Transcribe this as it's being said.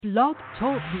Blog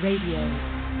Talk Radio.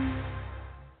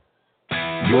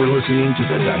 You're listening to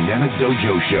the Dynamic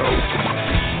Dojo Show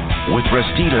with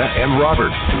Restita and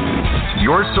Robert,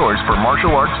 your source for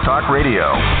martial arts talk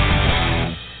radio.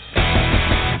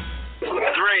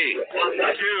 3,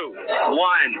 2, 1,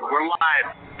 we're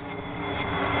live.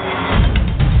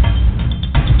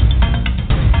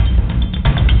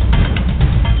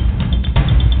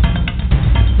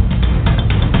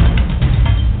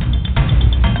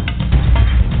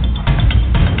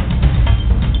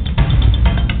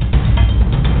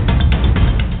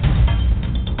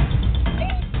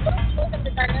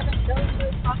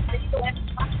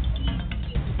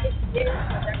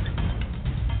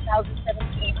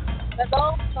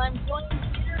 I'm joined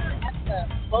here at the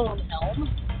phone helm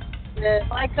with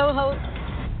my co-host,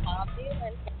 Bob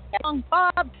and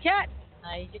Bob Cat.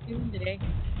 How you doing today?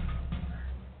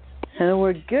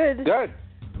 We're good. Good.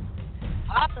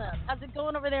 Awesome. How's it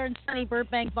going over there in sunny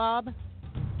Burbank, Bob?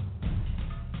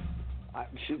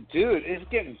 Dude, it's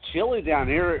getting chilly down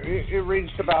here. It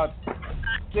reached about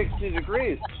 60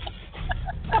 degrees.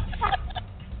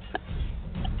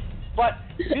 But,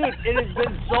 dude, it has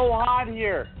been so hot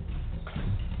here.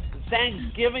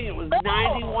 Thanksgiving, it was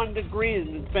 91 degrees.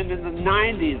 It's been in the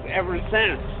 90s ever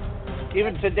since.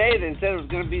 Even today, they said it was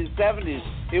going to be 70s.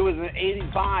 It was at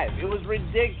 85. It was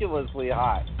ridiculously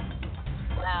hot.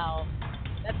 Wow.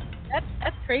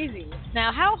 That's crazy.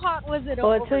 Now, how hot was it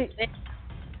over there?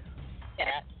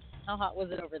 Yeah. How hot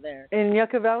was it over there? In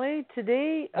Yucca Valley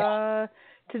today,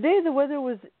 today the weather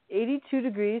was 82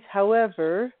 degrees.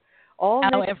 However,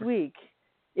 next week,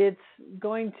 it's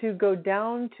going to go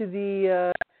down to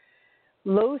the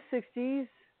low 60s,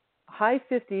 high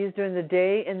 50s during the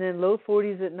day, and then low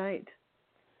 40s at night.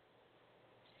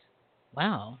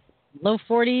 Wow. Low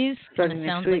 40s? Starting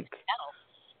next week. Like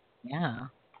yeah.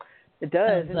 It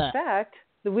does. In fact,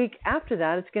 the week after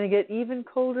that, it's going to get even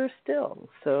colder still.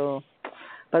 So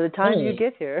by the time you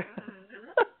get here,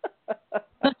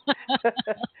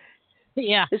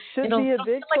 yeah, it should be a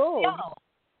bit cold.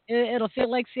 It'll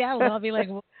feel like Seattle. I'll be like,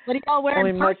 what are y'all wearing?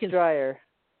 Only much drier.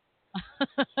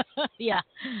 Yeah.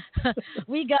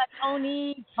 We got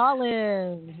Tony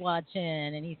Collins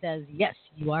watching, and he says, yes,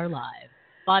 you are live.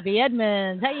 Bobby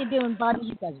Edmonds, how you doing, Bobby?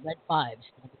 He says, red 5,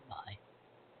 standing by.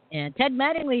 And Ted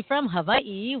Mattingly from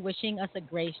Hawaii, wishing us a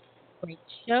great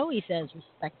show. He says,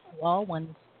 respect to all,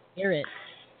 one spirit.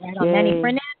 And Manny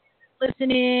Fernandez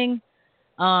listening.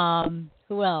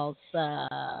 Who else?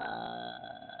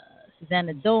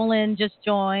 Susanna Dolan just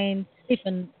joined.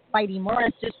 Stephen Spidey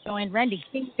Morris just joined. Randy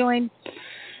King joined.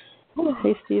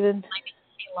 Hey, Stephen.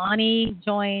 Lonnie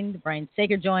joined. Brian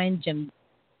Sager joined. Jim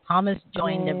Thomas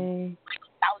joined. Michael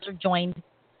Bowser joined.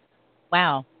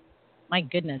 Wow. My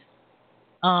goodness.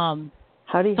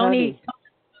 Howdy.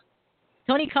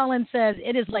 Tony Collins says,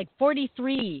 it is like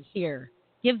 43 here.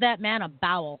 Give that man a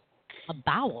bowel. A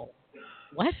bowel?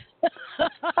 What?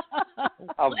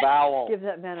 A vowel. Give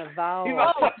that man a vowel.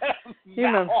 You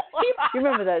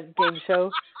remember that game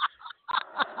show?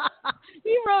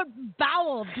 He wrote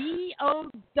bowel,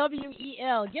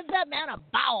 B-O-W-E-L. Give that man a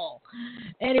bowel.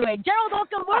 Anyway, Gerald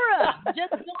Okamura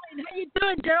just joined. How you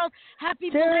doing, Gerald? Happy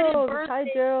belated birthday, Hi,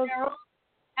 Gerald.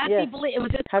 It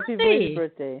was his Happy birthday. belated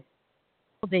birthday. A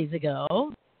couple days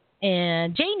ago.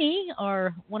 And Janie,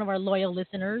 one of our loyal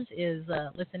listeners, is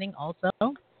listening also.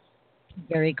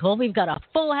 Very cool. We've got a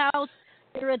full house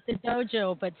here at the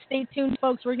dojo, but stay tuned,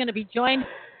 folks. We're going to be joined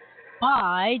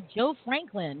by Joe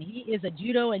Franklin. He is a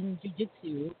Judo and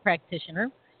JuJitsu practitioner,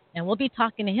 and we'll be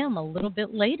talking to him a little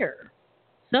bit later.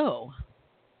 So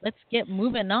let's get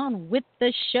moving on with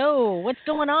the show. What's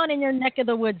going on in your neck of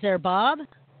the woods there, Bob?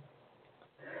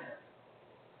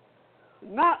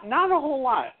 Not a whole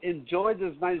lot. Enjoyed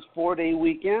this nice 4-day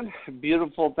weekend.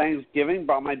 Beautiful Thanksgiving.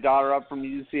 Brought my daughter up from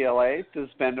UCLA to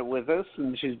spend it with us,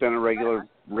 and she's been a regular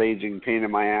raging pain in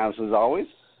my ass as always.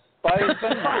 But it's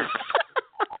been fun.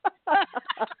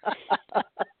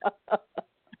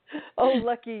 Oh,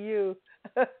 lucky you.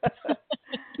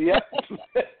 Yep.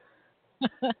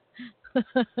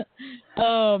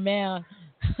 Oh, man.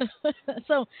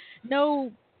 So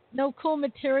no cool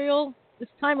material this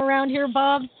time around here,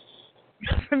 Bob?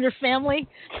 From your family?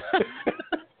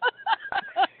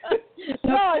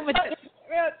 No,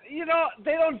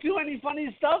 they don't do any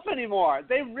funny stuff anymore.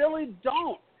 They really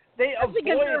don't. They avoid.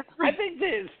 I think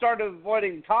they started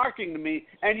avoiding talking to me,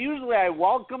 and usually I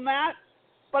welcome that.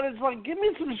 But it's like, give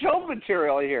me some show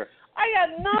material here. I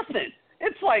got nothing.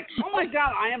 It's like, oh my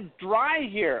God, I am dry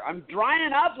here. I'm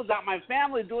drying up without my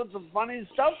family doing some funny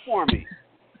stuff for me.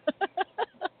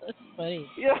 That's funny.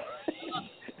 Yeah.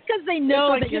 Because they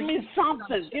know it's like, give me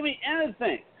something. Give me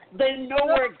anything. They know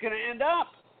where it's going to end up.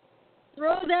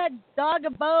 Throw that dog a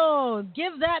bone.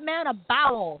 Give that man a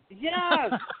bowel.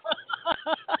 Yes.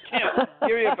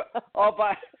 Give me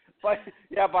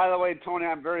by the way, Tony,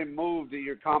 I'm very moved at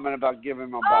your comment about giving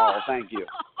him a bowel. Thank you.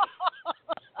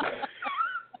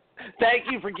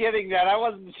 Thank you for getting that. I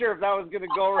wasn't sure if that was going to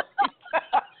go right.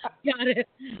 Got it.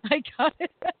 I got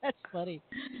it. That's funny.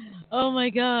 Oh, my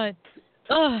God.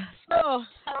 So, how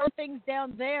are things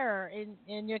down there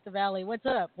in Yucca Valley? What's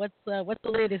up? What's the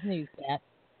latest news, Pat?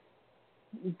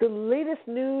 The latest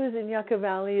news in Yucca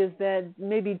Valley is that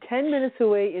maybe 10 minutes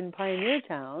away in Pioneer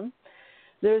Town,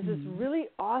 there's this really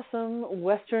awesome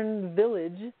Western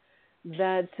village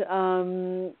that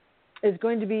is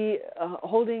going to be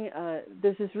holding.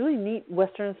 There's this really neat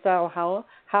Western-style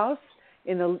house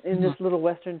in this little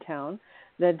Western town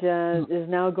that is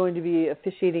now going to be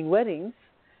officiating weddings.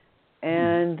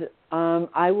 And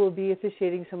I will be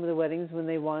officiating some of the weddings when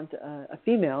they want a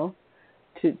female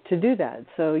to do that.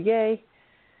 So, yay.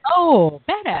 Oh,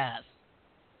 badass.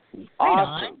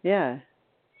 Awesome. Yeah.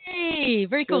 Hey,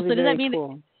 very cool. Really, so does that mean cool.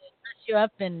 that you dress you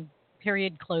up in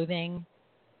period clothing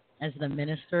as the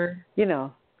minister? You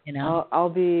know.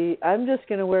 I'm just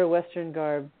going to wear Western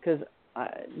garb because,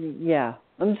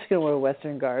 I'm just going to wear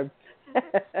Western garb.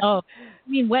 Oh, I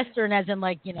mean Western as in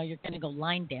like, you're going to go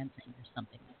line dancing or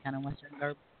something, that kind of Western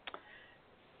garb?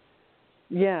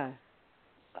 Yeah.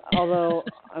 Although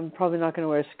I'm probably not going to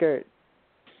wear a skirt.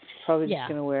 Probably just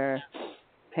going to wear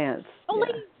pants. Oh,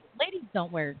 ladies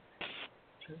don't wear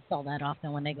shirts all that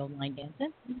often when they go line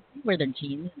dancing. They wear their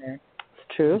jeans. It's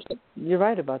true. You're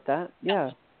right about that. Yeah.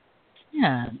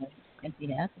 Yeah.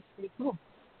 Fancy hats. It's pretty cool.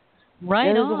 Right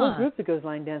on. There's a whole group that goes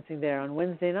line dancing there on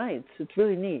Wednesday nights. It's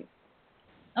really neat.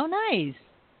 Oh, nice.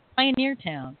 Pioneer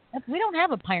Town. We don't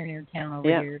have a Pioneer Town over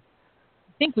here.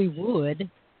 I think we would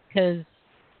because,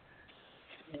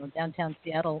 downtown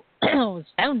Seattle was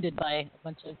founded by a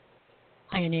bunch of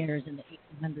pioneers in the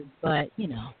 1800s, but,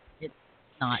 it's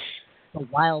not the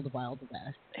wild, wild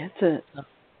west.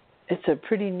 It's a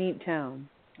pretty neat town.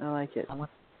 I like it. I want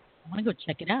to go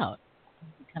check it out.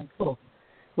 It's kind of cool.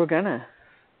 We're gonna.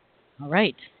 All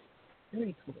right.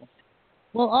 Very cool.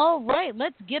 Well, all right.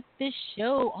 Let's get this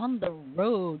show on the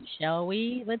road, shall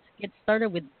we? Let's get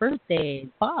started with birthdays.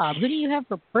 Bob, who do you have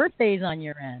for birthdays on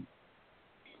your end?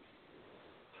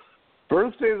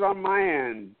 Birthdays on my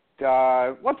end.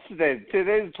 What's today?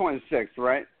 Today's the 26th,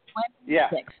 right?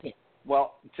 26th, yeah.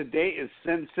 Well, today is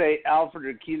Sensei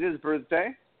Alfred Akita's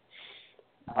birthday.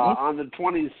 Nice. On the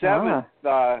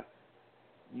 27th,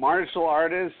 martial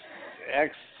artist,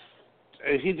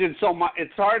 he did so much.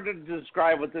 It's hard to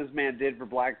describe what this man did for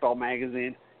Black Belt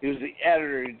Magazine. He was the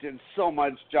editor. He did so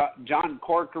much. John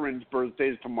Corcoran's birthday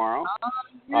is tomorrow.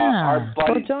 Our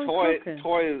buddy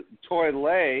Toy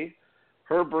Lay,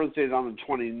 her birthday is on the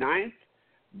 29th.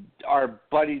 Our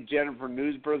buddy Jennifer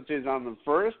New's birthday is on the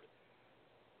 1st.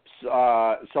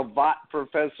 Savat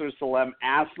Professor Salem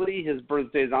Astley, his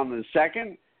birthday is on the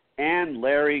 2nd. And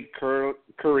Larry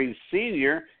Curry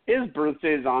Sr., his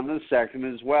birthday is on the 2nd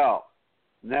as well.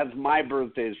 And that's my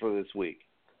birthdays for this week.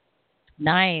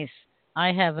 Nice.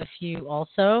 I have a few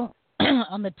also.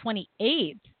 On the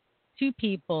 28th, two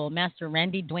people, Master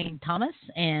Randy Dwayne Thomas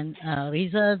and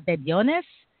Riza Bediones.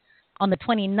 On the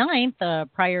 29th, a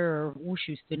prior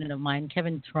Wushu student of mine,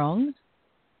 Kevin Trong.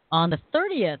 On the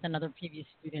 30th, another previous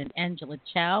student, Angela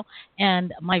Chow.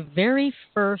 And my very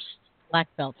first black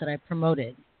belt that I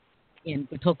promoted in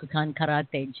Butokukan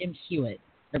Karate, Jim Hewitt.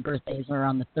 Their birthdays are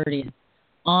on the 30th.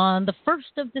 On the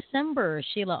 1st of December,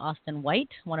 Sheila Austin White,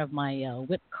 one of my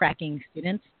whip-cracking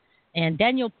students, and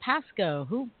Daniel Pasco,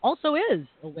 who also is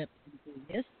a whip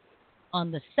enthusiast.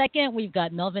 On the 2nd, we've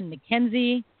got Melvin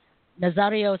McKenzie,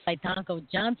 Nazario Saitanko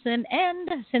Johnson, and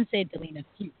Sensei Delina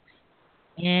Fuchs.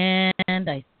 And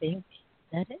I think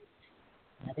that's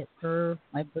it for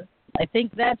my birthday. I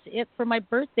think that's it for my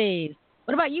birthdays.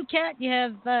 What about you, Kat? Do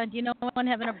you know anyone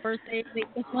having a birthday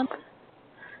this month?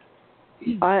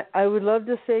 I would love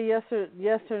to say yes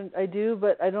or I do,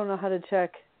 but I don't know how to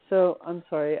check. So I'm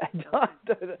sorry. I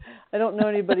don't know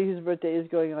anybody whose birthday is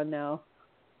going on now.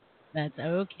 That's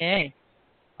okay.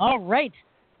 All right.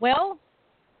 Well,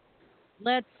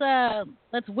 let's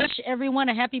wish everyone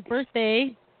a happy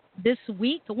birthday this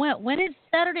week. When is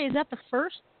Saturday? Is that the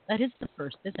 1st? That is the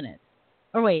 1st, isn't it?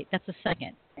 Or wait, that's the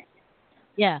 2nd.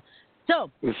 Yeah.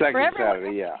 So the 2nd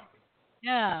Saturday, yeah.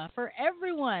 Yeah, for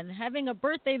everyone having a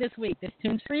birthday this week, this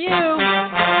tune's for you. Here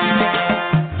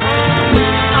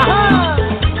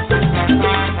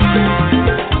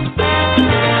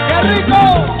we go!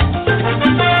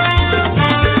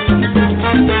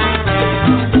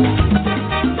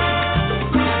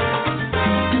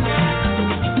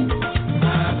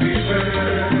 Happy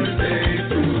birthday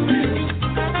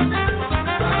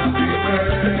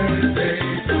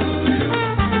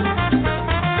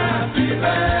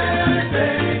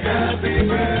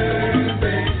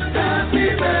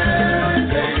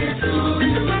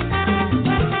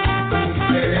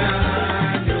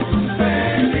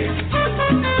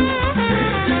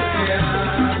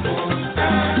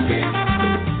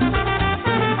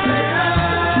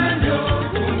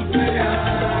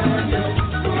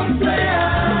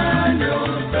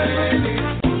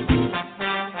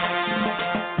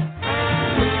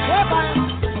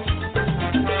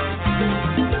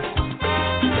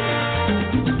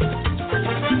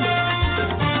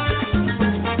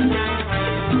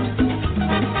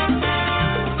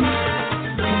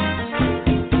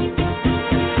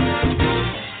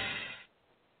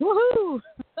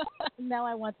Now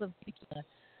I want some tequila.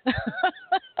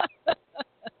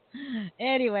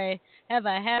 Anyway, have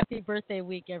a happy birthday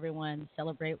week, everyone.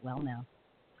 Celebrate well now.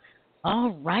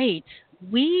 All right.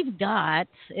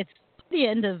 It's the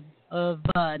end of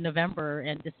November,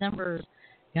 and December's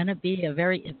going to be a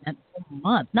very eventful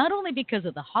month, not only because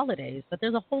of the holidays, but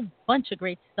there's a whole bunch of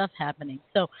great stuff happening.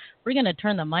 So we're going to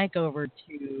turn the mic over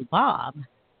to Bob,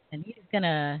 and he's going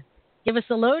to give us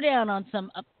a lowdown on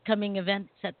some upcoming events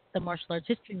at the Martial Arts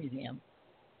History Museum.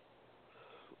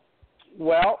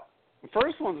 Well, the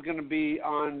first one's going to be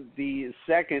on the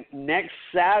 2nd, next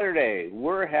Saturday.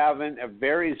 We're having a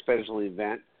very special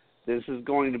event. This is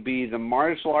going to be the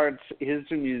Martial Arts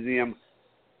History Museum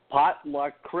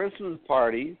potluck Christmas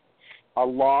party,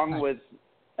 along with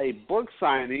a book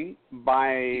signing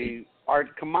by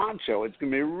Art Camacho. It's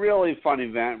going to be a really fun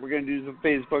event. We're going to do some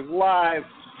Facebook Live.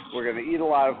 We're going to eat a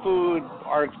lot of food.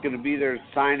 Art's going to be there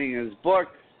signing his book.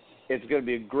 It's going to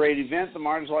be a great event. The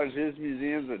Martial Arts History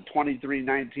Museum is at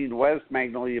 2319 West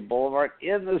Magnolia Boulevard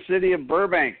in the city of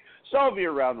Burbank. So if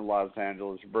you're around the Los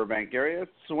Angeles or Burbank area,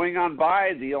 swing on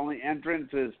by. The only entrance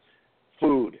is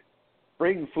food.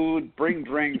 Bring food, bring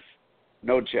drinks,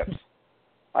 no chips.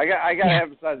 I got to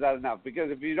emphasize that enough,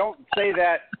 because if you don't say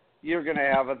that, you're going to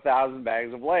have 1,000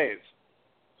 bags of Lay's.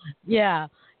 Yeah,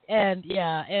 and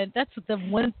that's the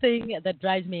one thing that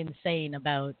drives me insane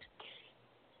about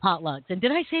potlucks. And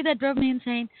did I say that drove me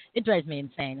insane? It drives me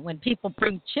insane when people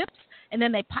bring chips and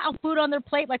then they pile food on their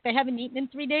plate like they haven't eaten in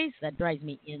 3 days. That drives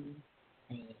me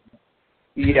insane.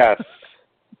 Yes.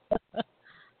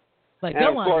 But and,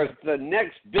 of course, the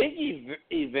next big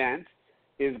event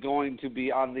is going to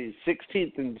be on the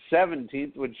 16th and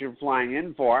 17th, which you're flying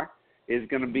in for, is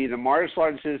going to be the Martial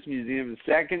Arts History Museum's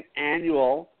second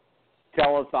annual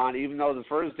telethon, even though the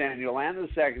first annual and the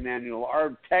second annual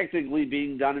are technically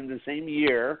being done in the same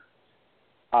year.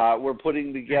 We're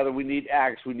putting together, we need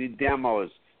acts, we need demos,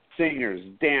 singers,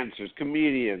 dancers,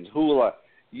 comedians, hula,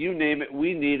 you name it,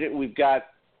 we need it. We've got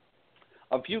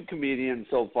a few comedians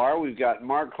so far. We've got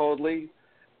Mark Hoadley,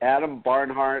 Adam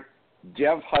Barnhart,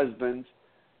 Jeff Husbands,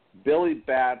 Billy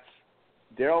Batts,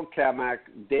 Daryl Kamak,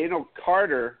 Dano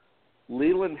Carter,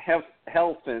 Leland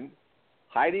Helfin,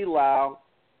 Heidi Lau,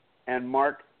 and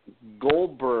Mark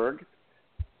Goldberg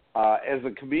as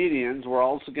the comedians. We're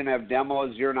also going to have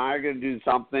demos. You and I are going to do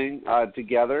something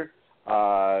together.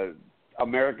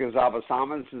 America's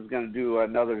Abasamas is going to do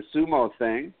another sumo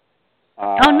thing.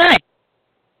 Nice.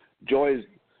 Joyce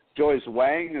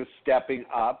Wang is stepping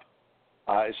up.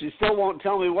 She still won't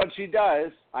tell me what she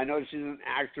does. I know she's an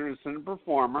actress and a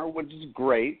performer, which is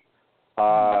great.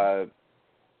 Joycelyn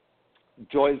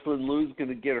Lou's going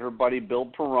to get her buddy Bill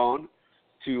Perrone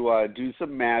to do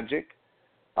some magic.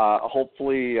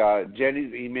 Hopefully,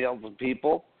 Jenny's emailed some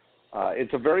people.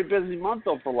 It's a very busy month,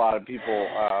 though, for a lot of people.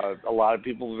 A lot of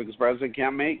people have expressed they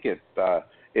can't make it.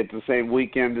 It's the same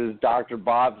weekend as Dr.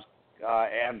 Bob's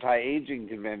anti-aging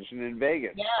convention in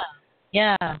Vegas.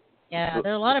 Yeah. There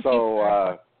are a lot of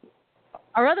people.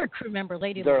 Our other crew member,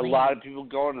 Lady There are Lane. a lot of people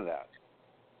going to that.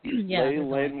 Yeah, Lady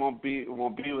Lane won't be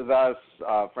with us.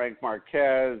 Frank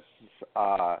Marquez,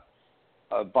 a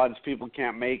bunch of people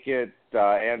can't make it.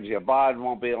 Angie Abad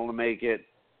won't be able to make it.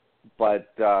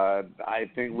 But I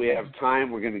think we have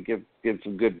time. We're going to get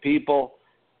some good people.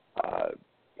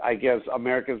 I guess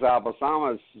America's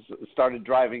Albasamas started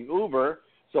driving Uber.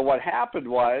 So what happened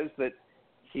was that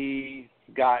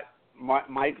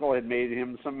Michael had made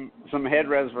him some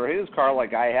headrests for his car,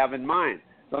 like I have in mine.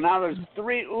 So now there's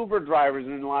 3 Uber drivers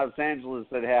in Los Angeles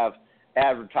that have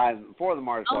advertisement for the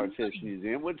Martial Arts History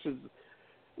Museum, which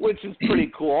is pretty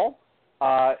cool.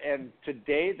 And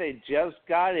today they just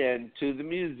got into the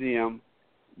museum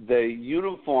the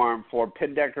uniform for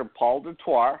Pendecker Paul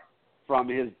Dutoit from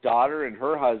his daughter and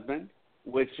her husband,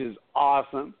 which is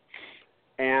awesome.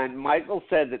 And Michael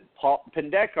said that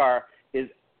Pendecker is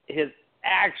his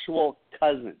actual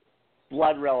cousin,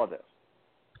 blood relative.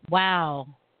 Wow.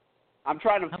 I'm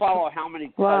trying to follow how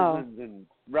many cousins and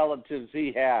relatives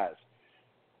he has.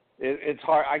 It's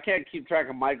hard. I can't keep track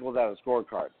of Michael without a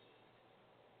scorecard.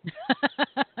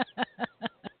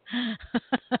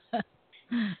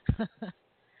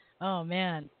 Oh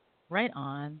man, right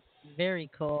on. Very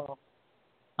cool.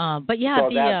 But yeah, so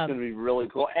that's going to be really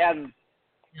cool. And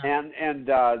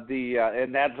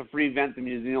that's a free event. The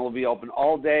museum will be open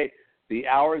all day. The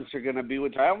hours are going to be,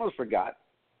 which I almost forgot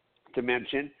to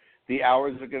mention, the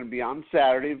hours are going to be on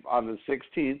Saturday, on the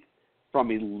 16th,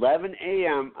 from 11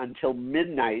 a.m. until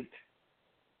midnight.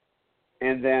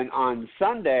 And then on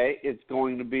Sunday, it's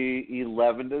going to be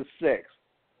 11 to 6.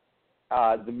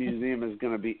 The museum is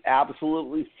going to be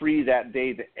absolutely free that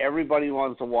day to everybody who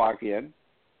wants to walk in.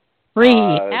 Free.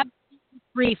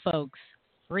 Free, folks.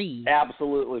 Free.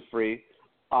 Absolutely free.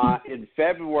 In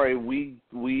February, we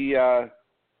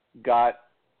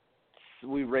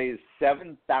raised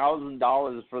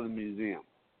 $7,000 for the museum.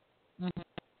 Mm-hmm.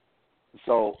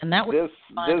 So and that was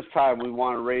this time we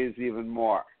want to raise even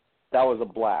more. That was a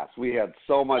blast. We had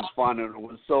so much fun, and it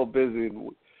was so busy.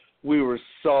 And we were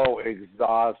so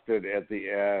exhausted at the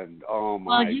end. Oh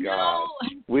my God!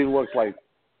 We looked like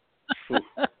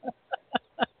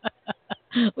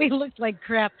we looked like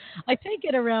crap. I think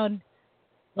it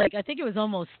was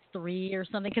almost 3 or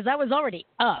something, because I was already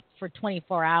up for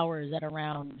 24 hours at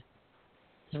around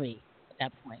 3 at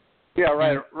that point. Yeah,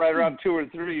 right around 2 or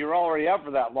 3. You're already up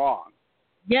for that long.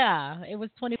 Yeah, it was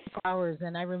 24 hours,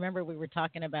 and I remember we were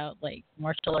talking about like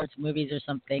martial arts movies or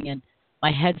something, and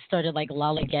my head started like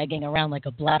lollygagging around like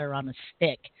a bladder on a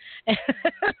stick.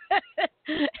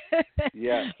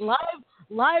 Yeah.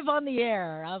 Live on the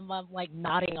air. I'm like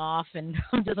nodding off, and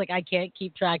I'm just like, I can't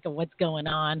keep track of what's going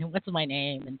on. What's my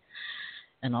name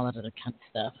and all that other kind of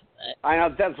stuff. But I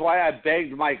know, that's why I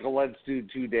begged Michael, let's do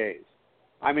 2 days.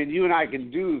 I mean, you and I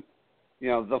can do,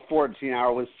 the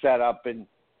 14-hour with setup and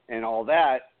all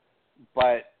that,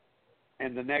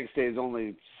 and the next day is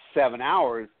only 7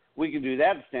 hours. We can do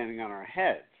that standing on our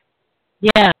heads.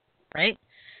 Yeah, right.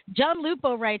 John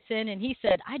Lupo writes in, and he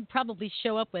said, I'd probably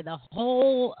show up with a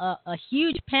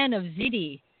huge pan of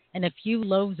ziti and a few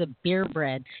loaves of beer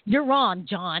bread. You're on,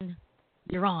 John.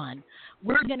 You're on.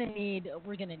 We're gonna need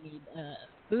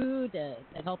food to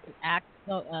help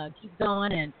the keep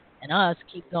going and us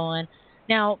keep going.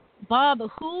 Now, Bob,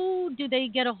 who do they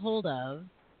get a hold of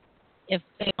if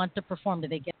they want to perform? Do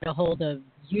they get a hold of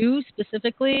you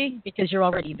specifically because you're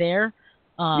already there?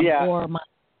 Yeah. Or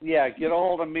Yeah, get a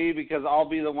hold of me because I'll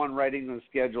be the one writing the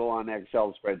schedule on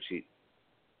Excel spreadsheet.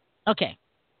 Okay,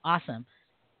 awesome.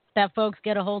 That folks,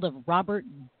 get a hold of Robert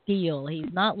Deal.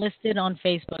 He's not listed on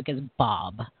Facebook as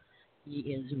Bob. He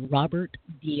is Robert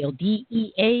Deal,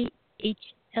 Deahl.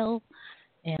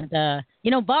 And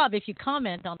Bob, if you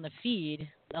comment on the feed,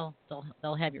 they'll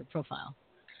have your profile.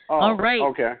 Oh, all right.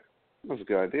 Okay, that's a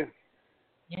good idea.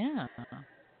 Yeah.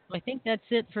 I think that's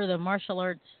it for the Martial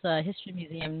Arts History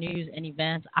Museum news and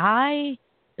events.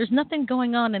 There's nothing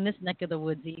going on in this neck of the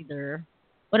woods either.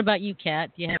 What about you,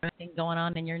 Kat? Do you have anything going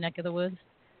on in your neck of the woods?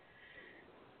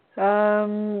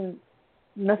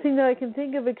 Nothing that I can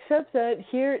think of except that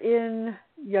here in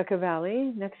Yucca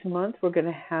Valley next month we're going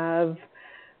to have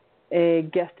a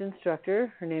guest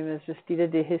instructor. Her name is Restita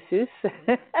de Jesus,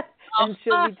 and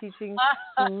she'll be teaching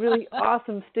some really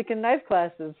awesome stick and knife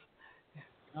classes.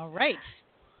 All right.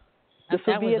 This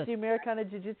will be at the Americana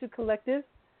Jiu-Jitsu Collective.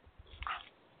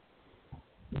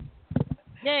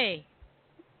 Yay.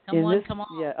 Come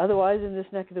on. Yeah, otherwise in this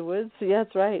neck of the woods. So yeah,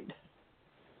 that's right.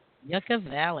 Yucca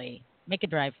Valley. Make a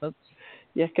drive, folks.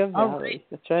 Yucca Valley. Right.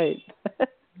 That's right.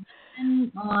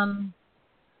 And,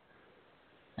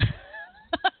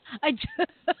 I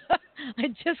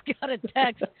just got a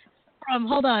text from,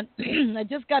 hold on. I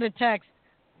just got a text.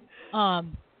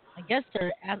 I guess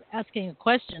they're asking a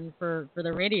question for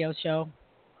the radio show,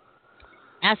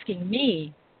 asking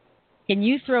me, can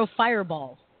you throw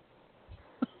fireballs?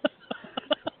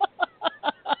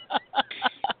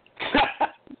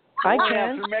 I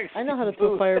can. I know how to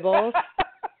throw fireballs.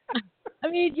 I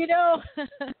mean,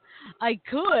 I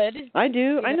could. I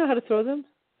do. I know how to throw them.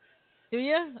 Do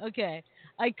you? Okay.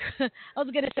 I was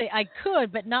going to say I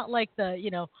could, but not like the,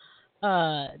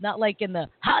 not like in the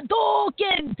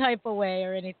Hadouken type of way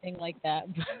or anything like that.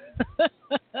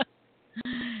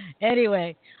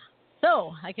 Anyway,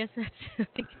 so I guess that's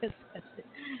it.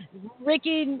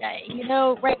 Ricky,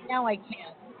 right now I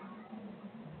can't.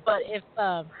 But if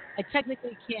I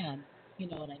technically can, you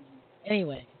know what I mean.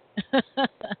 Anyway,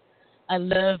 I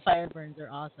love fireburns.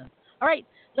 They're awesome. All right,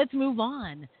 let's move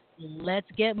on. Let's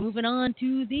get moving on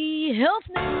to the health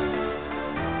news.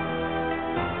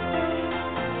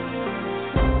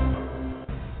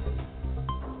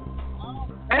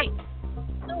 Right.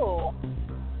 So,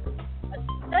 a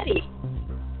study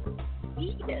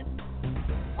Sweden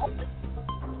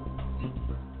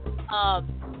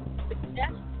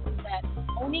suggests that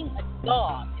owning a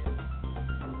dog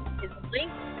is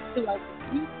linked to a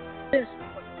reduced risk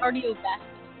for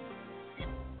cardiovascular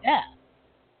death.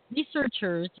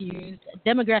 Researchers used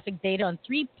demographic data on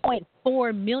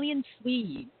 3.4 million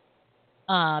Swedes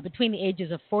between the ages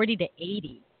of 40 to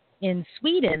 80. In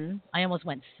Sweden, I almost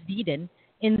went Sweden.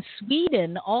 In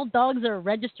Sweden, all dogs are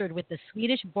registered with the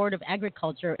Swedish Board of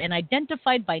Agriculture and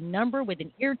identified by number with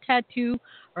an ear tattoo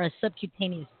or a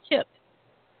subcutaneous chip.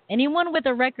 Anyone with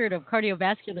a record of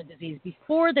cardiovascular disease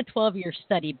before the 12-year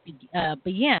study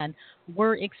began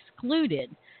were excluded.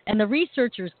 And the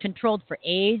researchers controlled for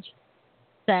age,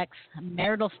 sex,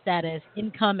 marital status,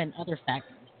 income, and other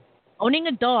factors. Owning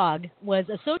a dog was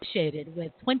associated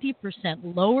with 20%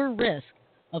 lower risk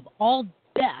of all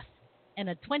death and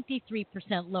a 23%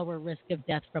 lower risk of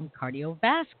death from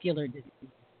cardiovascular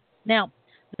disease. Now,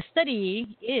 the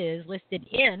study is listed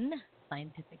in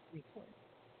scientific reports.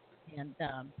 And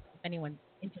if anyone's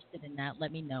interested in that,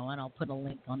 let me know, and I'll put a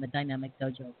link on the Dynamic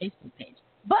Dojo Facebook page.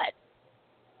 But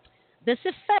this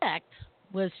effect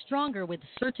was stronger with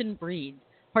certain breeds,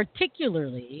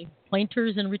 particularly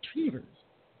pointers and retrievers.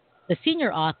 The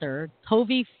senior author,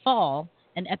 Tovi Fall,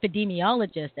 an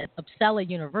epidemiologist at Uppsala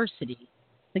University,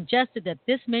 suggested that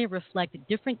this may reflect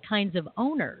different kinds of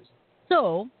owners.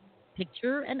 So,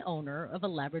 picture an owner of a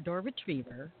Labrador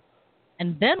Retriever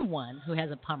and then one who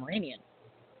has a Pomeranian.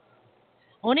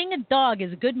 Owning a dog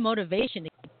is a good motivation.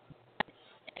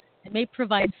 It may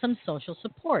provide some social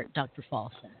support, Dr.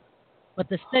 Fall said. But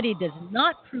the study does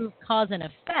not prove cause and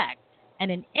effect,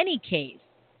 and in any case,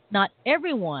 not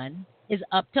everyone is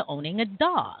up to owning a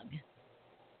dog.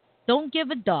 Don't give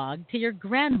a dog to your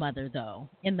grandmother, though,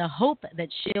 in the hope that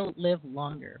she'll live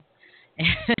longer.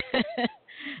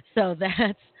 So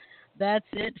that's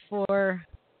it for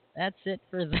that.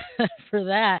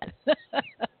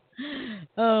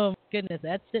 Oh goodness,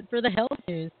 that's it for the health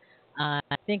news. I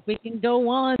think we can go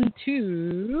on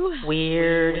to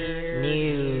weird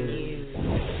news.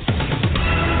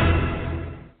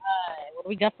 What do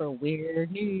we got for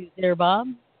weird news there, Bob?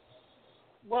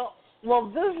 Well,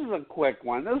 this is a quick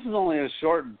one. This is only a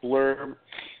short blurb.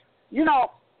 You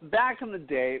know, back in the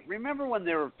day, remember when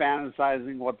they were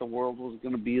fantasizing what the world was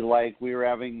going to be like? We were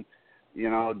having,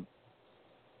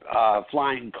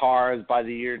 flying cars by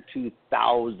the year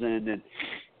 2000, and,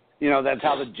 that's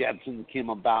how the Jetsons came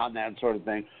about and that sort of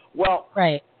thing. Well,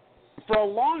 right. For a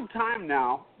long time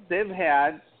now, they've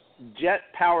had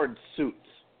jet-powered suits,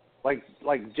 like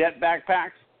jet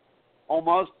backpacks,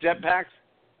 almost jetpacks.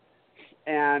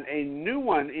 And a new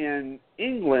one in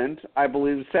England, I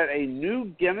believe, set a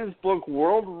new Guinness Book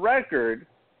World Record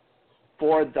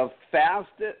for the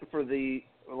fastest,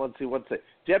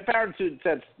 jet-powered suit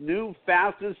sets new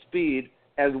fastest speed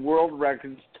as world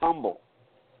records tumble.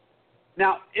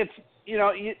 Now, it's,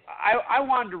 I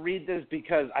wanted to read this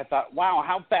because I thought, wow,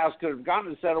 how fast could it have gone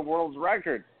to set a world's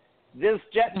record? This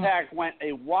jetpack went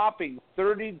a whopping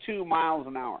 32 miles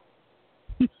an hour.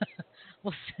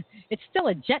 Well, it's still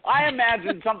a jetpack. I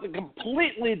imagined something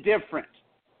completely different.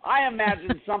 I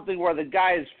imagined something where the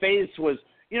guy's face was,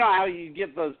 how you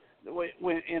get those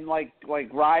when in like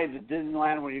rides at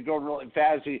Disneyland when you're going really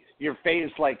fast, your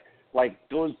face like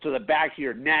goes to the back of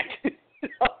your neck.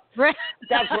 Right.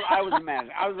 That's what I was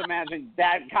imagining. I was imagining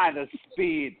that kind of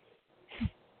speed.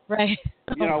 Right.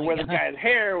 Where the guy's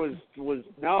hair was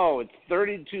it's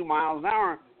 32 miles an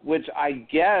hour, which I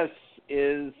guess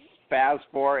is fast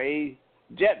for a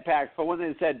jetpack. But when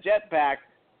they said jetpack,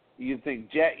 you think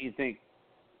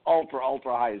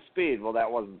ultra high speed. Well,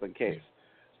 that wasn't the case.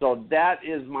 So that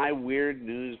is my weird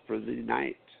news for the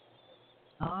night.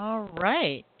 All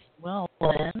right. Well,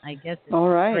 then I guess it's all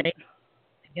right.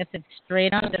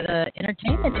 Straight on to the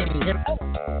entertainment news.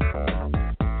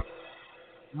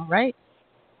 All right.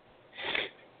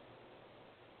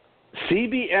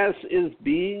 CBS is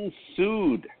being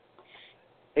sued.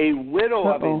 A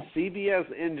widow of a CBS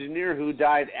engineer who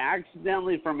died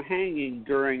accidentally from hanging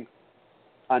during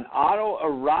an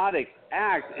autoerotic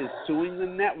act is suing the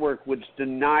network, which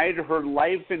denied her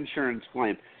life insurance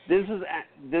claim. This is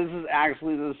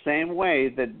actually the same way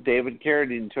that David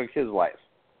Carradine took his life.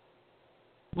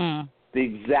 The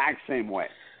exact same way.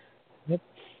 Yep.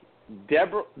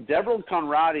 Deborah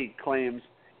Conradi claims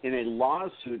in a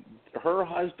lawsuit her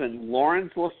husband,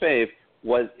 Lawrence Lefebvre,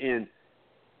 was in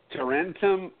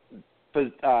Tarentum,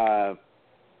 PA,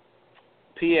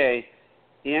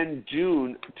 in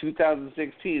June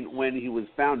 2016 when he was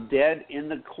found dead in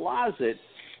the closet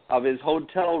of his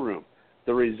hotel room,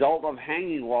 the result of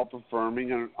hanging while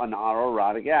performing an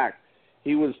autoerotic act.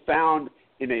 He was found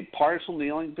in a partial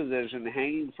kneeling position,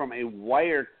 hanging from a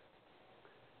wire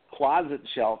closet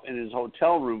shelf in his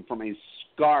hotel room from a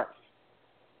scarf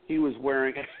he was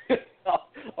wearing.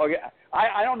 Okay,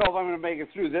 I don't know if I'm going to make it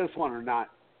through this one or not.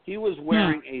 He was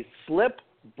wearing a slip,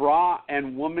 bra,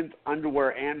 and woman's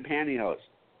underwear and pantyhose.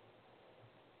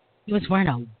 He was wearing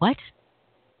a what?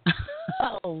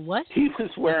 A what? He was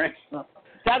wearing...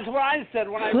 That's what I said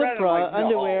when I read it. Slip bra, like, no.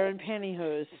 underwear, and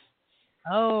pantyhose.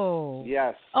 Oh.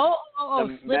 Yes. Oh,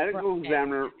 the slip medical bra.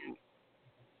 examiner...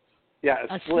 Yeah,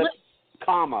 a slip,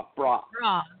 comma, bra.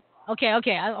 Bra. Okay.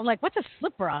 I'm like, what's a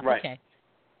slip bra? Right. Okay.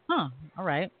 Huh. All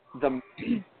right.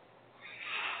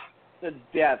 the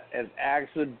death as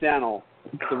accidental,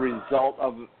 the result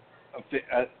of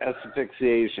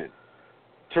asphyxiation.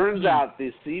 Turns out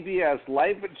the CBS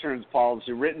life insurance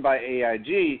policy written by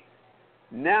AIG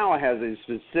now has a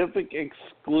specific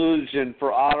exclusion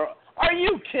for auto. Are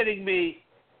you kidding me?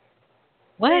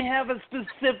 What? They have a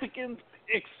specific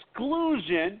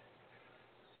exclusion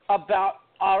about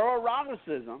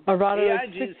autoeroticism.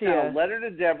 AIG sent a letter to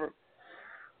Deborah.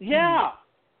 Yeah,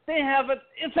 they have it.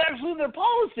 It's actually their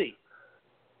policy.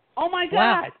 Oh my God!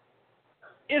 Wow.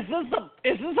 Is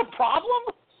this a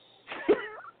problem?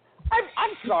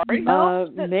 I'm sorry.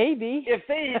 Maybe. If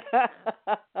it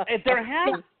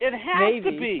has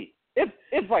Maybe. to be.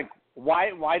 It's like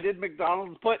why did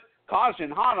McDonald's put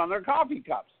caution hot on their coffee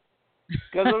cups?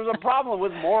 Because there was a problem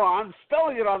with morons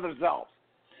spelling it on themselves.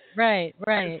 Right.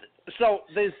 So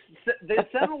they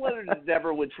sent a letter to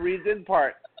Deborah, which reads in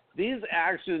part, these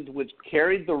actions which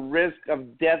carried the risk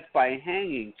of death by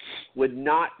hanging would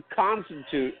not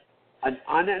constitute an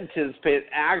unanticipated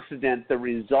accident that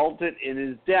resulted in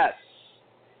his death.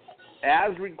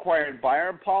 As required by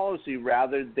our policy,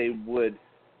 rather, they would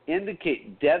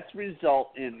indicate death's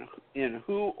result in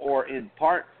who or in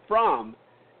part from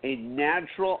a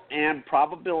natural and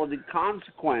probability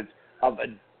consequence of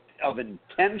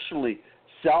intentionally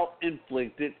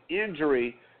self-inflicted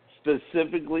injury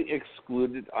specifically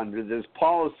excluded under this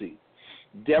policy.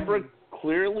 Deborah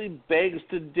clearly begs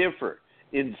to differ,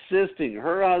 insisting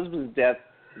her husband's death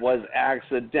was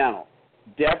accidental.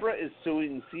 Deborah is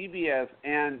suing CBS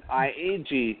and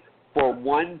IAG for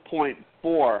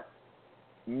 $1.4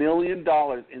 million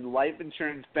in life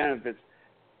insurance benefits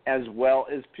as well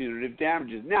as punitive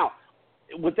damages. Now,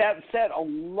 with that said, a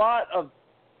lot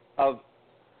of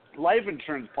life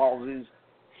insurance policies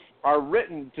are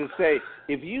written to say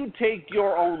if you take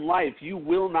your own life, you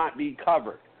will not be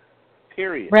covered.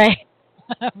 Period. Right.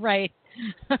 Right.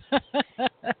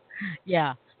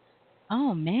 Yeah.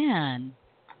 Oh man,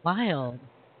 wild.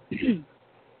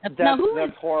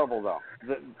 That's horrible, though.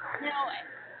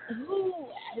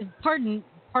 Pardon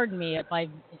me if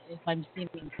I'm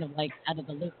seeming kind of like out of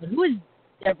the loop, but who is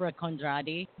Deborah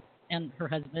Condradi and her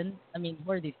husband? I mean,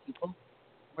 who are these people?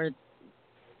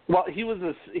 Well, he was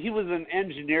an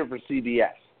engineer for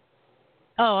CBS.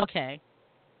 Oh, okay.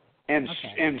 And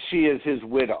she is his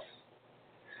widow.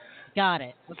 Got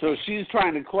it. Okay. So she's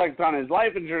trying to collect on his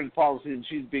life insurance policy, and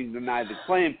she's being denied the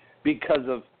claim because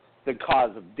of the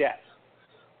cause of death.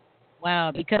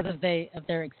 Wow, because of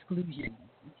their exclusion.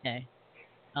 Okay.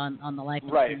 On the life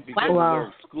insurance. Right, because of their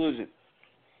exclusion.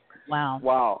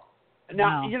 Wow.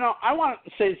 Now, I want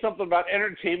to say something about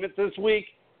entertainment this week.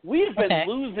 We've been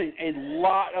losing a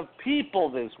lot of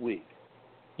people this week.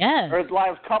 Yes. Or the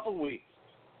last couple of weeks.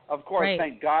 Of course, right.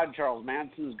 Thank God Charles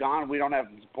Manson's gone. We don't have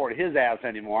to support his ass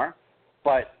anymore.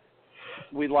 But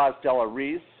we lost Della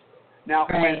Reese. Now,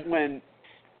 when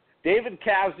David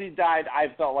Cassidy died, I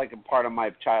felt like a part of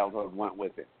my childhood went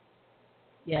with it.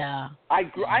 Yeah. I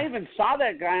even saw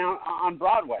that guy on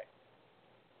Broadway.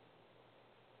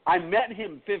 I met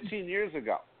him 15 years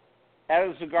ago at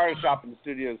a cigar shop in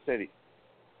Studio City.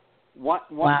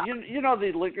 Wow. You know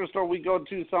the liquor store we go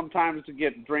to sometimes to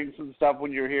get drinks and stuff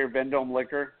when you're here, Vendome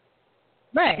Liquor?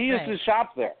 Right. He used to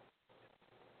shop there.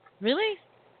 Really?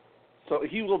 So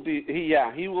he will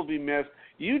be missed.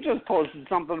 You just posted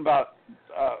something about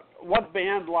what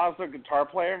band lost their guitar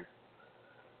player?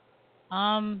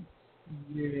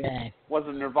 Yeah. Was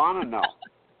it Nirvana? No.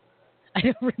 I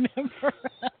don't remember.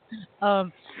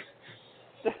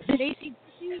 AC/DC?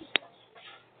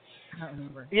 I don't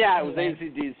remember. Yeah, it was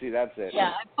AC/DC. That's it.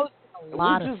 Yeah, I posted a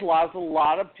lot. We just lost a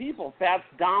lot of people. Fats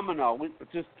Domino,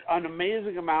 just an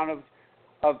amazing amount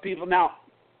of people. Now,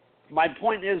 my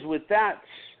point is with that,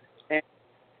 and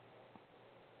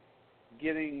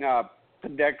getting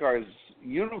Pendekar's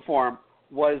uniform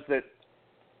was that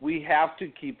we have to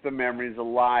keep the memories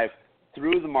alive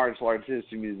through the Martial Arts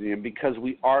History Museum because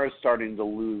we are starting to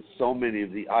lose so many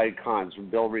of the icons from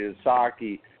Bill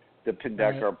Riyazaki to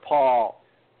Pendekar Paul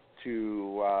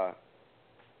to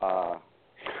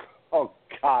oh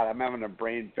God, I'm having a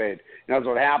brain fade. That's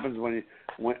what happens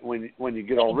when you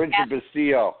get old. Richard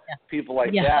Bastillo, people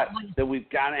like that we've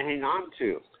got to hang on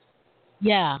to.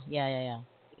 Yeah.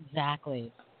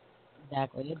 Exactly.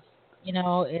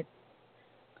 It's,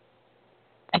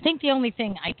 I think the only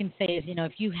thing I can say is,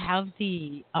 if you have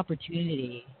the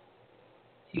opportunity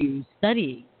to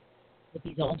study with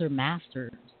these older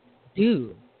masters,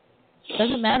 do. It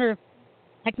doesn't matter if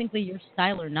technically your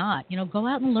style or not. Go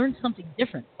out and learn something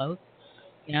different, folks.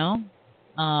 Yeah.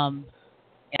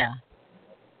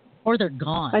 Or they're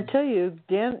gone. I tell you,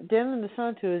 Dan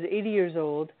DeSanto is 80 years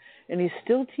old, and he's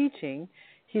still teaching.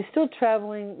 he's still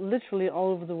traveling literally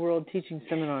all over the world teaching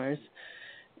seminars.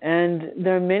 And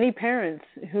there are many parents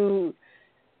who,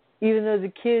 even though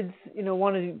the kids,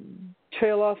 want to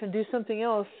trail off and do something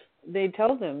else, they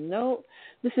tell them, no,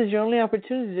 this is your only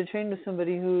opportunity to train with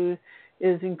somebody who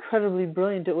is incredibly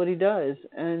brilliant at what he does,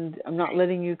 and I'm not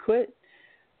letting you quit.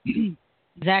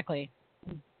 Exactly.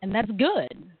 And that's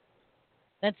good.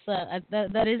 That's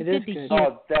that is good to hear.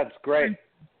 Oh, that's great.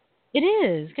 It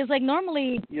is, because like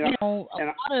normally, a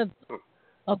lot of.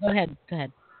 Oh, go ahead.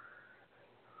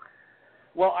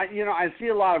 Well, I see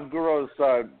a lot of Guru's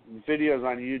videos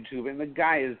on YouTube, and the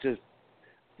guy is just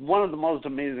one of the most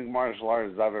amazing martial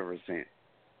artists I've ever seen.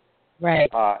 Right.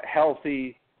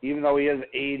 Healthy, even though he is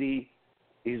 80,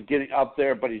 he's getting up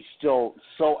there, but he's still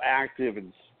so active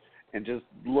and just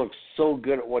looks so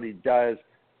good at what he does.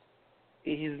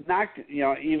 He's not,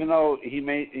 even though he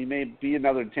may be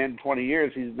another 10, 20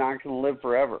 years, he's not going to live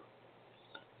forever.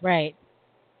 Right.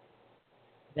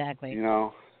 Exactly.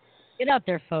 Get out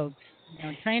there, folks.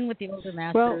 Train with the older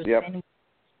masters. Yep. Train with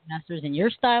the masters in your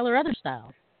style or other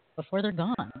styles before they're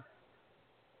gone.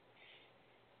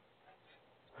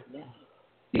 Yeah.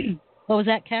 What was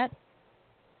that, Kat?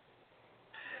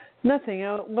 Nothing.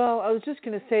 Well, I was just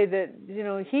going to say that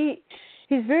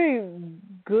he's very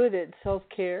good at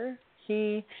self-care.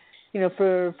 He,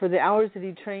 for the hours that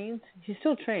he trains, he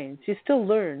still trains. He still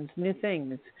learns new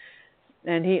things,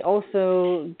 and he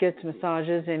also gets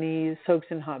massages and he soaks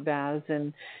in hot baths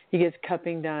and he gets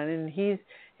cupping done, and he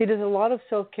does a lot of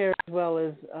self-care as well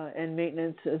as and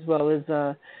maintenance, as well as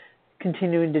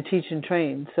continuing to teach and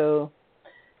train. So,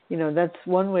 that's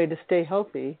one way to stay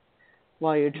healthy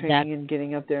while you're training and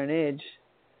getting up there in age.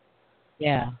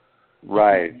 Yeah.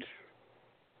 Right.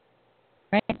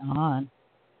 Right on.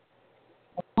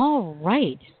 All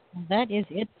right. Well, that is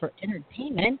it for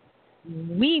entertainment.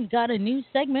 We've got a new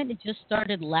segment. It just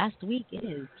started last week. It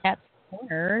is Kat's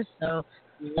Corner. So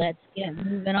let's get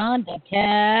moving on to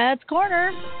Kat's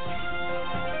Corner.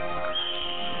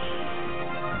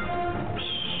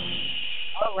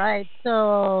 All right.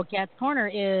 So Kat's Corner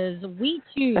is we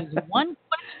choose one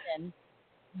question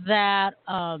that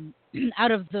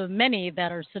out of the many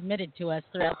that are submitted to us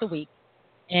throughout the week,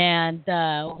 and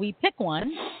we pick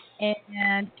one,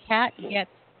 and Kat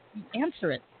gets to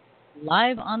answer it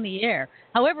live on the air.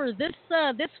 However, this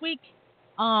week,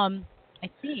 I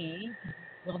think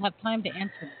we'll have time to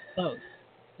answer both,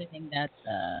 assuming that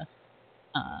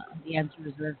the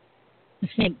answers are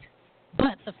distinct.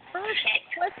 But the first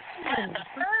question.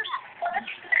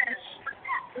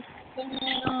 What's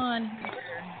going on here?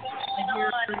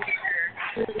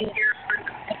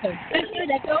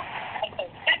 Echo.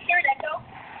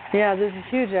 Yeah, there's a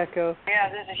huge echo.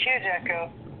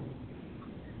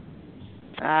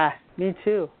 Me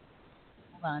too.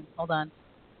 Hold on.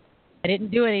 I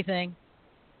didn't do anything.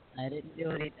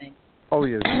 Oh,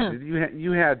 yes.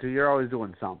 You had to. You're always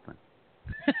doing something.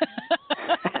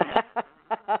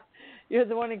 You're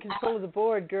the one in control of the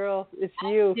board, girl. It's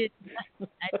you.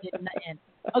 I did not.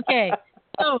 Okay,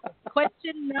 so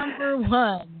question number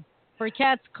 1 for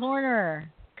Kat's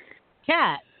Corner.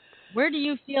 Kat, where do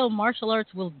you feel martial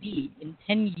arts will be in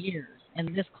 10 years?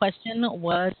 And this question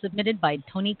was submitted by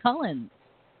Tony Collins.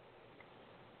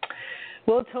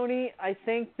 Well, Tony, I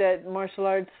think that martial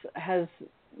arts has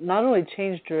not only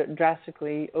changed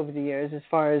drastically over the years as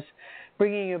far as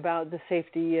bringing about the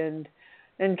safety and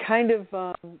kind of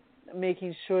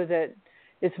making sure that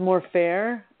it's more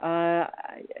fair.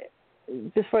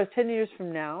 As far as 10 years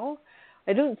from now,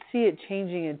 I don't see it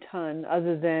changing a ton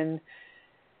other than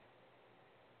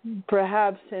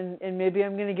perhaps, and maybe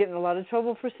I'm going to get in a lot of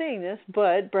trouble for saying this,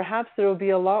 but perhaps there will be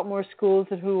a lot more schools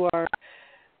who are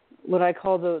what I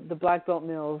call the black belt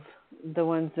mills, the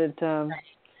ones that,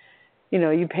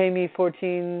 you pay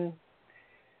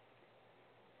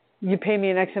me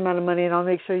an X amount of money and I'll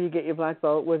make sure you get your black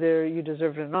belt, whether you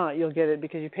deserve it or not, you'll get it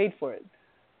because you paid for it.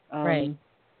 Right.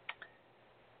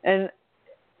 And,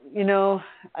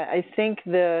 I think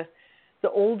the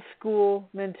old school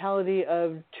mentality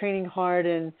of training hard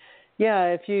and,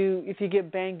 if you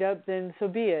get banged up, then so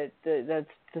be it. That's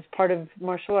part of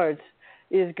martial arts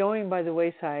is going by the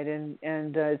wayside, and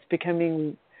it's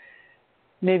becoming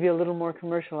maybe a little more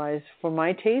commercialized for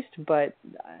my taste, but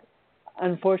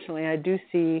unfortunately I do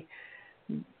see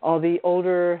all the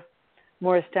older,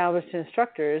 more established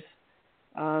instructors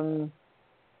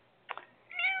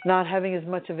not having as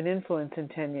much of an influence in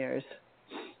 10 years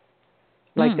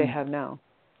like they have now.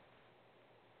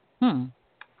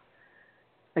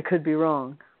 I could be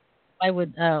wrong. I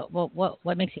would.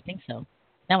 What makes you think so?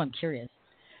 Now I'm curious.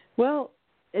 Well,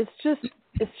 it's just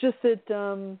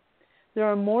that there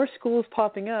are more schools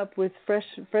popping up with fresh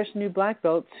new black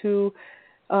belts who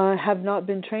have not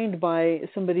been trained by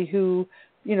somebody who,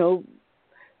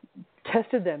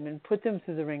 tested them and put them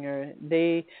through the ringer.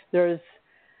 There's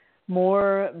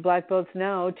more black belts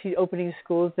now opening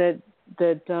schools that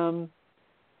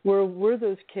were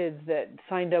those kids that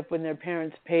signed up when their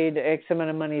parents paid X amount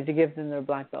of money to give them their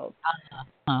black belt.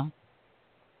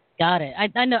 Got it.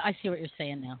 I know. I see what you're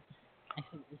saying now. I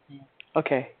see what you're saying.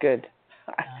 Okay, good.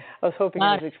 I was hoping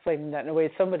I was explaining that in a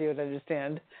way somebody would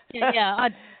understand. I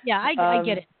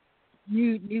get it.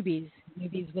 Newbies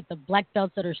with the black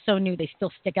belts that are so new they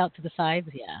still stick out to the sides.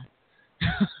 Yeah.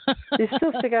 They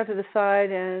still stick out to the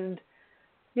side, and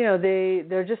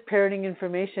they're just parroting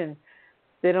information.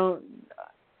 They don't.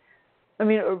 I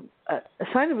mean, a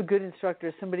sign of a good instructor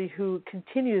is somebody who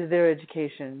continues their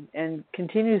education and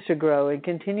continues to grow and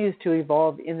continues to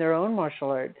evolve in their own martial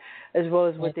art as well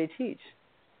as what they teach.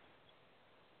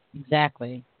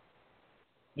 Exactly.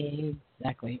 And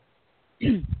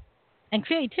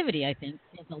creativity, I think,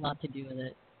 has a lot to do with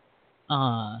it.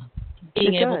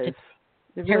 Being able to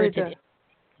inherit it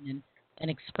and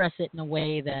express it in a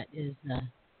way that is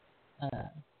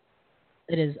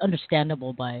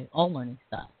understandable by all learning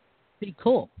styles. Pretty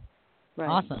cool. Right.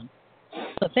 Awesome.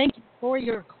 So thank you for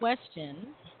your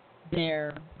question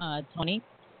there, Tony.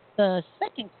 The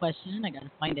second question, I got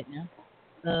to find it now.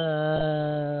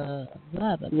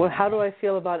 Well, how do I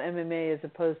feel about MMA as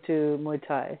opposed to Muay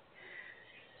Thai?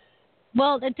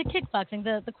 Well, to kickboxing,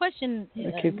 the question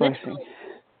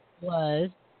was,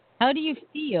 how do you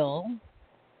feel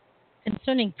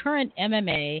concerning current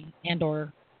MMA and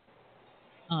or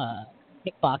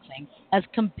kickboxing as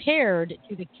compared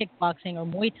to the kickboxing or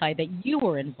Muay Thai that you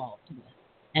were involved with?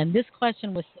 And this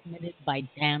question was submitted by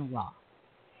Dan Roth.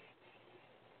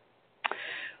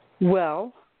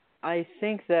 Well, I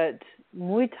think that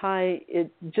Muay Thai,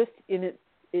 just in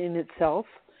itself,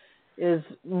 is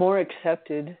more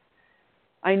accepted.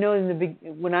 I know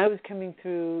when I was coming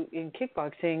through in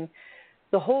kickboxing,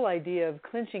 the whole idea of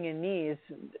clinching in knees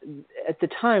at the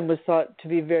time was thought to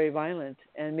be very violent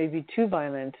and maybe too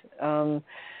violent.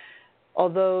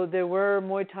 Although there were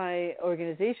Muay Thai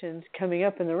organizations coming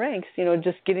up in the ranks,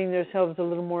 just getting themselves a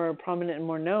little more prominent and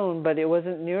more known, but it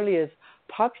wasn't nearly as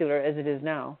popular as it is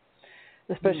now,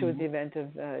 especially with the event of,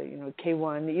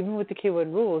 K1. Even with the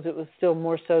K1 rules, it was still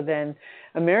more so than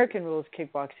American rules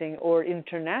kickboxing or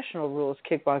international rules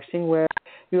kickboxing where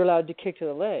you're allowed to kick to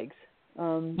the legs.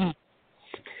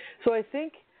 So I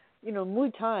think,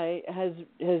 Muay Thai has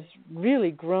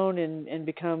really grown and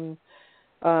become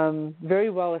very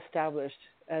well established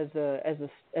as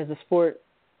a sport.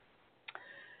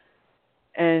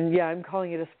 And yeah, I'm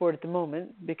calling it a sport at the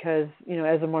moment because,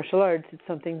 as a martial arts, it's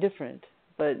something different.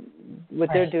 But what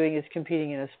they're doing is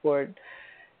competing in a sport.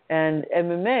 And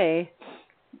MMA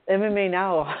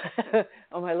now,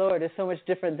 oh my Lord, is so much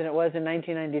different than it was in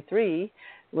 1993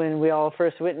 when we all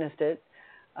first witnessed it.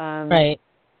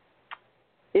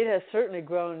 It has certainly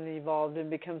grown and evolved and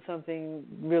become something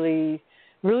really,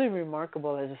 really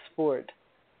remarkable as a sport.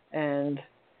 And,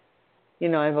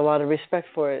 I have a lot of respect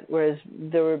for it, whereas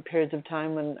there were periods of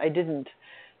time when I didn't.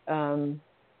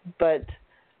 But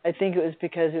I think it was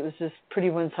because it was just pretty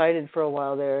one-sided for a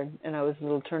while there, and I was a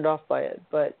little turned off by it.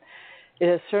 But it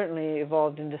has certainly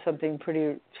evolved into something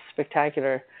pretty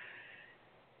spectacular.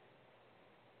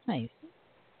 Nice.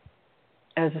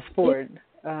 As a sport.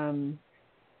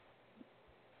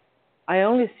 I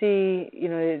only see,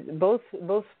 both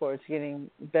sports getting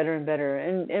better and better,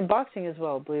 and boxing as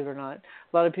well, believe it or not.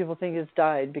 A lot of people think it's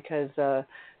died because of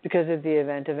the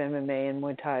event of MMA and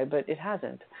Muay Thai, but it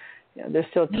hasn't. There's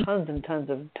still tons and tons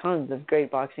of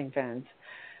great boxing fans.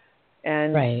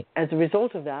 And as a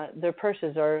result of that, their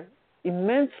purses are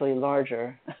immensely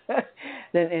larger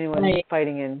than anyone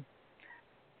fighting in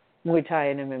Muay Thai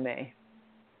and MMA.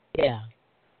 Yeah.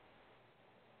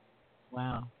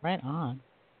 Wow. Right on.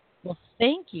 Well,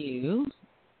 thank you,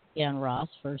 Dan Ross,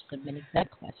 for submitting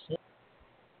that question.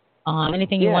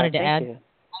 Anything you wanted to add to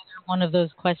one of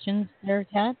those questions there,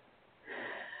 Kat?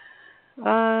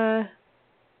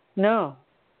 No.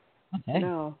 Okay.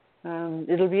 No.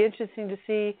 It'll be interesting to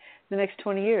see the next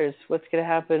 20 years what's going to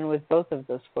happen with both of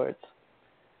those sports.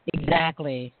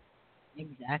 Exactly.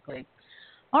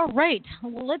 All right.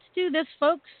 Well, let's do this,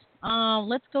 folks.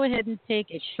 Let's go ahead and take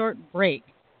a short break.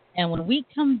 And when we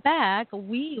come back,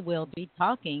 we will be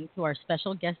talking to our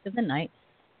special guest of the night,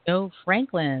 Joe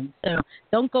Franklin. So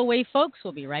don't go away, folks.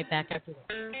 We'll be right back after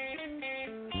this.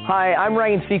 Hi, I'm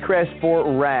Ryan Seacrest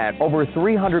for RAD. Over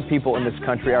 300 people in this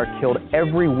country are killed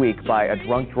every week by a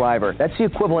drunk driver. That's the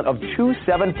equivalent of 2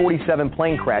 747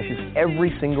 plane crashes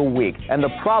every single week. And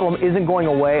the problem isn't going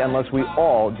away unless we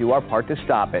all do our part to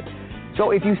stop it.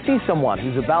 So if you see someone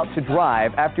who's about to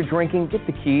drive after drinking, get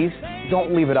the keys.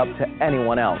 Don't leave it up to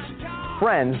anyone else.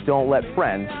 Friends don't let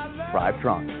friends drive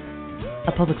drunk.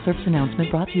 A public service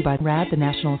announcement brought to you by RAD, the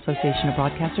National Association of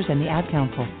Broadcasters, and the Ad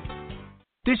Council.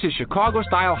 This is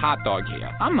Chicago-style hot dog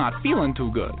here. I'm not feeling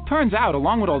too good. Turns out,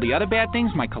 along with all the other bad things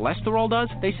my cholesterol does,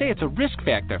 they say it's a risk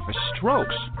factor for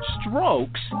strokes.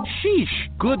 Strokes? Sheesh.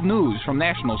 Good news from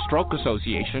National Stroke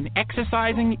Association.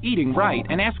 Exercising, eating right,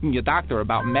 and asking your doctor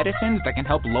about medicines that can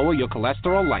help lower your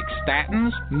cholesterol, like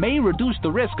statins, may reduce the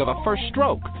risk of a first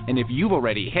stroke. And if you've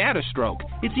already had a stroke,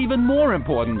 it's even more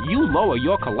important you lower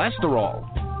your cholesterol.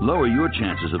 Lower your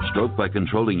chances of stroke by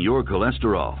controlling your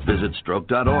cholesterol. Visit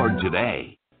stroke.org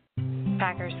today.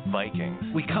 Packers. Vikings.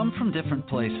 We come from different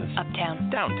places.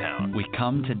 Uptown. Downtown. We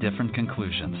come to different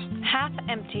conclusions. Half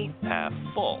empty. Half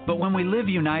full. But when we live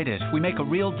united, we make a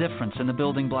real difference in the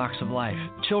building blocks of life.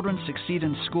 Children succeed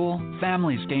in school,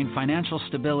 families gain financial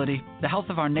stability, the health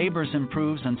of our neighbors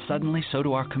improves, and suddenly so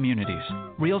do our communities.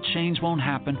 Real change won't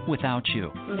happen without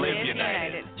you. Live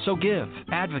United. So give,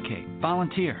 advocate,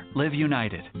 volunteer, live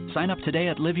united. Sign up today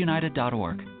at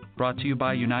liveunited.org. Brought to you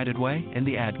by United Way and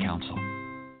the Ad Council.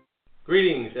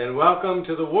 Greetings and welcome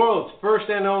to the world's first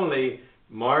and only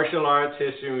Martial Arts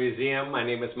History Museum. My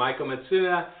name is Michael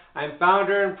Matsuda. I'm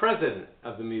founder and president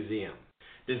of the museum.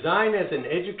 Designed as an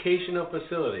educational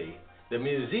facility, the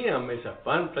museum is a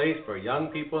fun place for young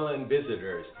people and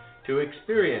visitors to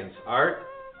experience art,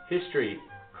 history,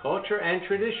 culture, and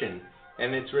tradition,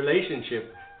 and its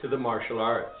relationship to the martial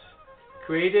arts.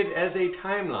 Created as a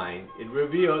timeline, it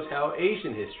reveals how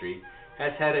Asian history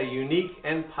has had a unique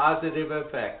and positive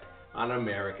effect on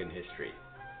American history.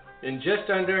 In just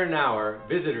under an hour,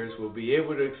 visitors will be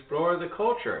able to explore the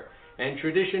culture and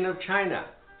tradition of China,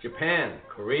 Japan,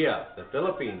 Korea, the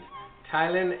Philippines,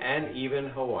 Thailand, and even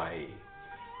Hawaii.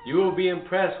 You will be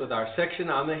impressed with our section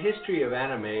on the history of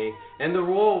anime and the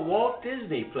role Walt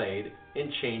Disney played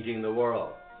in changing the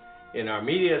world. In our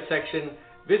media section,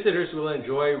 visitors will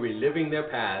enjoy reliving their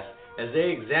past as they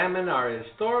examine our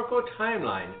historical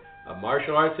timeline of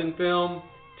martial arts in film,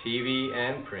 TV,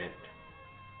 and print.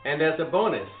 And as a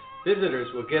bonus,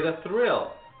 visitors will get a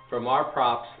thrill from our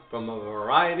props from a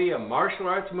variety of martial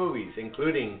arts movies,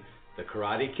 including The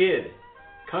Karate Kid,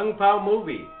 Kung Pao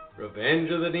Movie,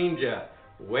 Revenge of the Ninja,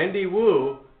 Wendy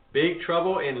Wu, Big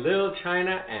Trouble in Little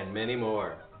China, and many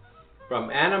more.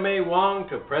 From Anime Wong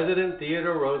to President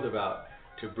Theodore Roosevelt,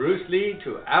 to Bruce Lee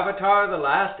to Avatar The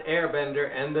Last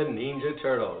Airbender and the Ninja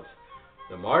Turtles,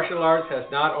 the martial arts has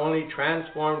not only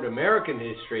transformed American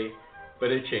history,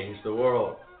 but it changed the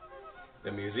world.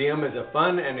 The museum is a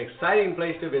fun and exciting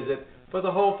place to visit for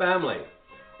the whole family.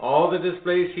 All the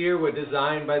displays here were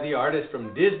designed by the artists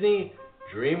from Disney,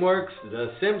 DreamWorks,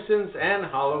 The Simpsons, and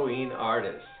Halloween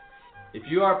artists. If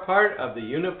you are part of the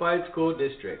Unified School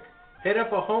District, head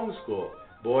up a homeschool,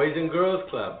 Boys and Girls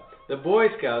Club, the Boy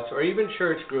Scouts, or even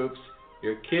church groups,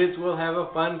 your kids will have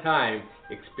a fun time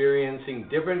experiencing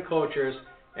different cultures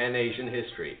and Asian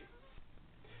history.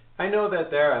 I know that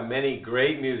there are many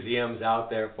great museums out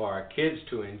there for our kids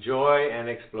to enjoy and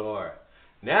explore.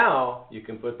 Now you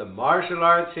can put the Martial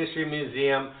Arts History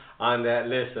Museum on that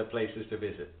list of places to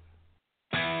visit.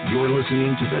 You're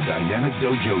listening to the Dynamic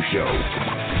Dojo Show,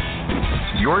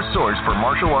 your source for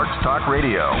martial arts talk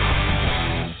radio.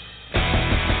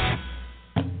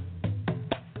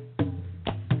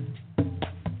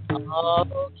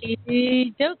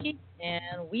 Okie dokie,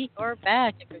 and we are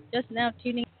back. If you're just now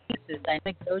tuning in, this is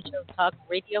Dynamic Dojo Talk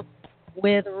Radio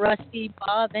with Rusty,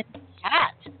 Bob, and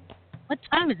Kat. What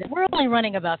time is it? We're only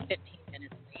running about 15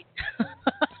 minutes late.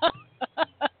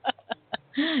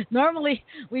 Normally,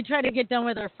 we try to get done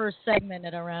with our first segment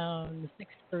at around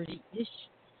 6:30-ish,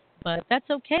 but that's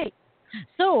okay.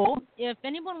 So, if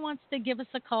anyone wants to give us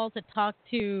a call to talk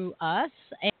to us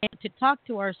and to talk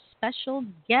to our special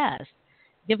guest,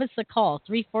 give us a call,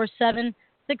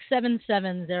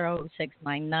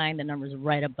 347-677-0699. The number's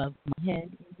right above my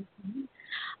head.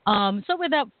 So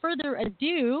without further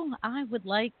ado, I would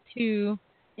like to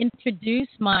introduce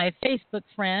my Facebook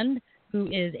friend who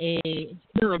is a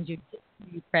Judo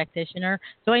JuJitsu practitioner.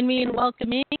 Join me in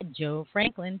welcoming Joe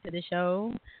Franklin to the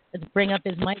show. Let's bring up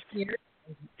his mic here.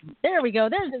 There we go.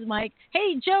 There's his mic.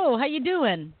 Hey, Joe, how you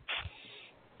doing?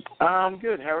 I'm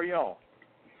good. How are y'all?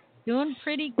 Doing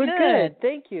pretty good. We're good.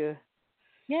 Thank you.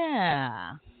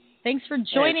 Yeah. Thanks for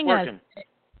joining us. Working.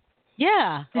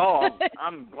 Yeah. Oh,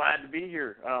 I'm glad to be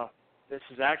here. this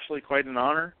is actually quite an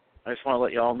honor. I just want to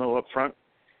let you all know up front.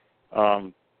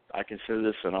 I consider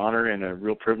this an honor and a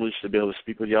real privilege to be able to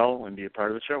speak with y'all and be a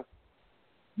part of the show.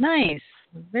 Nice.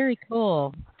 Very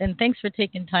cool. And thanks for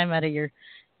taking time out of your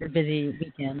busy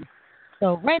weekend.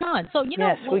 So right on. So,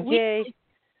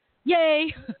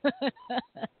 yay.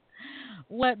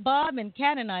 What Bob and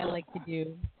Kat and I like to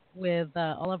do with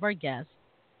all of our guests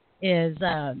is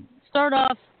start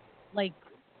off in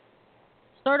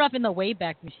the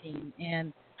Wayback Machine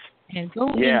and go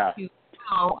into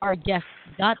how our guests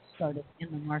got started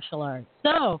in the martial arts.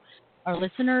 So our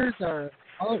listeners are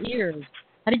all ears.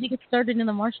 How did you get started in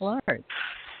the martial arts?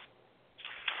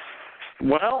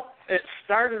 Well, it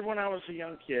started when I was a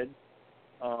young kid.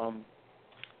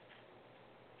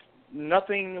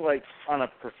 Nothing like on a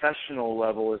professional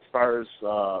level as far as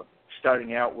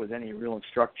starting out with any real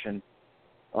instruction.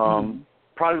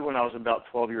 Probably when I was about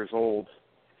 12 years old.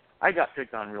 I got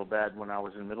picked on real bad when I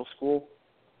was in middle school.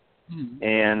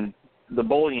 And the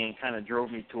bullying kind of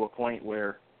drove me to a point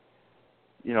where,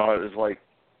 it was like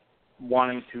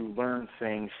wanting to learn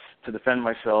things to defend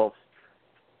myself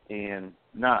and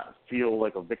not feel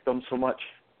like a victim so much.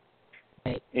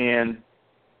 And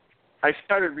I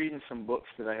started reading some books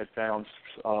that I had found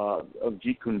of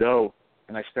Jeet Kune Do,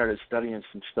 and I started studying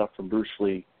some stuff from Bruce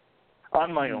Lee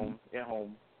on my own at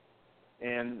home.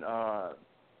 And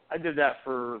I did that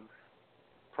for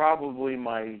probably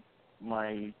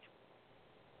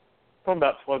from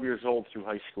about 12 years old through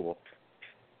high school.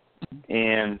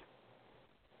 And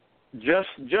just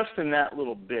in that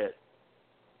little bit,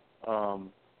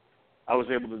 I was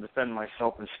able to defend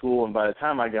myself in school, and by the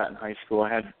time I got in high school,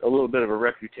 I had a little bit of a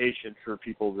reputation for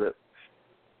people that,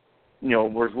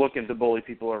 were looking to bully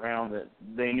people around, that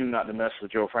they knew not to mess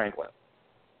with Joe Franklin.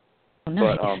 Oh,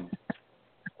 nice. But,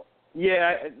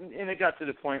 and it got to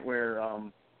the point where, I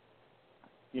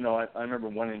remember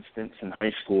one instance in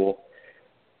high school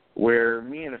where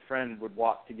me and a friend would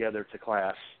walk together to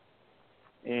class,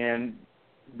 and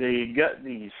they got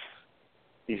these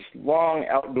long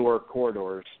outdoor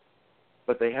corridors,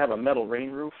 but they have a metal rain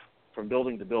roof from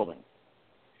building to building.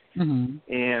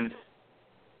 And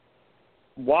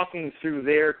walking through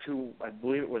there to, I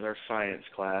believe it was our science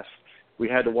class, we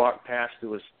had to walk past, there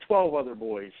was 12 other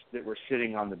boys that were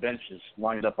sitting on the benches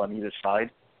lined up on either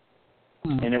side.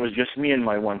 And it was just me and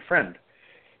my one friend.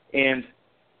 And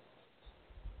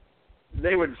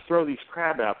they would throw these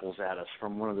crab apples at us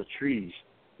from one of the trees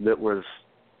that was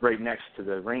right next to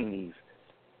the rain eave.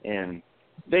 And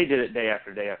they did it day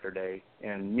after day after day.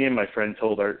 And me and my friend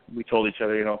told each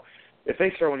other, if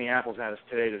they throw any apples at us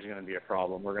today, there's going to be a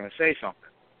problem. We're going to say something.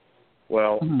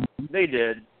 Well, they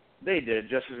did.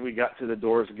 Just as we got to the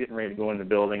doors getting ready to go in the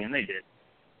building, and they did.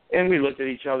 And we looked at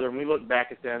each other, and we looked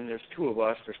back at them. There's 2 of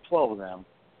us. There's 12 of them.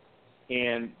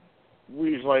 And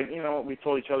we was like, we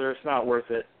told each other it's not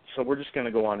worth it, so we're just going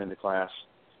to go on into class.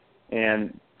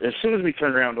 And as soon as we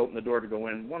turned around to open the door to go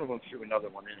in, one of them threw another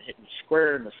one and hit me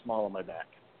square in the small of my back.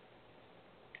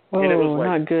 Oh, and it was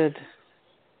like, not good.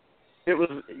 It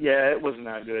was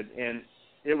not good. And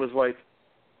it was like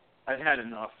I'd had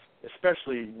enough,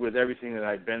 especially with everything that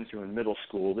I'd been through in middle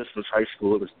school. This was high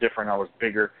school. It was different. I was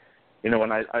bigger, and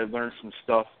I learned some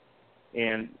stuff.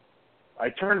 And I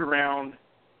turned around,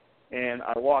 and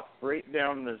I walked right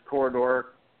down the corridor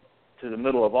to the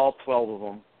middle of all 12 of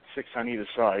them, 6 on either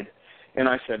side. And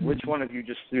I said, which one of you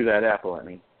just threw that apple at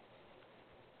me?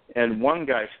 And one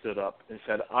guy stood up and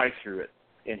said, I threw it,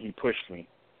 and he pushed me.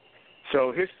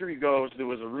 So history goes, there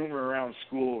was a rumor around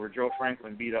school where Joe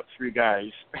Franklin beat up 3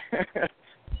 guys.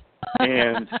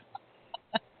 And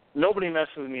nobody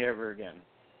messed with me ever again.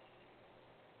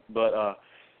 But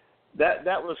that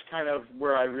was kind of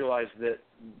where I realized that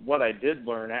what I did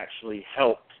learn actually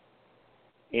helped,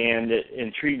 and it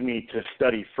intrigued me to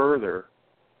study further.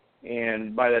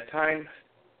 And by the time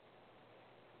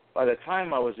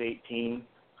I was 18,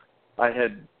 I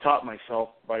had taught myself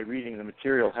by reading the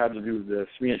material how to do the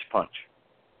 3-inch punch.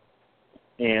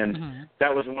 And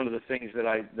that was one of the things that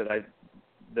I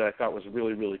thought was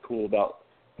really, really cool about,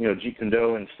 Jeet Kune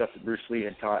Do and stuff that Bruce Lee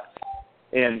had taught.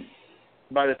 And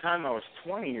by the time I was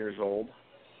 21 years old,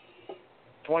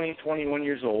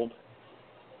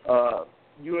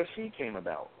 UFC came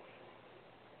about.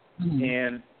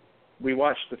 And we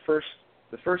watched the first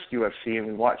UFC, and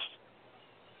we watched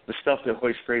the stuff that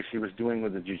Hoist Gracie was doing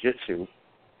with the Jiu-Jitsu.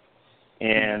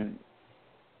 And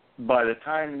by the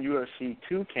time UFC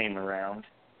 2 came around,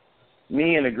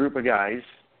 me and a group of guys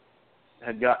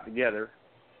had got together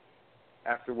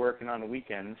after working on the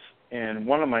weekends, and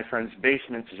one of my friend's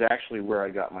basements is actually where I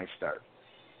got my start.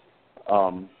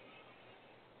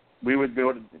 We would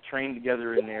go to train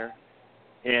together in there,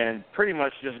 and pretty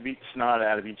much just beat the snot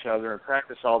out of each other and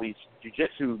practice all these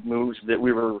jiu-jitsu moves that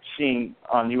we were seeing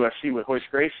on UFC with Royce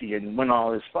Gracie and win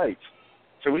all his fights.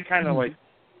 So we kind of like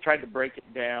tried to break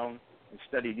it down and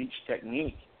studied each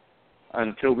technique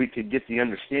until we could get the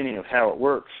understanding of how it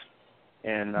works.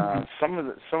 And some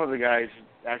of the guys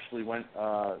actually went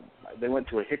they went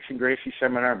to a Hicks and Gracie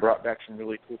seminar and brought back some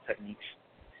really cool techniques.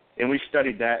 And we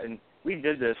studied that, and we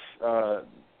did this. There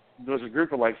was a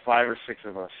group of like 5 or 6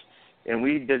 of us, and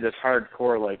we did this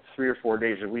hardcore like 3 or 4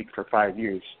 days a week for 5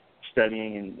 years,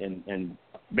 studying and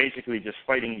basically just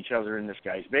fighting each other in this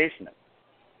guy's basement.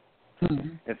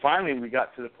 And finally, we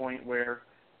got to the point where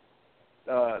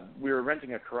we were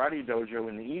renting a karate dojo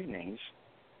in the evenings.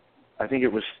 I think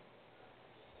it was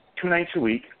 2 nights a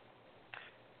week,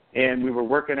 and we were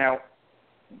working out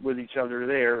with each other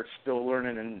there, still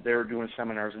learning, and they were doing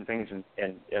seminars and things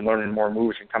and learning more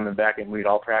moves and coming back, and we'd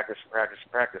all practice.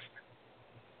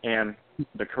 And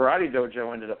the karate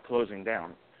dojo ended up closing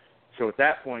down. So at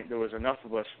that point, there was enough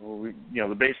of us where we,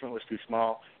 the basement was too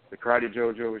small. The karate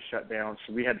dojo was shut down,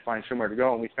 so we had to find somewhere to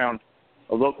go, and we found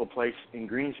a local place in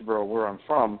Greensboro, where I'm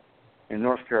from, in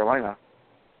North Carolina.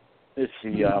 It's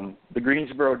the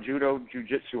Greensboro Judo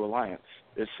JuJitsu Alliance.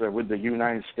 It's with the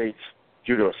United States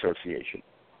Judo Association,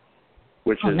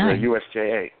 which is nice. the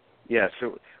USJA. Yeah,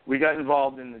 so we got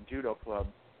involved in the judo club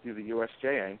through the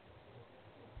USJA,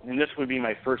 and this would be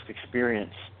my first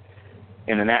experience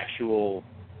in an actual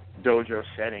dojo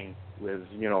setting with,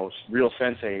 real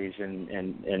senseis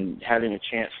and having a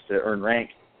chance to earn rank.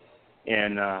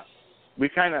 And we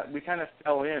kind of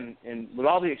fell in, and with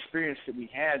all the experience that we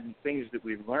had and things that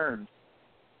we've learned,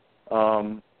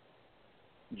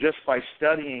 just by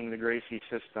studying the Gracie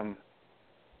system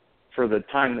for the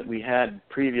time that we had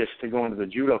previous to going to the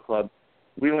judo club,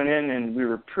 we went in and we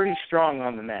were pretty strong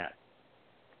on the mat.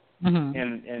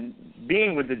 And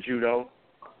being with the judo,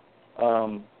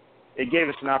 it gave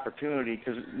us an opportunity,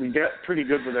 because we got pretty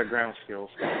good with our ground skills,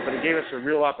 but it gave us a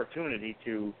real opportunity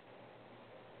to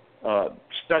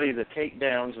study the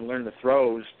takedowns and learn the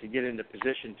throws to get into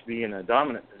position to be in a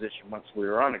dominant position once we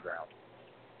were on the ground.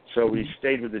 So we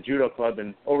stayed with the judo club,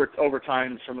 and over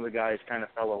time, some of the guys kind of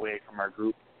fell away from our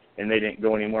group, and they didn't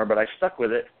go anymore, but I stuck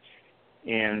with it.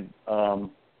 And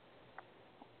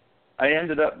I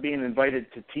ended up being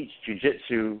invited to teach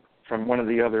jiu-jitsu from one of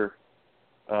the other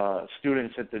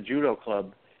students at the judo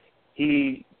club.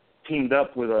 He teamed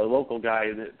up with a local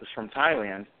guy that was from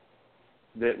Thailand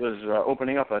that was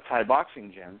opening up a Thai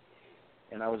boxing gym,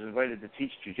 and I was invited to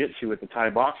teach jiu-jitsu at the Thai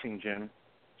boxing gym.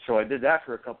 So I did that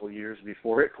for a couple of years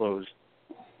before it closed,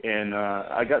 and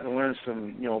I got to learn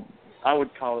some, I would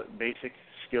call it basic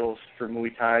skills for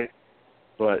Muay Thai,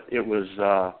 but it was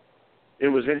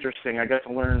interesting. I got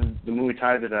to learn the Muay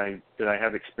Thai that I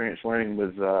have experience learning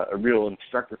with a real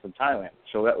instructor from Thailand,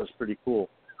 so that was pretty cool.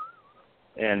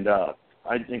 And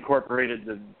I incorporated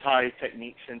the Thai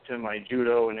techniques into my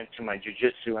judo and into my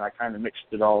jiu-jitsu, and I kind of mixed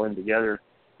it all in together.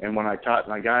 And when I taught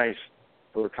my guys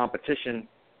for competition,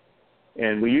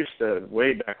 and we used to,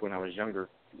 way back when I was younger,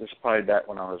 this is probably back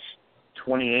when I was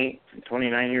 28,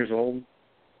 29 years old,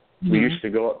 we used to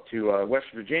go up to West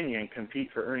Virginia and compete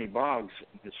for Ernie Boggs,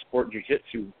 his sport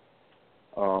jiu-jitsu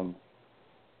venues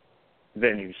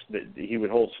that he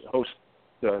would host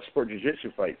sport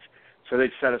jiu-jitsu fights. So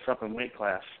they'd set us up in weight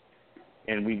class,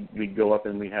 and we'd go up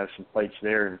and we'd have some fights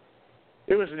there. And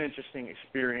it was an interesting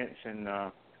experience, and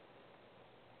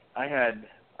I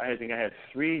think I had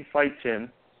 3 fights in.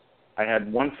 I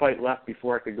had 1 fight left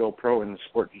before I could go pro in the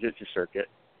sport jiu-jitsu circuit.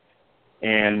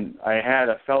 And I had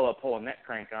a fella pull a neck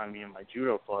crank on me in my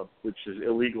judo club, which is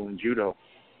illegal in judo.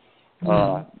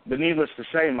 But needless to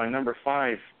say, my number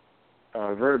 5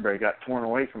 vertebrae got torn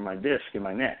away from my disc in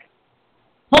my neck.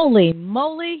 Holy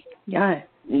moly! Yeah.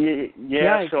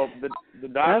 So the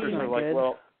doctors are like,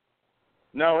 well,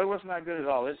 no, it was not good at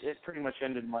all. It pretty much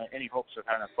ended any hopes of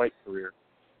having a fight career.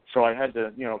 So I had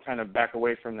to, kind of back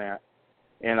away from that.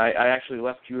 And I actually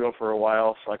left judo for a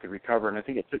while so I could recover. And I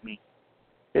think it took me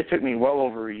well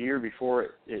over a year before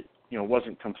it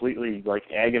wasn't completely like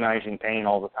agonizing pain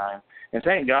all the time. And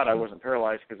thank God I wasn't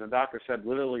paralyzed, because the doctor said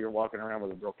literally you're walking around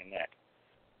with a broken neck.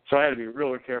 So I had to be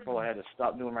really careful. I had to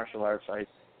stop doing martial arts.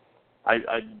 I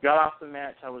got off the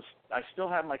mats. I still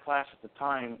had my class at the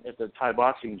time at the Thai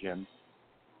boxing gym,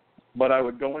 but I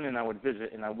would go in and I would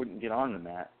visit, and I wouldn't get on the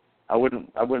mat. I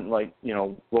wouldn't like,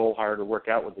 roll hard or work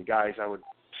out with the guys. I would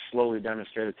slowly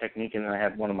demonstrate a technique, and then I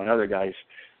had one of my other guys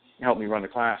help me run the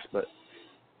class. But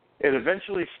it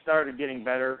eventually started getting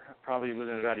better, probably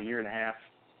within about a year and a half.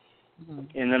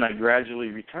 And then I gradually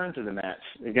returned to the mats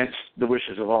against the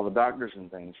wishes of all the doctors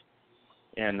and things.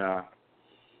 And I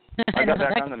got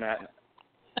back on the mat.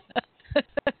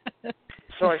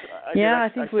 So I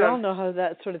think we all know how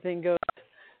that sort of thing goes.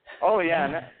 Oh yeah,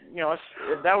 and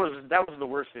that was the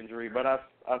worst injury. But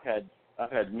I've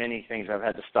had many things I've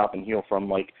had to stop and heal from.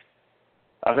 Like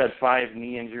I've had 5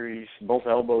 knee injuries, both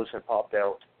elbows have popped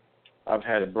out. I've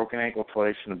had a broken ankle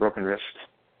twice and a broken wrist.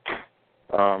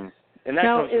 And that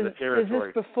now, comes to the territory.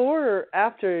 Is this before or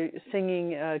after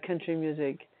singing country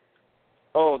music?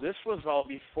 Oh, this was all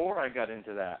before I got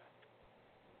into that.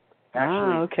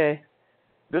 Actually, okay.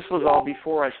 This was all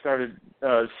before I started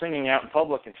singing out in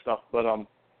public and stuff. But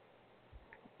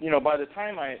by the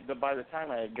time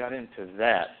I got into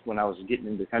that, when I was getting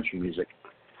into country music,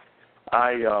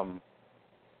 I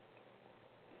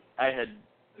had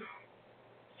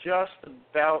just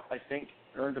about, I think,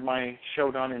 earned my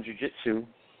Shodan in Jiu-Jitsu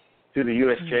through the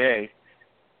USJA,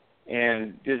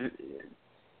 and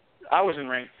I was in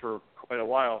rank for quite a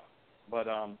while, but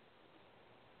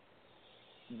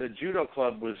the judo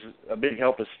club was a big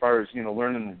help as far as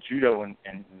learning the judo and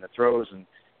the throws, and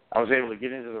I was able to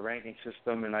get into the ranking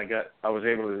system, and I was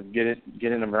able to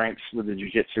get in the ranks with the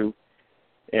Jiu-Jitsu,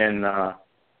 and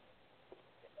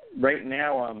right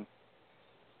now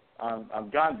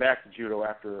I've gone back to judo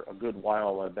after a good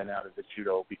while. I've been out of the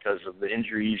judo because of the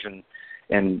injuries and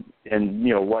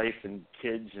wife and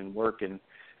kids and work,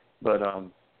 but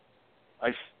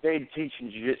I stayed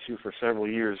teaching jiu-jitsu for several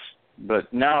years,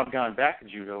 but now I've gone back to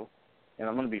judo, and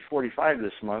I'm going to be 45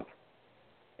 this month.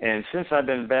 And since I've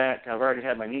been back, I've already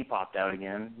had my knee popped out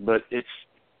again, but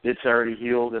it's already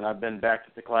healed, and I've been back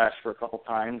at the class for a couple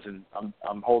times, and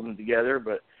I'm holding together,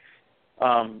 but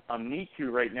I'm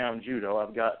NICU right now in judo.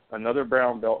 I've got another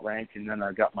brown belt rank, and then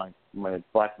I've got my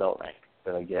black belt rank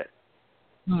that I get.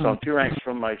 So I'm 2 ranks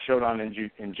from my Shodan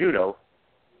in judo.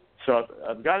 So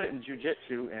I've got it in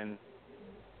jiu-jitsu, and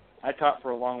I taught for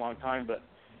a long, long time. But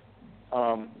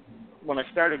when I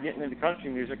started getting into country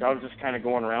music, I was just kind of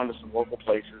going around to some local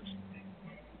places,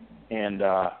 and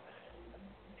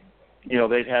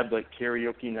they'd have like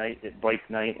karaoke night at bike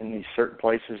night in these certain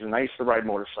places, and I used to ride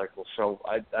motorcycles, so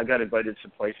I got invited to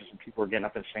some places, and people were getting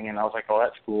up and singing. I was like, oh,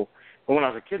 that's cool. But when I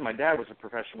was a kid, my dad was a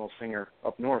professional singer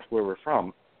up north where we're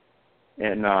from,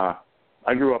 and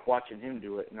I grew up watching him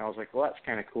do it, and I was like, well, that's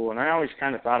kind of cool. And I always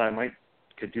kind of thought I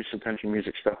could do some country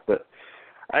music stuff, but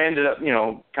I ended up,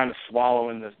 kind of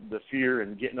swallowing the fear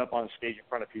and getting up on stage in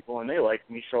front of people, and they liked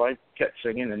me, so I kept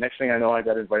singing. The next thing I know, I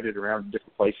got invited around to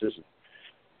different places.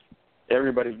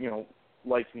 Everybody,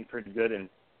 liked me pretty good. And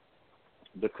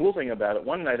the cool thing about it,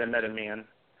 one night I met a man.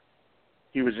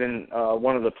 He was in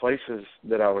one of the places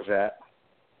that I was at,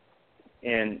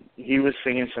 and he was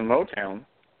singing some Motown,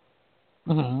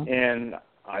 and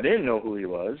I didn't know who he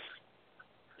was.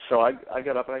 So I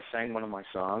got up and I sang one of my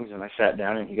songs, and I sat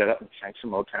down, and he got up and sang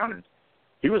some Motown, and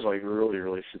he was like really,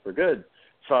 really super good.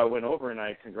 So I went over and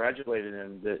I congratulated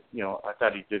him that, I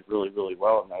thought he did really, really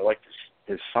well, and I liked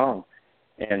his song.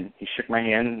 And he shook my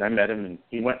hand, and I met him, and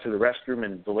he went to the restroom,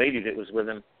 and the lady that was with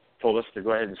him told us to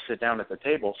go ahead and sit down at the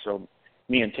table. So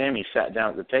me and Tammy sat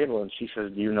down at the table, and she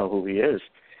says, do you know who he is?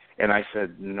 And I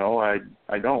said, no, I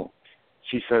don't.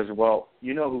 She says, well,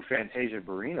 you know who Fantasia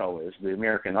Barrino is, the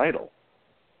American Idol.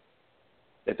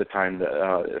 At the time,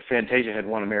 Fantasia had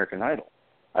won American Idol.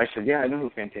 I said, yeah, I know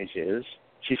who Fantasia is.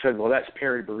 She said, well, that's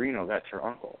Perry Barrino. That's her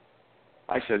uncle.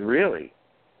 I said, really?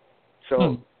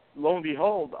 So lo and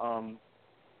behold,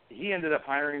 he ended up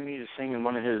hiring me to sing in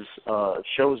one of his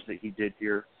shows that he did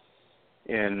here,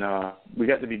 and we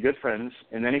got to be good friends.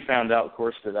 And then he found out, of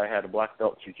course, that I had a black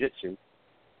belt jiu-jitsu.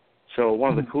 So one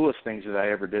of the coolest things that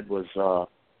I ever did was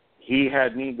he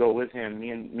had me go with him. Me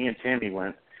and Tammy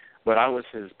went, but I was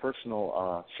his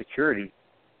personal security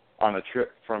on a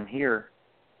trip from here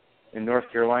in North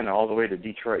Carolina all the way to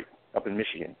Detroit, up in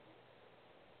Michigan.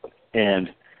 And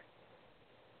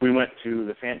we went to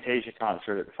the Fantasia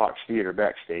concert at the Fox Theater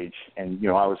backstage, and,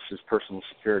 I was his personal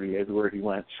security everywhere he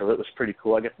went, so it was pretty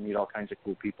cool. I got to meet all kinds of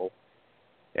cool people.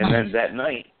 And then that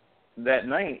night,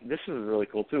 this was really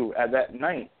cool, too. At that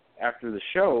night, after the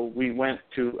show, we went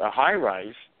to a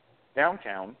high-rise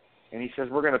downtown, and he says,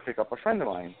 we're going to pick up a friend of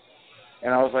mine.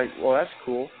 And I was like, well, that's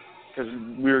cool, because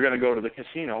we were going to go to the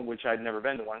casino, which I'd never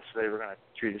been to once, so they were going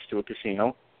to treat us to a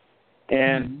casino.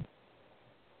 And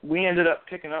we ended up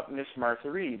picking up Miss Martha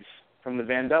Reeves from the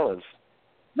Vandellas.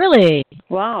 Really?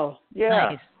 Wow. Yeah.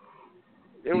 Nice.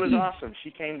 It was awesome. She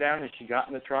came down and she got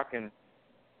in the truck, and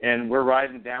we're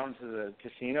riding down to the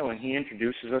casino, and he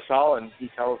introduces us all, and he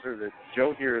tells her that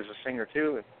Joe here is a singer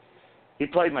too. And he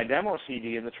played my demo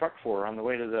CD in the truck for her on the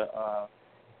way to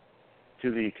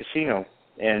the casino,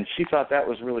 and she thought that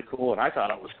was really cool, and I thought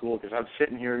it was cool because I'm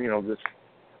sitting here, this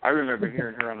I remember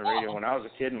hearing her on the radio when I was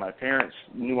a kid, and my parents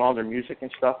knew all their music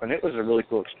and stuff, and it was a really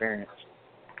cool experience.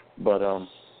 But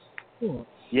cool.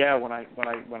 Yeah, when I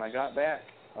got back,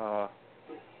 I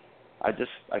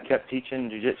kept teaching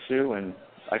jiu-jitsu, and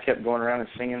I kept going around and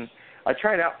singing. I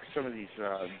tried out for some of these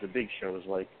the big shows.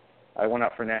 Like I went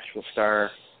out for Nashville Star,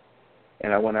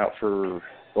 and I went out for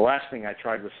the last thing I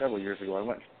tried was several years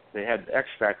ago. They had X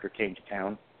Factor came to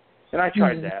town, and I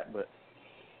tried that, but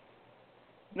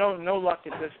no luck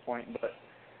at this point. But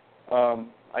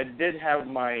I did have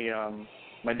my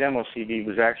my demo CD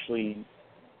was actually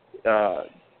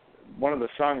one of the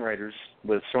songwriters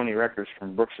with Sony Records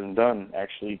from Brooks and Dunn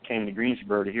actually came to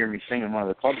Greensboro to hear me sing in one of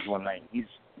the clubs one night.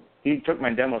 He took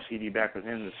my demo CD back with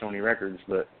him to Sony Records,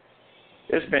 but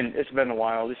it's been a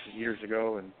while. This is years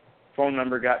ago, and phone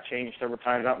number got changed several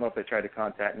times. I don't know if they tried to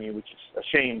contact me, which is a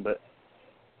shame, but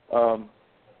I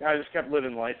just kept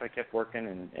living life. I kept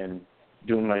working and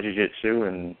doing my jiu-jitsu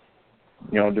and,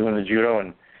 doing the judo,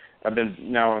 and I've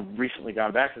recently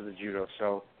gone back to the judo,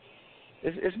 so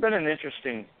it's been an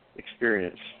interesting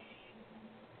experience.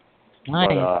 Nice.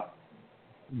 But,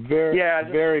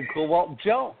 very cool. Well,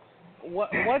 Joe,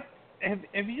 what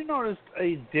have you noticed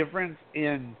a difference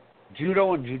in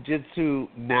judo and jiu-jitsu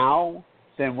now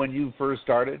than when you first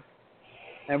started?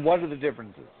 And what are the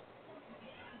differences?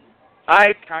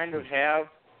 I kind of have.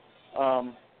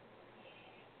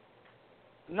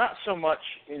 Not so much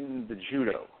in the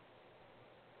judo.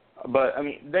 But,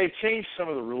 they've changed some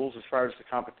of the rules as far as the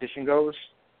competition goes.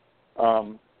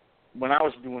 When I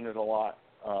was doing it a lot,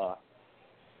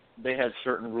 they had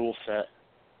certain rules set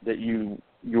that you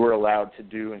were allowed to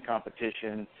do in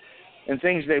competition, and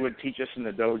things they would teach us in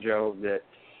the dojo that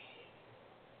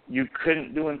you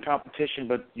couldn't do in competition,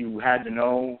 but you had to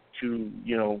know to,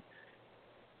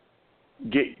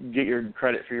 get your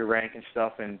credit for your rank and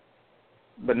stuff.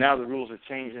 But now the rules have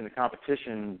changed in the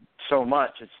competition so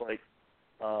much. It's like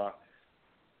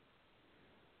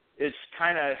it's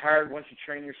kind of hard once you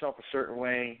train yourself a certain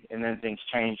way, and then things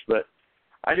change. But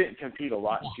I didn't compete a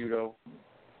lot in judo.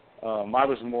 I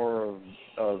was more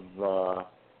of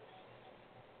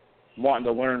wanting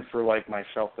to learn for like my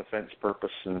self-defense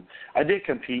purpose, and I did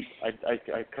compete.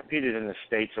 I competed in the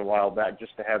States a while back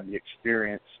just to have the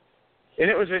experience,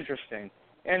 and it was interesting.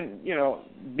 And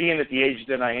being at the age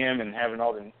that I am and having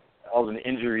all the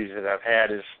injuries that I've had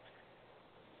is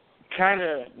kind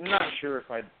of not sure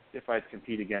if I'd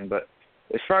compete again. But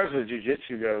as far as the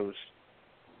jiu-jitsu goes,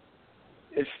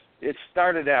 it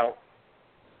started out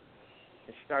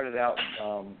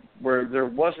where there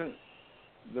wasn't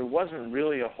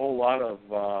really a whole lot of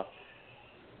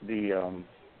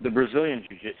the Brazilian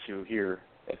jiu-jitsu here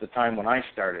at the time when I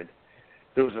started.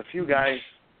 There was a few guys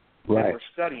that were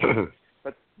studying,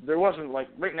 but there wasn't like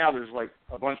right now. There's like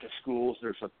a bunch of schools.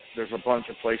 There's a bunch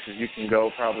of places you can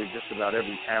go. Probably just about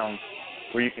every town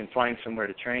where you can find somewhere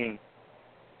to train.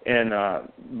 And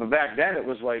but back then it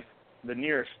was like the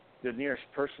nearest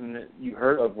person that you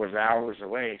heard of was hours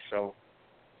away. So.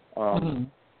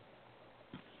 And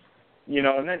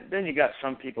then you got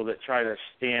some people that try to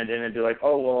stand in and be like,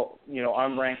 oh, well,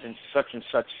 I'm ranked in such and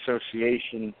such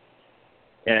association.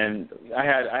 And I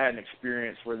had an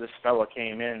experience where this fella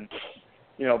came in,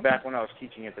 back when I was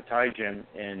teaching at the Thai gym,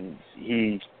 and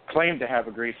he claimed to have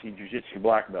a Gracie Jiu-Jitsu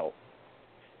black belt.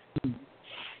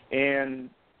 And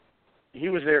he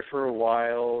was there for a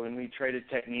while, and we traded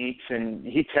techniques, and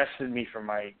he tested me for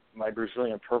my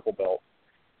Brazilian purple belt.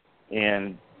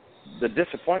 And the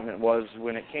disappointment was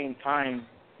when it came time,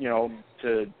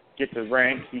 to get the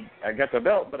rank, I got the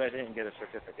belt, but I didn't get a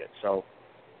certificate. So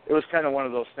it was kind of one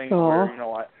of those things where,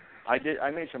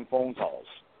 I made some phone calls,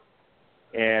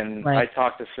 and I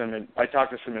talked to some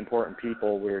important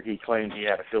people where he claimed he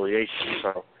had affiliation.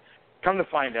 So come to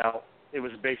find out, it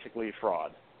was basically a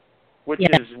fraud, which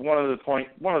is one of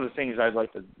the things I'd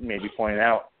like to maybe point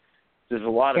out. There's a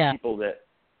lot of people that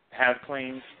have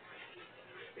claims.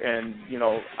 And,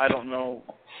 I don't know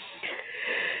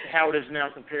how it is now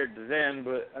compared to then,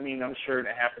 but, I'm sure it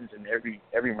happens in every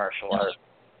martial art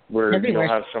where you'll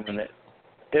have someone that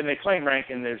then they claim rank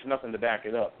and there's nothing to back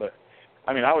it up. But,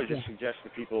 I would just suggest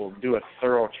that people do a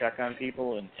thorough check on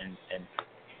people and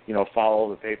follow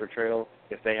the paper trail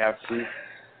if they have proof.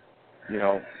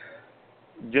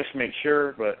 Just make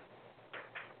sure. But,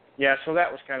 so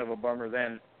that was kind of a bummer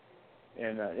then.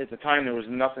 And at the time, there was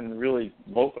nothing really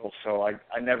local, so I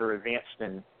never advanced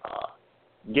in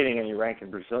getting any rank in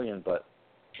Brazilian. But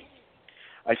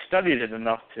I studied it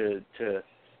enough to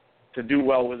do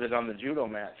well with it on the judo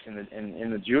mats in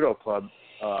the judo club.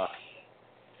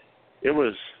 It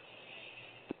was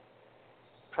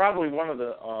probably one of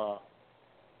the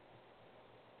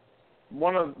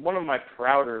one of my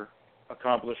prouder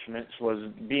accomplishments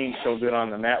was being so good on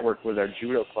the mat work with our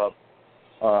judo club.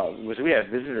 Was we had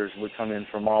visitors would come in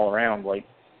from all around, like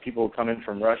people would come in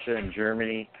from Russia and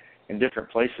Germany and different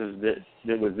places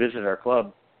that would visit our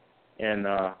club. And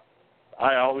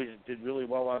I always did really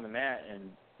well on the mat, and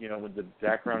with the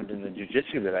background in the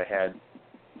jiu-jitsu that I had,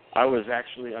 I was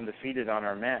actually undefeated on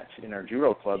our mats in our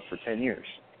judo club for 10 years.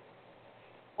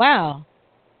 Wow.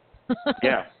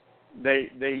 Yeah. They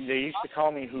used to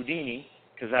call me Houdini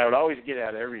because I would always get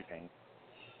out of everything.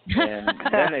 And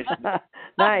then they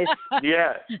nice.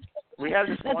 Yeah. We had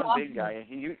this one big guy, and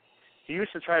he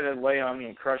used to try to lay on me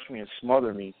and crush me and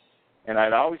smother me, and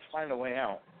I'd always find a way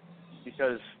out,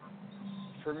 because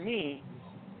for me,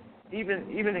 even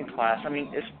in class, I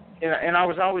mean, and I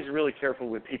was always really careful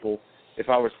with people if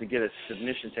I was to get a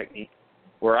submission technique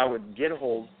where I would get a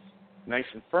hold nice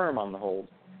and firm on the hold,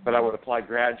 but I would apply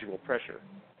gradual pressure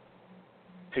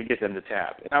to get them to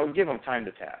tap. And I would give them time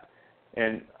to tap.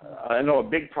 And I know a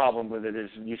big problem with it is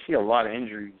you see a lot of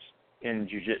injuries in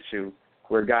jiu-jitsu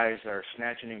where guys are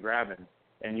snatching and grabbing,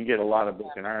 and you get a lot of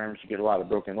broken arms, you get a lot of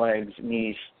broken legs,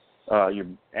 knees, your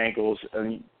ankles. I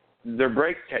mean, they're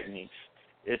break techniques.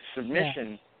 It's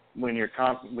submission when you're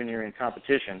in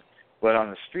competition, but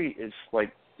on the street,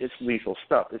 it's lethal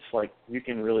stuff. It's like you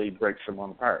can really break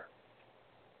someone apart.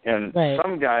 And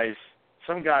some guys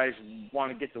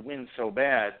want to get the win so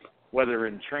bad, whether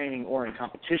in training or in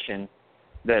competition,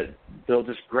 that they'll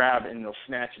just grab and they'll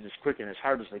snatch it as quick and as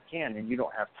hard as they can, and you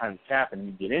don't have time to tap and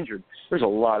you get injured. There's a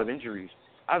lot of injuries.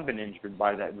 I've been injured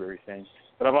by that very thing,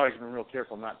 but I've always been real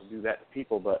careful not to do that to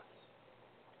people. But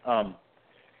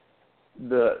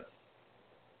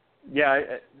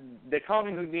they call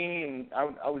me Houdini, and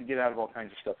I would get out of all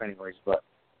kinds of stuff anyways. But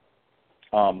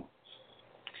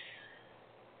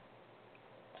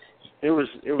it was.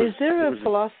 Is there a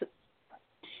philosophy?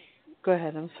 Go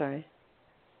ahead. I'm sorry.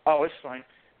 Oh, it's fine.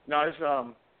 No, it's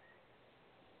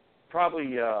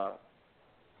probably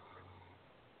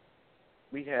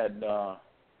we had a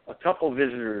couple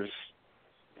visitors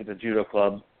to the judo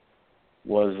club.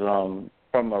 Was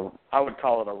from I would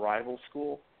call it a rival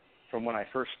school. From when I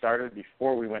first started,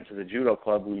 before we went to the judo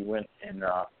club, we went and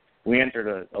we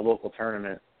entered a local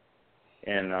tournament,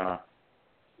 and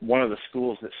one of the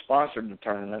schools that sponsored the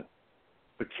tournament,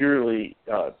 peculiarly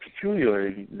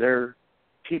their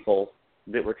people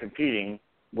that were competing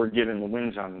were given the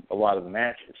wins on a lot of the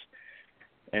matches,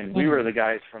 and we were the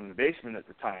guys from the basement at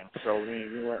the time, so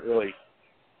we weren't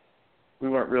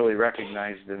really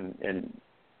recognized, and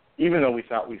even though we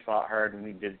thought we fought hard and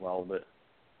we did well, but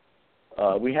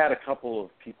we had a couple of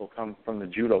people come from the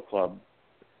judo club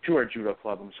to our judo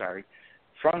club,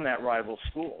 from that rival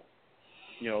school,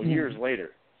 years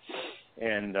later.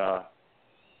 And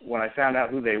when I found out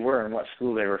who they were and what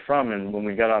school they were from, and when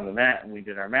we got on the mat and we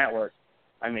did our mat work,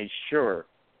 I made sure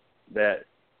that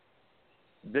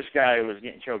this guy was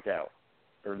getting choked out,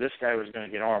 or this guy was going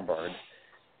to get armbarred.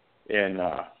 And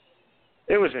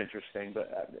it was interesting,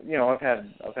 but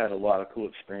I've had a lot of cool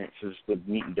experiences with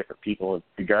meeting different people,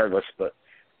 regardless. But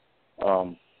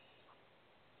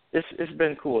it's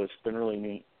been cool. It's been really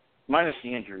neat, minus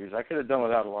the injuries. I could have done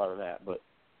without a lot of that, but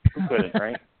who couldn't,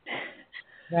 right?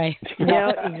 Right.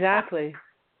 Yeah, exactly.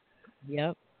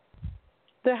 Yep.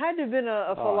 There had to have been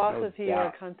a philosophy or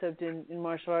a concept in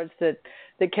martial arts that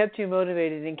kept you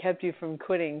motivated and kept you from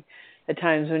quitting at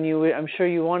times when I'm sure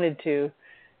you wanted to.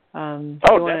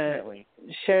 Definitely.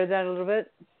 Share that a little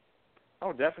bit?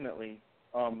 Oh, definitely.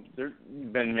 There's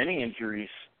been many injuries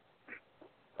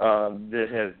that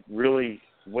have really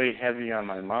weighed heavy on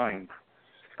my mind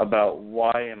about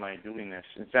why am I doing this.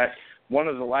 In fact, one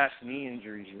of the last knee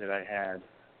injuries that I had,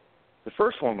 the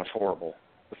first one was horrible.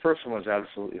 The first one was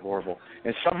absolutely horrible.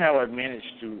 And somehow I've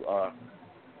managed to,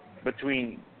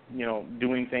 between,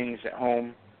 doing things at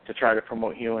home to try to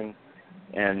promote healing,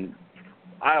 and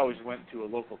I always went to a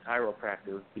local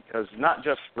chiropractor because not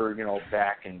just for,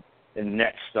 back and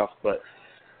neck stuff, but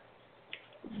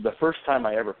the first time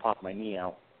I ever popped my knee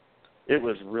out, it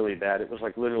was really bad. It was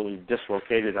like literally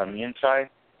dislocated on the inside.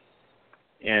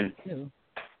 And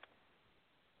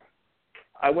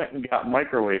I went and got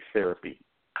microwave therapy.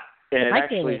 And it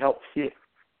actually helped heal.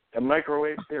 A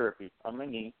microwave therapy on my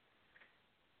knee.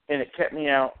 And it kept me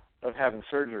out of having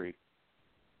surgery.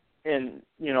 And,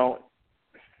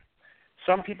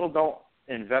 some people don't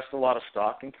invest a lot of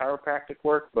stock in chiropractic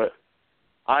work, but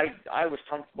I was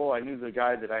comfortable. I knew the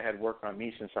guy that I had worked on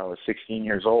me since I was 16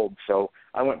 years old, so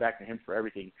I went back to him for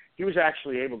everything. He was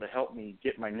actually able to help me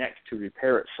get my neck to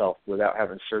repair itself without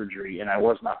having surgery, and I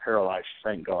was not paralyzed,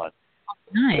 thank God.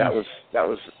 Nice. That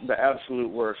was the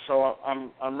absolute worst. So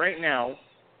I'm right now,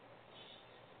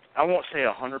 I won't say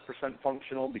 100%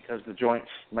 functional because the joints,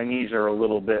 my knees are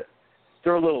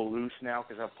they're a little loose now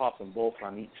because I've popped them both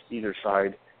on either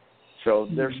side. So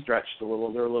they're stretched a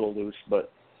little, they're a little loose,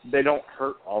 but they don't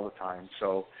hurt all the time.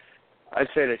 So I'd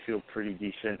say they feel pretty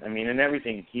decent. I mean, and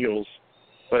everything heals,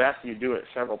 but after you do it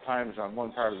several times on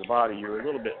one part of the body, you're a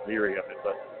little bit leery of it.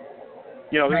 But,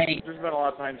 there's been a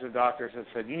lot of times the doctors have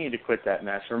said, you need to quit that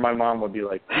mess. Or my mom would be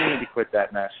like, you need to quit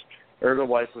that mess. Or the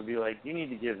wife would be like, you need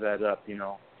to give that up,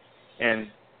 And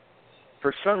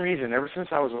for some reason, ever since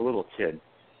I was a little kid,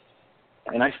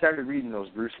 and I started reading those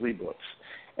Bruce Lee books,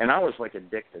 and I was like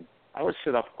addicted. I would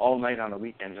sit up all night on the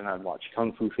weekends and I'd watch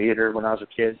Kung Fu Theater when I was a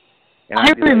kid. And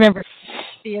I remember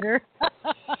theater.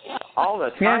 All the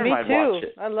time me I'd too. watch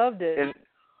it. I loved it. And,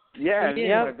 and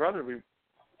me and my brother,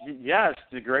 it's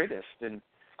the greatest. And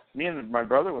me and my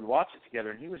brother would watch it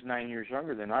together, and he was 9 years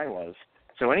younger than I was.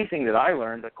 So anything that I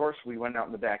learned, of course, we went out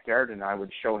in the backyard, and I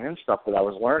would show him stuff that I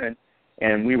was learning,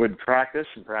 and we would practice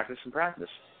and practice and practice.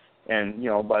 And,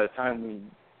 by the time we,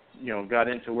 got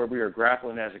into where we were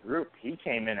grappling as a group, he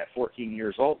came in at 14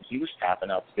 years old. He was tapping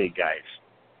out the big guys.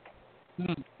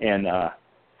 And,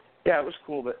 it was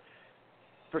cool. But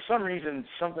for some reason,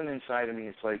 something inside of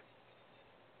me,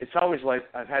 it's always like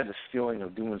I've had this feeling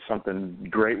of doing something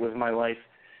great with my life.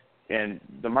 And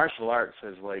the martial arts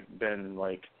has, been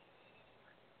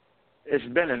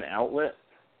it's been an outlet,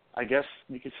 I guess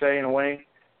you could say, in a way.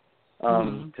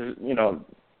 Because,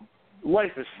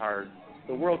 life is hard.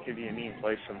 The world can be a mean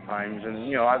place sometimes.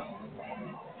 And,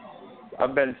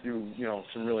 I've been through,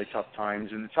 some really tough times.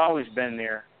 And it's always been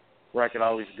there where I could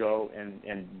always go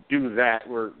and do that,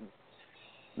 where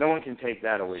no one can take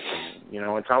that away from me.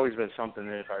 It's always been something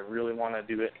that if I really want to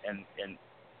do it and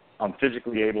I'm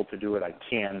physically able to do it, I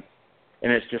can.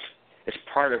 And it's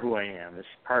part of who I am. It's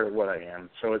part of what I am.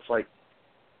 So it's like,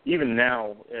 even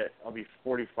now, I'll be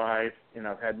 45, and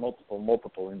I've had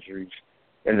multiple injuries.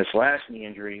 And this last knee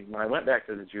injury, when I went back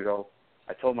to the judo,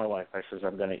 I told my wife, I says,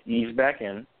 I'm going to ease back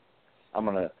in. I'm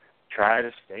going to try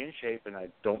to stay in shape, and I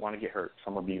don't want to get hurt, so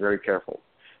I'm going to be very careful.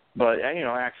 But,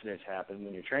 accidents happen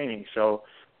when you're training. So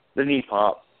the knee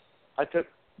popped. I took,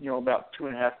 about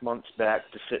 2.5 months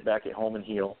back to sit back at home and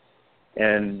heal,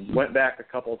 and went back a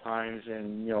couple of times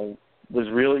and, was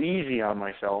real easy on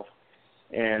myself.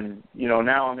 And,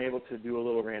 now I'm able to do a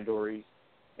little randori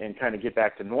and kind of get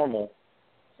back to normal.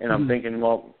 And I'm thinking,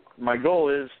 well, my goal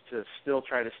is to still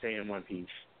try to stay in one piece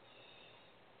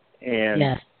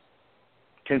and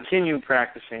continue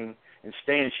practicing and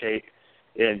stay in shape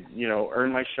and,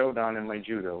 earn my shodan in my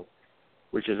judo,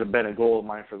 which has been a goal of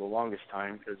mine for the longest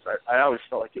time because I always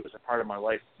felt like it was a part of my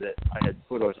life that I had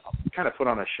put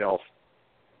on a shelf.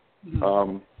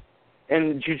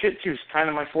 And jiu-jitsu is kind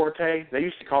of my forte. They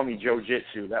used to call me Joe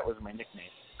Jitsu. That was my nickname.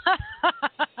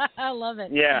 I love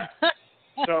it. Yeah.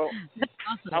 So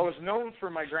awesome. I was known for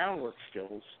my groundwork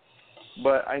skills,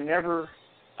 but I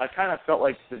kind of felt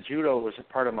like the judo was a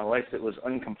part of my life that was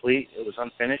incomplete. It was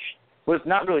unfinished. Well, it's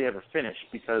not really ever finished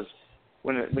because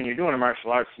when you're doing a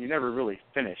martial arts, you never really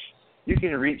finish. You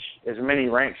can reach as many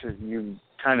ranks as you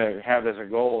kind of have as a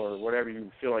goal or whatever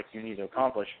you feel like you need to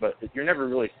accomplish, but you're never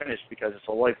really finished because it's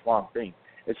a lifelong thing.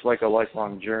 It's like a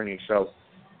lifelong journey. So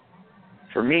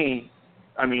for me,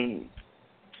 I mean,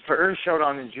 for earn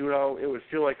shodan in judo, it would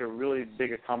feel like a really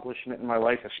big accomplishment in my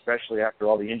life, especially after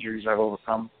all the injuries I've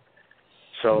overcome.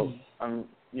 So I'm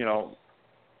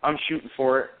shooting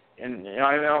for it, and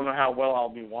I don't know how well I'll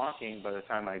be walking by the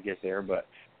time I get there, but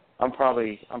I'm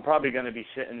probably going to be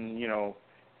sitting,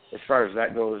 as far as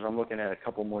that goes, I'm looking at a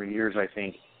couple more years, I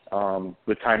think,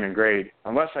 with time and grade,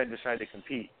 unless I decide to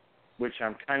compete, which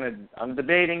I'm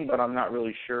debating, but I'm not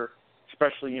really sure,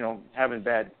 especially, having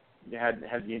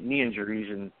had knee injuries,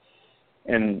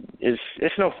 and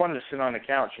it's no fun to sit on the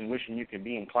couch and wishing you could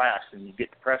be in class and you get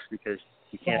depressed because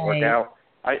you can't work out.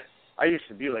 I used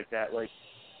to be like that,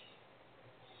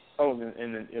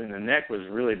 and the neck was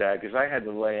really bad because I had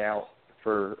to lay out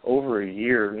for over a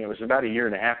year. It was about a year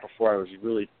and a half before I was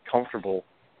really comfortable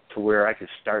to where I could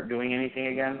start doing anything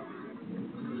again.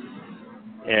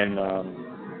 And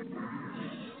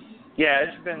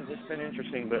it's been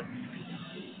interesting, but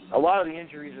a lot of the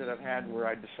injuries that I've had where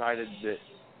I decided that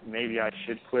maybe I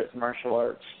should quit martial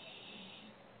arts.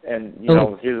 And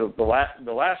the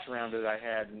last round that I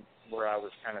had where I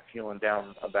was kind of feeling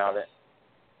down about it,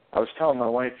 I was telling my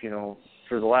wife,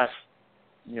 for the last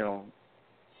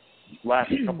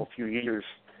couple few years,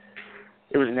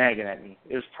 it was nagging at me.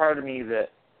 It was part of me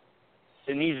that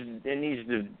I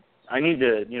need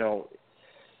to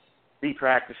be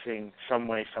practicing some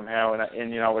way, somehow. And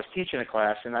I was teaching a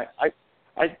class, and I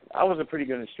was a pretty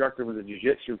good instructor with the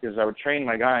jiu-jitsu because I would train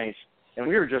my guys and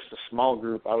we were just a small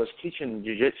group. I was teaching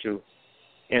jiu-jitsu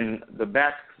in the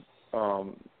back.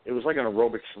 It was like an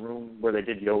aerobics room where they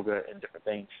did yoga and different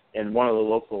things in one of the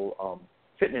local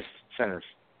fitness centers.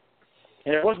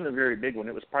 And it wasn't a very big one.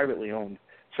 It was privately owned.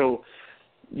 So,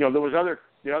 there was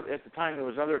at the time, there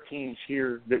was other teams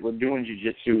here that were doing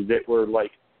jiu-jitsu that were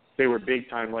they were big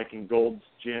time, like in Gold's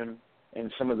Gym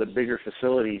and some of the bigger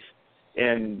facilities.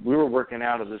 And we were working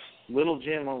out of this little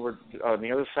gym over on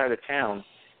the other side of town.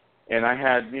 And I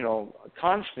had, a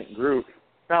constant group,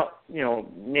 about,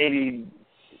 maybe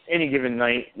any given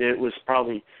night, it was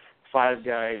probably 5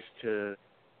 guys to,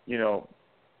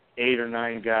 8 or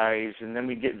 9 guys. And then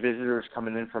we'd get visitors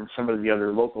coming in from some of the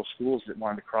other local schools that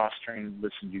wanted to cross-train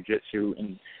with some jiu-jitsu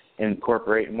and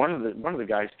incorporate. And one of the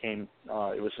guys came,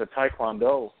 it was a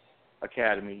Taekwondo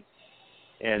academy.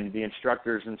 And the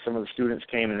instructors and some of the students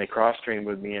came and they cross-trained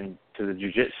with me into the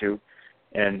jiu-jitsu.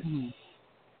 And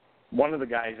one of the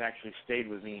guys actually stayed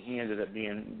with me. He ended up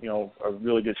being, a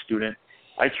really good student.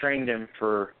 I trained him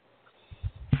for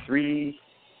 3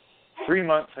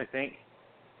 months, I think.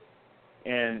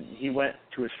 And he went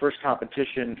to his first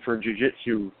competition for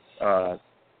jiu-jitsu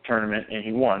tournament, and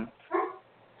he won.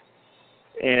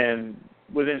 And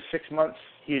within 6 months,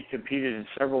 he had competed in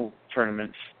several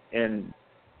tournaments, and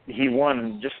he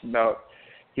won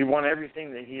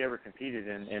everything that he ever competed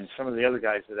in. And some of the other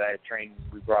guys that I had trained,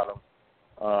 we brought them.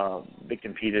 They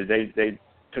competed. They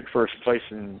took first place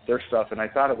in their stuff, and I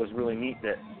thought it was really neat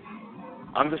that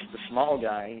I'm just a small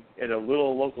guy at a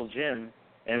little local gym,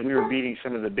 and we were beating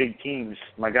some of the big teams.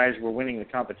 My guys were winning the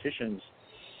competitions,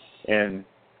 and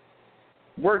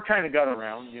word kind of got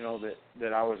around,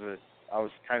 that I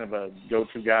was kind of a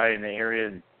go-to guy in the area,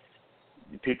 and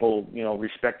people,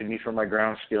 respected me for my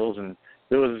ground skills. And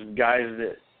there was guys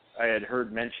that I had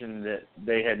heard mention that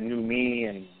they had knew me,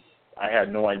 and I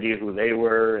had no idea who they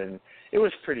were, and it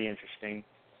was pretty interesting.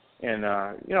 And,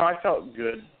 I felt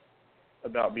good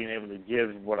about being able to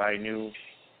give what I knew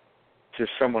to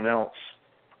someone else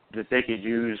that they could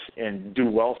use and do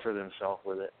well for themselves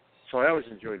with it. So I always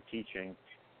enjoyed teaching.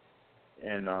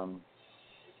 And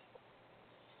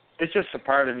it's just a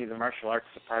part of me, the martial arts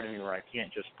is a part of me where I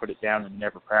can't just put it down and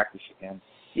never practice again,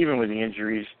 even with the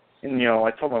injuries. And,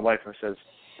 I told my wife, I says,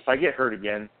 if I get hurt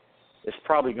again, it's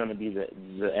probably going to be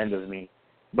the end of me.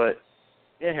 But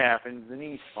it happens. The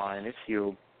knee's fine. It's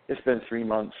healed. It's been 3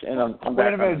 months, and I'm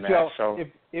back on the mat. Joe, so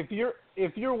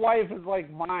if your wife is like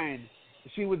mine,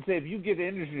 she would say, if you get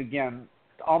injured again,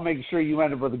 I'll make sure you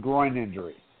end up with a groin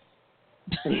injury.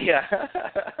 Yeah.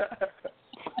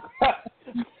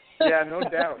 Yeah, no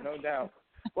doubt.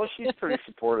 Well, she's pretty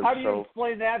supportive. How do you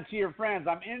explain that to your friends?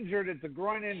 I'm injured. It's a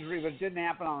groin injury, but it didn't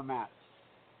happen on the mat.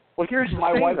 Well, here's the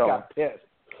my thing, wife though. got pissed.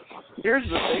 Here's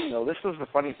the thing, though. This was the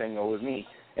funny thing, though, with me.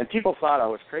 And people thought I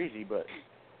was crazy, but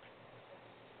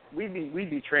we'd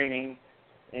be training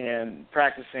and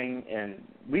practicing, and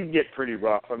we'd get pretty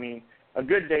rough. I mean, a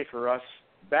good day for us,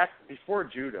 back before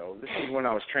judo, this is when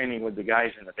I was training with the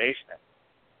guys in the basement.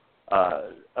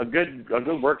 A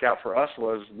good workout for us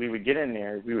was we would get in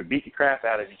there, we would beat the crap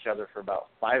out of each other for about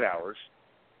 5 hours,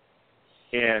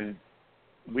 and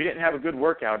we didn't have a good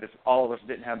workout if all of us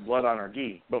didn't have blood on our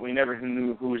gi, but we never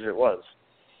knew whose it was.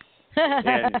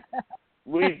 And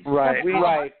we'd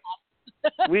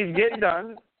get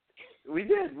done. We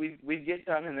did. We'd get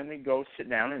done, and then we'd go sit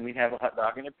down, and we'd have a hot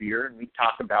dog and a beer, and we'd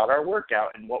talk about our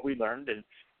workout and what we learned and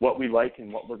what we like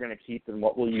and what we're going to keep and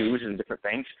what we'll use and different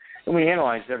things. And we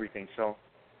analyzed everything. So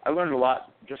I learned a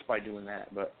lot just by doing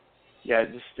that. But, yeah,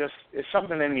 it's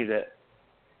something in me that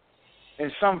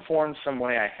in some form, some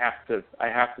way, I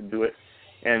have to do it.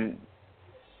 And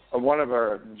one of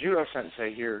our judo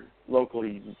sensei here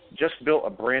locally just built a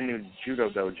brand new judo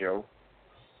dojo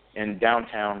in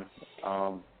downtown.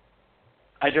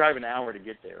 I drive an hour to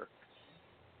get there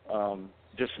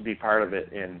just to be part of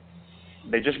it. And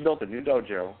they just built a new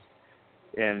dojo,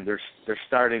 and they're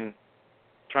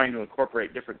trying to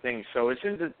incorporate different things. So it's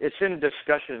in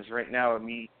discussions right now of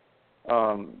me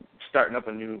starting up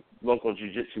a new local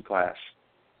jiu-jitsu class.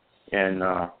 And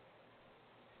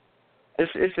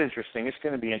it's interesting. It's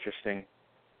going to be interesting.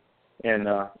 And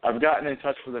I've gotten in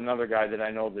touch with another guy that I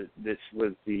know that's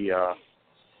with the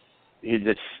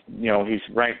he's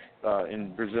ranked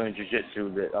in Brazilian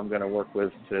Jiu-Jitsu that I'm going to work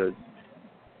with to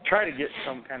try to get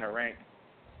some kind of rank,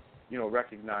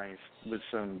 recognized with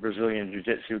some Brazilian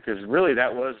Jiu-Jitsu, because really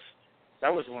that was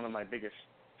one of my biggest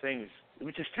things,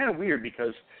 which is kind of weird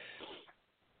because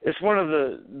it's one of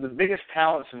the biggest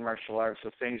talents in martial arts,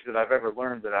 of things that I've ever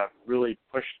learned that I've really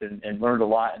pushed and learned a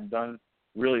lot and done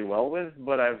really well with.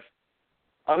 But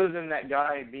other than that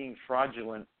guy being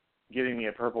fraudulent, getting me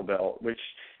a purple belt, which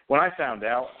when I found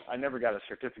out, I never got a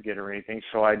certificate or anything,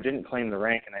 so I didn't claim the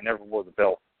rank, and I never wore the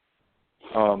belt.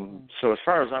 So as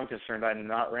far as I'm concerned, I'm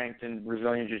not ranked in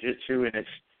Brazilian Jiu-Jitsu, and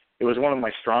it was one of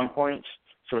my strong points.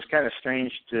 So it's kind of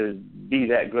strange to be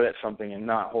that good at something and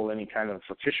not hold any kind of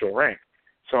official rank.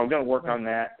 So I'm going to work on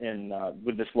that and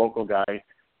with this local guy,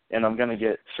 and I'm going to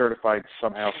get certified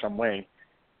somehow, some way,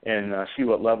 and see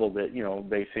what level that, you know,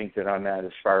 they think that I'm at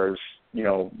as far as, you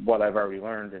know, what I've already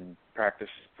learned and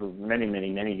practiced for many, many,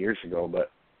 many years ago.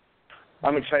 But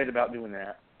I'm excited about doing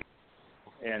that.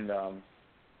 And,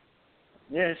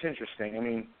 yeah, it's interesting. I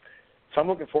mean, so I'm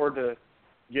looking forward to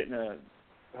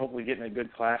hopefully getting a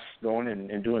good class going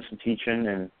and doing some teaching.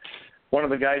 And one of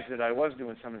the guys that I was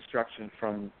doing some instruction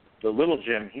from the little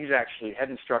gym, he's actually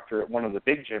head instructor at one of the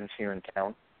big gyms here in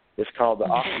town. It's called the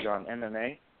Octagon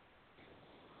MMA.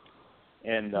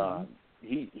 And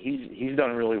he's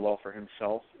done really well for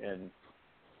himself. And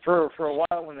for a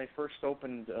while when they first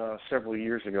opened several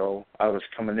years ago, I was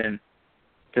coming in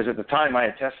because at the time I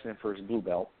had tested him for his blue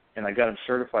belt, and I got him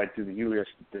certified through the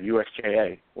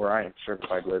USJA, where I am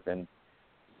certified with, and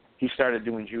he started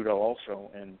doing judo also.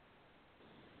 And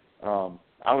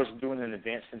I was doing an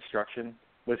advanced instruction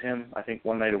with him, I think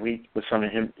one night a week, with him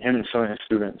and some of his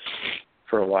students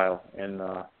for a while. And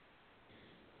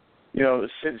you know,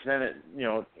 since then,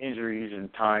 injuries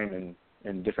and time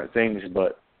and different things,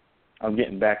 but I'm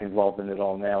getting back involved in it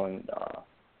all now. And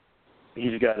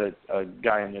he's got a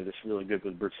guy in there that's really good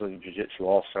with Brazilian Jiu-Jitsu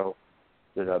also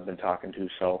that I've been talking to.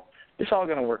 So it's all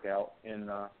going to work out. And,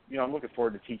 I'm looking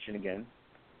forward to teaching again.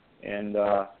 And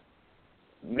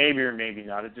maybe or maybe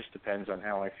not. It just depends on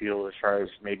how I feel as far as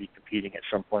maybe competing at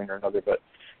some point or another. But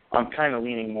I'm kind of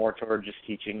leaning more toward just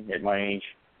teaching at my age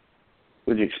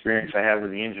with the experience I have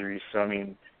with the injuries. So, I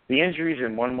mean, the injuries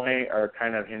in one way are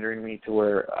kind of hindering me to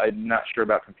where I'm not sure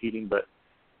about competing, but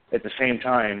at the same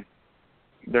time,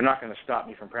 they're not going to stop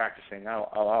me from practicing. I'll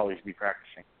always be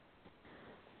practicing.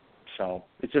 So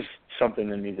it's just something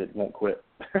in me that won't quit.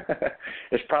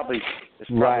 It's probably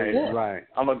right.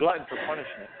 I'm a glutton for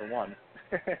punishment, for one.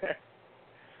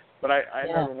 But I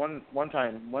remember one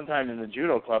time in the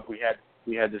judo club we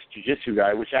had this jiu-jitsu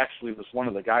guy, which actually was one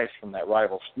of the guys from that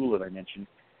rival school that I mentioned,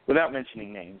 without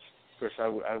mentioning names. Of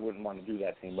course, I wouldn't want to do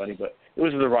that to anybody, but it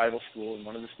was the rival school, and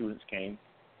one of the students came,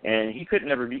 and he couldn't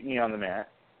ever beat me on the mat,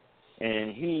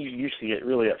 and he used to get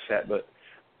really upset, but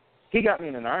he got me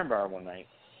in an armbar one night.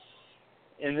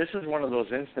 And this is one of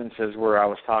those instances where I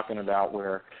was talking about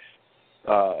where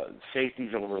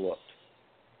safety's overlooked,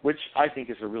 which I think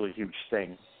is a really huge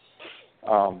thing.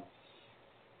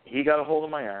 He got a hold of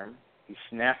my arm. He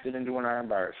snapped it into an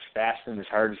armbar as fast and as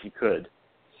hard as he could,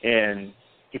 and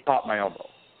he popped my elbow.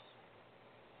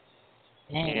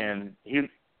 Dang. And it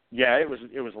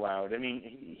was loud. I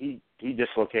mean, he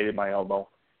dislocated my elbow,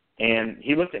 and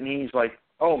he looked at me. He's like,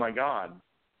 "Oh my God!"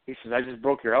 He says, "I just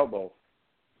broke your elbow."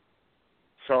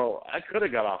 So I could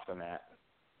have got off the mat,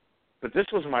 but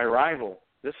this was my rival.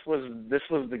 This was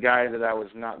the guy that I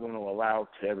was not going to allow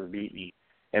to ever beat me.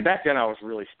 And back then I was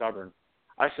really stubborn.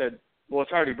 I said, "Well,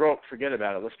 it's already broke. Forget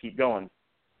about it. Let's keep going."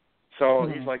 So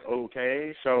he's like,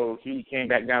 "Okay." So he came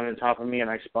back down on top of me, and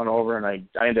I spun over, and I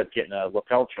ended up getting a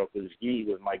lapel choke with his gi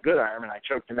with my good arm, and I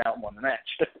choked him out and won the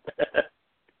match.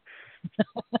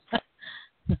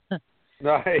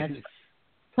 Right.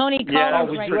 Tony, we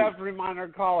do have to remind our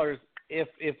callers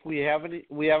if we have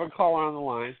a caller on the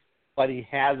line, but he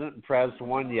hasn't pressed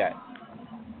 1 yet.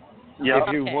 Yep.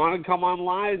 If you want to come on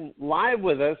live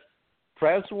with us,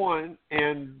 press 1,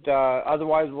 and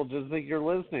otherwise we'll just think you're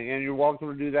listening, and you're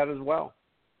welcome to do that as well.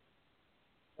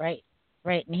 Right.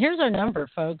 And here's our number,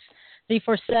 folks: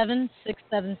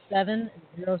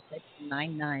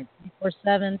 347-677-0699.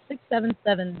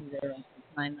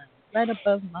 347-677-0699. Right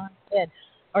above my head.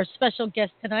 Our special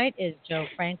guest tonight is Joe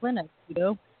Franklin, a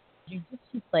Judo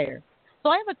JuJitsu player. So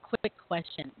I have a quick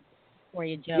question for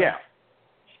you, Joe. Yeah.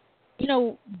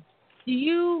 Do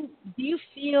you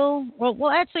feel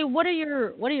well? Actually, what are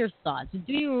your thoughts?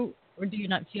 Do you or do you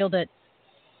not feel that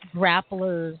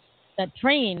grapplers that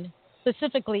train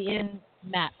specifically in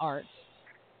mat arts,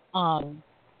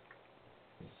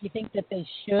 you think that they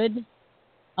should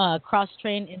cross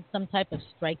train in some type of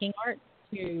striking art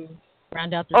to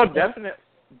round out their skills?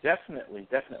 Definitely.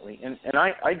 And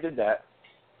I did that.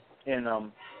 And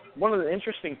one of the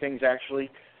interesting things actually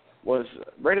was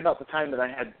right about the time that I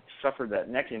had suffered that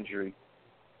neck injury,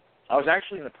 I was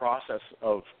actually in the process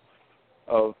of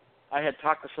I had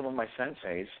talked to some of my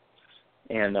senseis,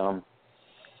 and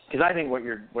because I think what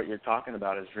you're talking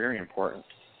about is very important.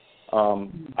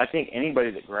 I think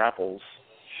anybody that grapples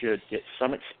should get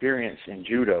some experience in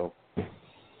judo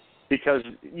because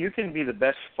you can be the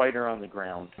best fighter on the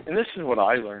ground, and this is what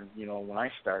I learned, when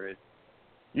I started.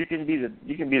 You can be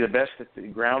the best at the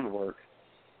groundwork,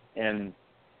 and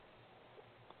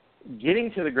getting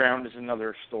to the ground is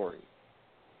another story.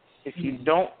 If you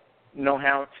don't know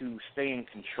how to stay in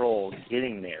control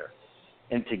getting there,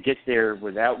 and to get there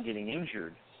without getting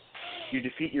injured, you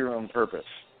defeat your own purpose.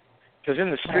 Because in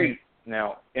the street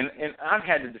now, and I've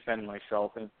had to defend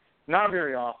myself, and not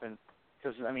very often,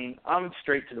 because, I'm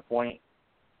straight to the point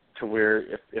to where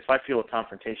if I feel a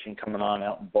confrontation coming on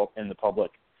out in the public,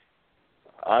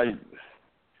 I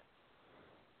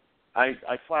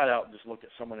flat out just look at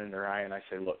someone in their eye and I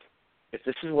say, look, if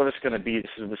this is what it's going to be, this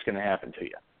is what's going to happen to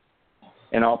you.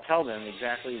 And I'll tell them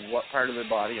exactly what part of their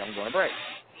body I'm going to break.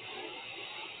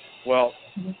 Well,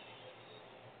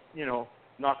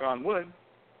 knock on wood,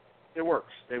 it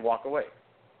works. They walk away.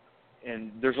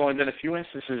 And there's only been a few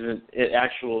instances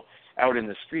out in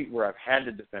the street where I've had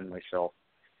to defend myself,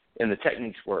 and the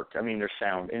techniques work. They're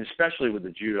sound, and especially with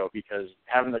the judo, because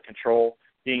having the control,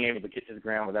 being able to get to the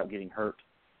ground without getting hurt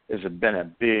has been a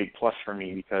big plus for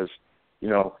me, because,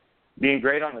 being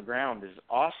great on the ground is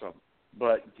awesome,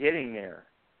 but getting there,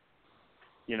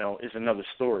 is another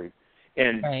story.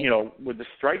 And, with the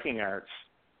striking arts,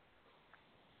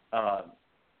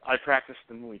 I practiced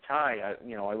the Muay Thai.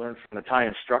 I learned from the Thai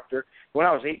instructor. When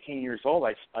I was 18 years old,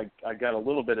 I got a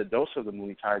little bit of dose of the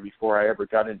Muay Thai before I ever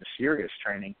got into serious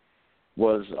training.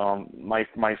 Was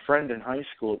my friend in high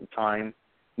school at the time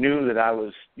knew that I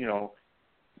was,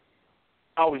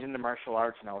 always into martial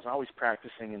arts, and I was always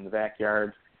practicing in the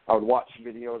backyard. I would watch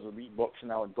videos or read books,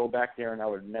 and I would go back there and I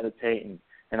would meditate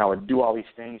and I would do all these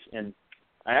things. And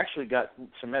I actually got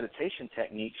some meditation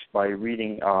techniques by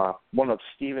reading one of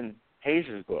Stephen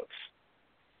Hayes' books,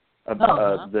 the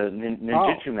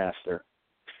Ninjutsu Master.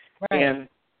 Right. And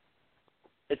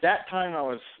at that time, I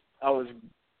was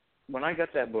when I got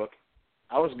that book,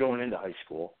 I was going into high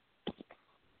school,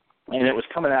 and it was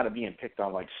coming out of being picked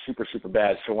on like super, super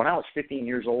bad. So when I was 15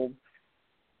 years old,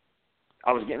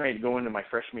 I was getting ready to go into my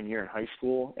freshman year in high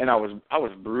school, and I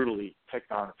was brutally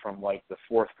picked on from like the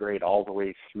 4th grade all the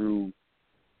way through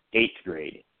 8th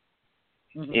grade.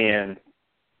 Mm-hmm.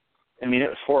 And it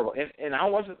was horrible. And I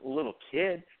wasn't a little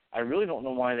kid. I really don't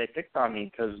know why they picked on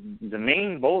me, because the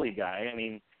main bully guy,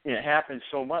 it happened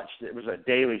so much that it was a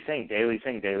daily thing.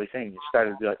 It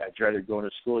started to be like I dreaded going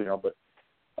to school, but,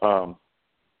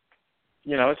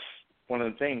 it's one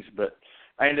of the things. But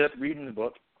I ended up reading the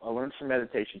book. I learned some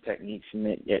meditation techniques, and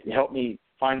it helped me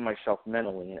find myself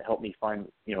mentally, and it helped me find,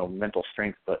 mental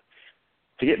strength. But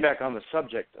to get back on the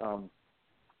subject,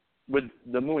 with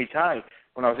the Muay Thai,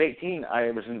 when I was 18, I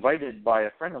was invited by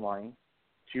a friend of mine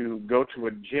to go to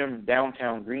a gym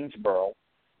downtown Greensboro,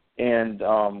 and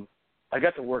I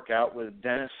got to work out with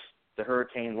Dennis the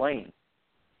Hurricane Lane,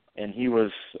 and he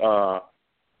was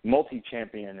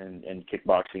multi-champion in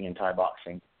kickboxing and Thai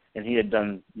boxing, and he had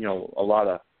done a lot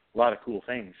of cool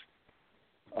things.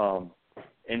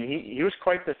 And he was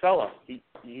quite the fella.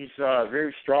 He's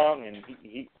very strong, and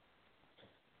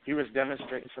he was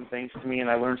demonstrating some things to me, and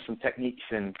I learned some techniques,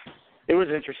 and it was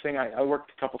interesting. I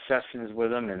worked a couple sessions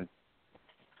with him,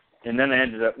 and then I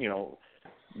ended up,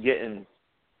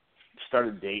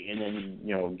 started dating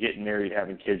and, getting married,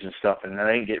 having kids and stuff, and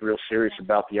I didn't get real serious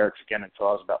about the arts again until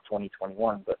I was about 20,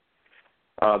 21, but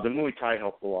the Muay Thai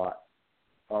helped a lot.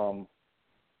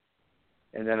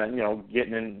 And then,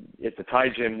 getting in at the Thai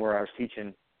gym where I was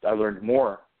teaching, I learned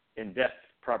more in-depth,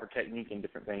 proper technique and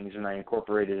different things, and I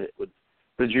incorporated it with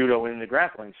the judo and the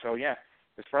grappling. So, yeah,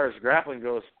 as far as grappling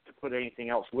goes, to put anything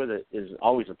else with it is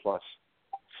always a plus.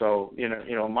 So,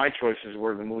 my choices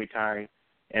were the Muay Thai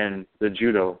and the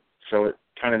judo. So it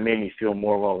kind of made me feel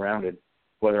more well-rounded,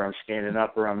 whether I'm standing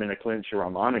up or I'm in a clinch or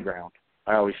I'm on the ground.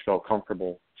 I always felt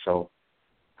comfortable. So,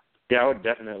 yeah, I would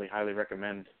definitely highly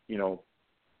recommend,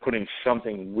 putting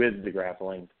something with the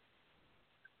grappling.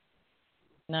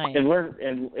 Nice. And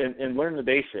learn the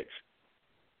basics.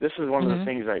 This is one of the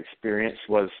things I experienced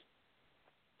was,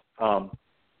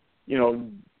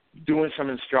 doing some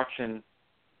instruction,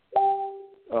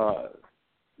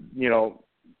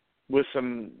 with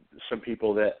some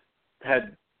people that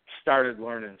had started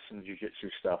learning some jiu-jitsu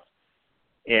stuff.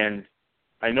 And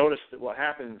I noticed that what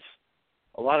happens,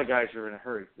 a lot of guys are in a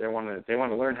hurry. They want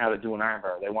to learn how to do an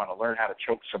armbar. They want to learn how to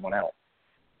choke someone out.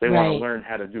 They want to learn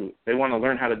how to do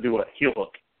a heel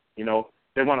hook.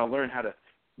 They want to learn how to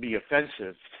be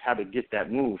offensive, how to get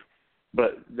that move.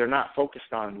 But they're not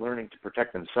focused on learning to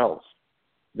protect themselves.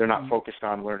 They're not focused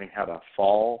on learning how to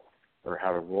fall or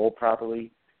how to roll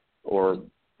properly or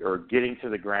getting to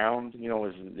the ground.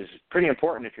 Is pretty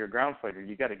important if you're a ground fighter.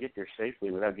 You got to get there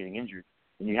safely without getting injured,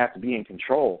 and you have to be in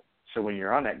control. So when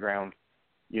you're on that ground,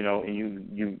 you know, and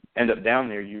you end up down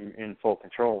there, you're in full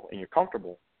control and you're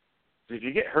comfortable. So if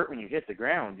you get hurt when you hit the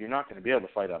ground, you're not going to be able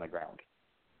to fight on the ground.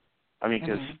 I mean,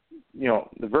 because, you know,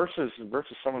 the versus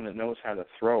someone that knows how to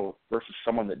throw versus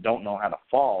someone that don't know how to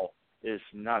fall is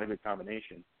not a good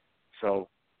combination. So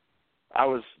I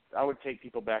would take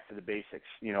people back to the basics.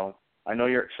 You know, I know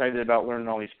you're excited about learning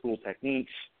all these cool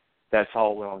techniques. That's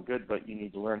all well and good, but you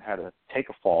need to learn how to take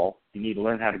a fall. You need to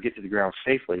learn how to get to the ground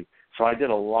safely. So I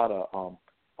did a lot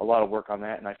of work on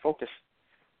that, and I focused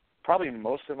probably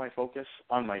most of my focus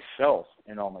on myself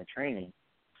in all my training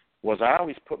was I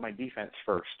always put my defense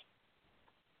first.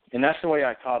 And that's the way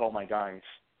I taught all my guys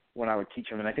when I would teach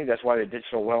them, and I think that's why they did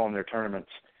so well in their tournaments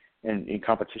and in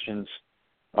competitions.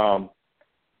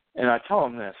 And I tell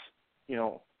them this, you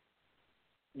know,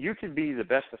 you could be the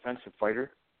best defensive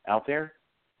fighter out there,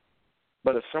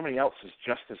 but if somebody else is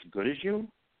just as good as you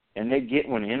and they get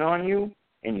one in on you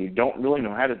and you don't really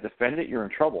know how to defend it, you're in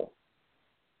trouble.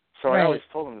 So I always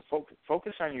told them to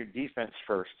focus on your defense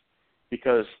first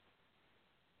because,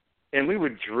 and we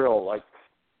would drill, like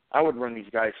I would run these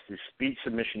guys through speed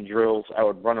submission drills. I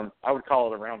would run them, I would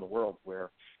call it around the world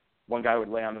where one guy would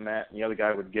lay on the mat and the other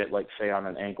guy would get, like, say, on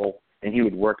an ankle, and he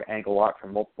would work ankle lock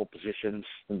from multiple positions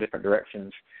in different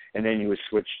directions, and then you would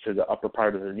switch to the upper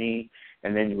part of the knee,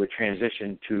 and then you would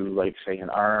transition to, like, say, an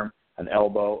arm, an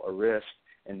elbow, a wrist,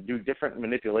 and do different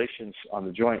manipulations on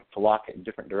the joint to lock it in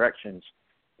different directions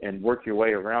and work your way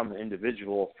around the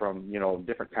individual from, you know,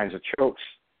 different kinds of chokes,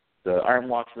 the arm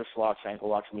locks, wrist locks, ankle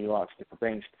locks, knee locks, different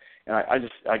things. And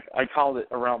I called it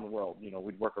around the world. You know,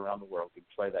 we'd work around the world. We'd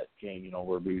play that game, you know,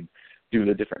 where we'd do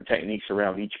the different techniques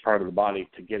around each part of the body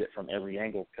to get it from every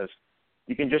angle, because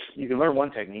you can learn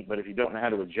one technique, but if you don't know how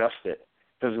to adjust it,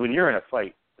 because when you're in a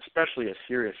fight, especially a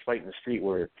serious fight in the street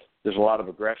where there's a lot of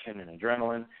aggression and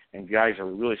adrenaline and guys are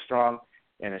really strong,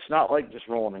 and it's not like just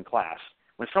rolling in class.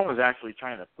 When someone's actually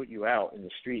trying to put you out in the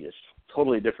street, it's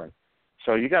totally different.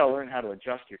 So you got to learn how to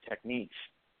adjust your techniques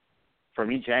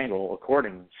from each angle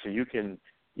according, so you can,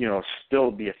 you know,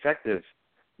 still be effective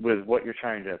with what you're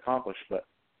trying to accomplish. But,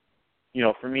 you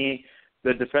know, for me,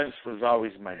 the defense was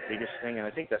always my biggest thing, and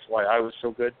I think that's why I was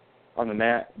so good on the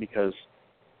mat, because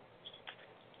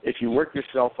if you work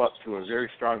yourself up to a very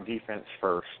strong defense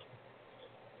first,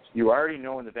 you already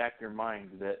know in the back of your mind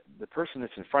that the person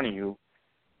that's in front of you,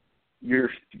 you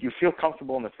feel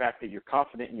comfortable in the fact that you're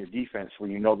confident in your defense, where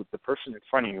you know that the person in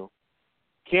front of you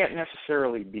can't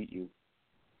necessarily beat you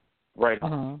right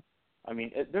on. I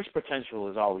mean, there's potential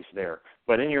is always there.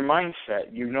 But in your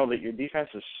mindset, you know that your defense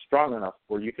is strong enough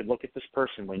where you could look at this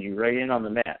person when you lay in on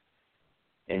the mat,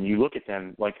 and you look at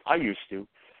them like I used to,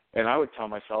 and I would tell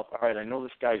myself, all right, I know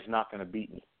this guy's not going to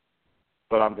beat me,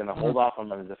 but I'm going to hold off, I'm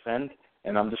going to defend,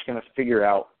 and I'm just going to figure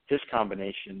out his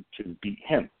combination to beat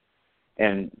him.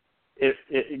 And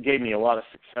it gave me a lot of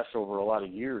success over a lot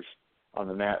of years on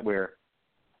the mat, where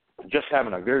just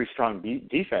having a very strong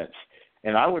defense,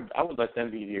 and I would let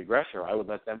them be the aggressor. I would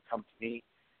let them come to me,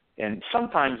 and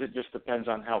sometimes it just depends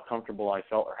on how comfortable I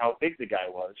felt or how big the guy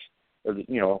was,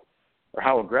 or or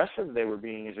how aggressive they were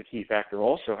being is a key factor.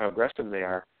 Also, how aggressive they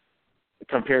are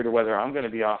compared to whether I'm going to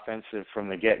be offensive from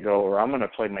the get-go or I'm going to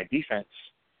play my defense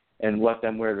and let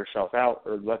them wear themselves out,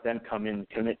 or let them come in and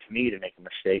commit to me to make a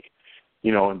mistake,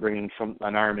 you know, and bringing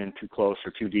an arm in too close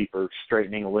or too deep, or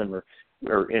straightening a limb,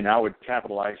 and I would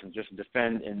capitalize and just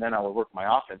defend, and then I would work my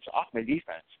offense off my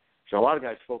defense. So a lot of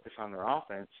guys focus on their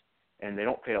offense, and they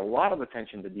don't pay a lot of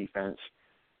attention to defense,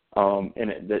 and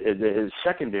it is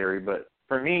secondary. But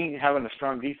for me, having a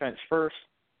strong defense first,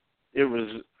 it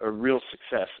was a real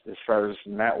success as far as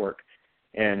mat work.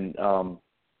 And,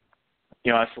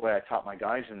 you know, that's the way I taught my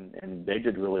guys, and they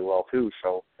did really well too.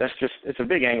 So it's a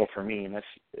big angle for me, and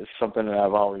it's something that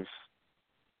I've always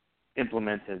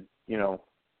implemented, you know,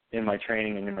 in my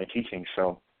training and in my teaching.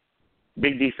 So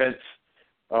big defense,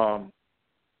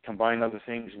 combine other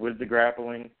things with the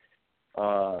grappling,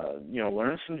 you know,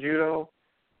 learn some judo,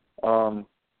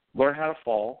 learn how to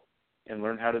fall, and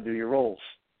learn how to do your rolls.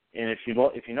 And if you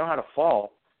know how to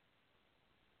fall,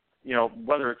 you know,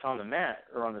 whether it's on the mat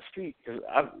or on the street, because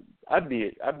I've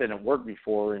been at work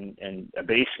before in a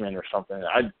basement or something.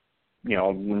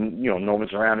 No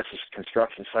one's around, it's just a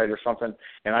construction site or something,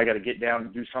 and I got to get down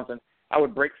and do something. I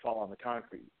would break fall on the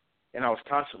concrete, and I was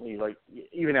constantly, like,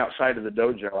 even outside of the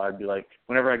dojo, I'd be like,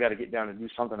 whenever I got to get down and do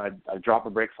something, I'd drop a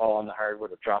break fall on the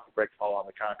hardwood or drop a break fall on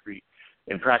the concrete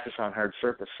and practice on hard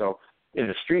surface. So in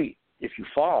the street, if you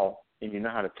fall and you know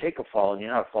how to take a fall and you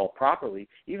know how to fall properly,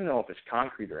 even though if it's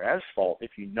concrete or asphalt,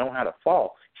 if you know how to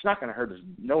fall, it's not going to hurt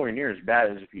nowhere near as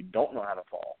bad as if you don't know how to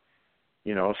fall.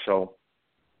 You know, so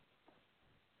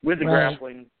with the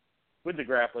grappling, with the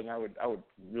grappling, I would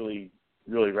really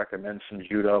recommend some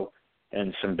judo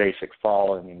and some basic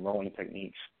fall. I mean, rolling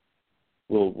techniques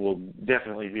will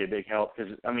definitely be a big help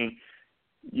because I mean,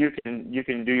 you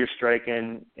can do your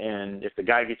striking, and if the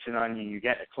guy gets in on you, you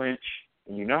get a clinch,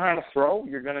 and you know how to throw.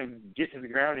 You're going to get to the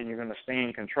ground, and you're going to stay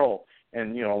in control.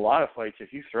 And you know, a lot of fights,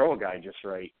 if you throw a guy just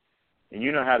right, and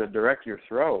you know how to direct your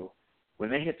throw, when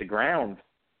they hit the ground,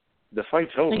 the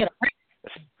fight's over.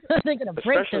 They're going to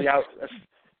break. Especially out.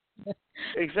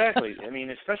 Exactly. I mean,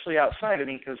 especially outside. I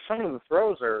mean, because some of the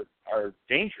throws are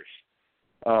dangerous.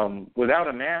 Without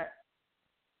a mat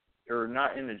or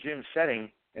not in the gym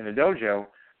setting in the dojo,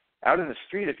 out in the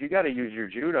street, if you got to use your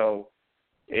judo,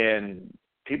 and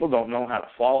people don't know how to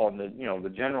fall, and the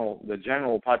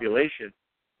general population,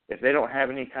 if they don't have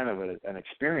any kind of an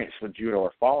experience with judo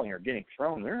or falling or getting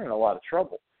thrown, they're in a lot of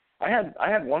trouble. I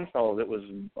had one fellow that was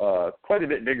quite a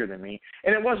bit bigger than me,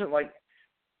 and it wasn't like,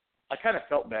 I kind of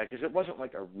felt bad because it wasn't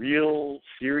like a real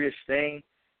serious thing.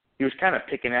 He was kind of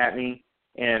picking at me,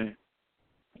 and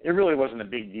it really wasn't a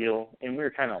big deal, and we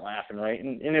were kind of laughing, right?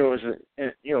 And it was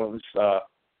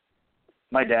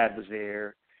my dad was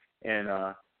there, and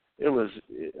it was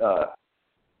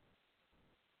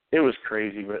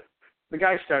crazy, but the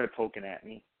guy started poking at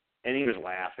me, and he was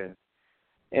laughing,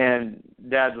 and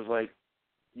Dad was like,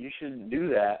 "You shouldn't do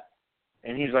that,"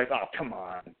 and he's like, "Oh, come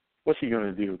on. What's he going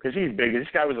to do?" Because he's big. This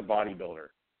guy was a bodybuilder.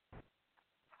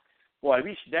 Well, I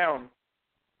reached down.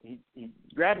 He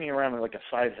grabbed me around like a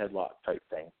side headlock type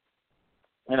thing.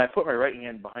 And I put my right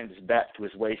hand behind his back to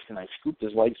his waist, and I scooped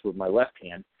his legs with my left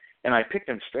hand, and I picked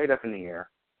him straight up in the air.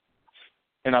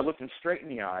 And I looked him straight in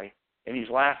the eye, and he's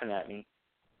laughing at me.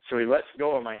 So he lets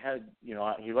go of my head, he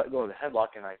let go of the headlock,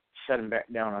 and I set him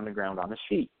back down on the ground on his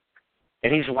feet.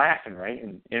 And he's laughing, right?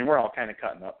 And we're all kind of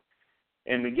cutting up.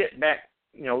 And we get back,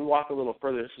 we walk a little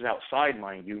further. This is outside,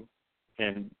 mind you.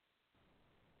 And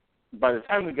by the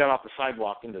time we got off the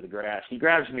sidewalk into the grass, he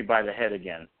grabs me by the head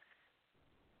again.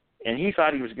 And he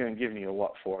thought he was going to give me a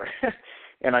what for.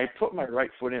 And I put my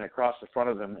right foot in across the front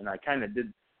of him, and I kind of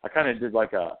did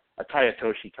like a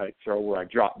Tayatoshi type throw where I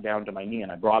dropped down to my knee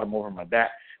and I brought him over my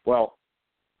back. Well,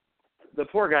 the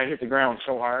poor guy hit the ground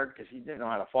so hard because he didn't know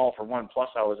how to fall for one. Plus,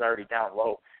 I was already down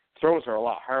low. Throws are a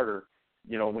lot harder,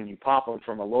 when you pop them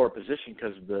from a lower position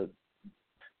because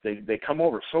they come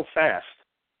over so fast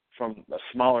from a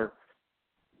smaller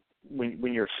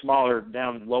when you're smaller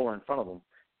down lower in front of them.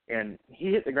 And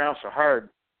he hit the ground so hard,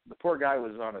 the poor guy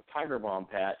was on a tiger balm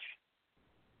patch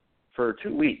for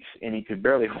 2 weeks, and he could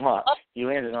barely walk. He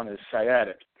landed on his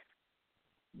sciatic.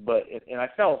 And I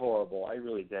felt horrible. I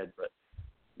really did. But,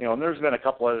 and there's been a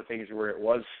couple other things where it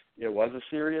was a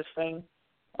serious thing.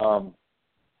 I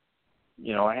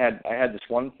had this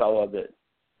one fella that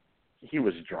he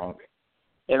was drunk,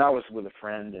 and I was with a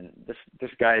friend, and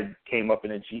this guy came up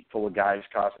in a Jeep full of guys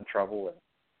causing trouble,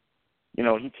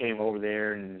 and he came over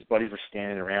there, and his buddies were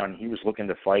standing around, and he was looking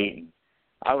to fight, and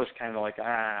I was kind of like,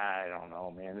 I don't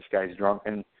know, man, this guy's drunk,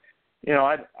 and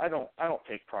I don't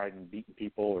take pride in beating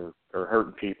people or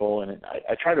hurting people, and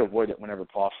I try to avoid it whenever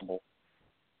possible.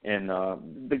 And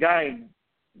the guy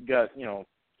got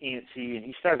antsy, and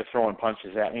he started throwing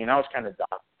punches at me, and I was kind of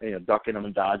ducking them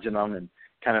and dodging them and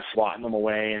kind of swatting them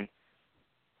away, and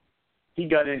he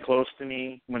got in close to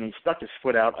me. When he stuck his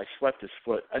foot out, I swept his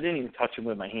foot. I didn't even touch him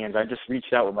with my hands. I just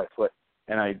reached out with my foot,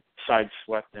 and I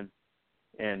side-swept him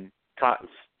and caught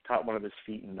one of his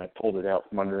feet, and I pulled it out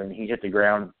from under him. He hit the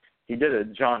ground. He did a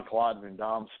Jean-Claude Van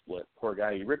Damme split. Poor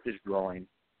guy. He ripped his groin.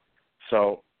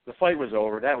 So the fight was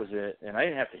over. That was it. And I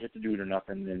didn't have to hit the dude or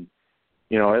nothing. And,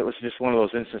 it was just one of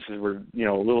those instances where,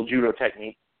 a little judo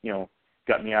technique,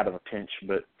 got me out of a pinch.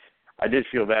 But I did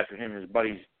feel bad for him. His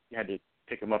buddies had to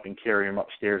pick him up and carry him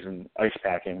upstairs and ice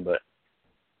pack him. But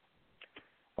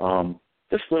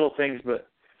just little things. But,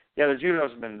 yeah, the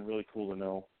judo's been really cool to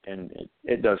know, and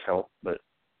it does help. But,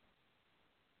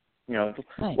 a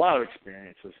lot of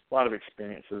experiences.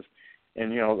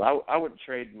 And, I wouldn't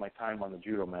trade my time on the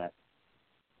judo mat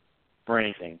for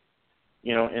anything.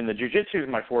 And the jiu-jitsu is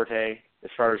my forte as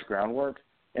far as groundwork.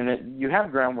 And you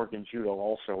have groundwork in judo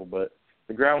also, but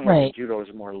the groundwork in judo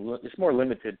is more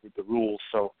limited with the rules.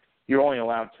 So you're only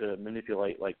allowed to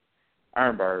manipulate, like,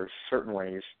 arm bars certain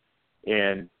ways.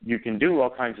 And you can do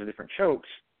all kinds of different chokes,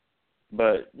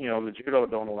 but, the judo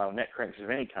don't allow neck cranks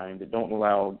of any kind. It don't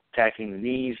allow attacking the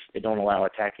knees. It don't allow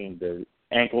attacking the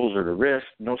ankles or the wrist,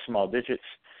 no small digits.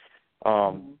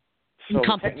 So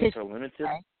the techniques are limited.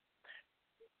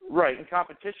 Right, in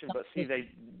competition, but see,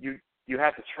 you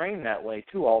have to train that way,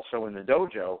 too, also in the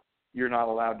dojo. You're not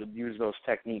allowed to use those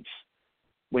techniques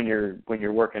when you're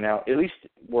working out. At least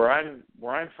where I'm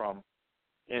from,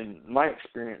 in my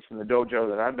experience in the dojo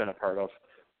that I've been a part of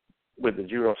with the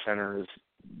Judo Center is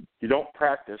you don't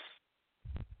practice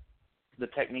the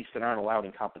techniques that aren't allowed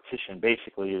in competition,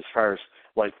 basically, as far as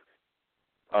like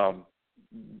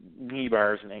knee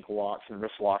bars and ankle locks and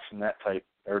wrist locks and that type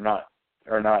are not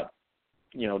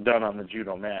done on the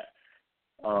judo mat.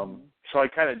 So I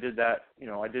kind of did that.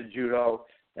 I did judo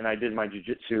and I did my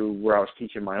jiu-jitsu where I was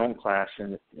teaching my own class,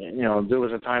 and there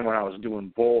was a time when I was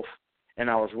doing both, and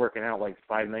I was working out like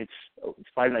 5 nights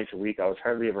a week. I was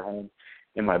hardly ever home,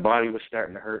 and my body was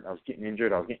starting to hurt, and I was getting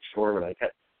injured. I was getting sore, but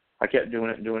I kept doing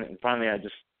it, and finally I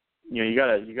just, you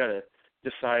gotta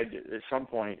decide at some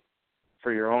point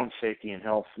for your own safety and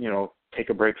health, take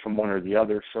a break from one or the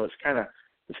other. So it's kind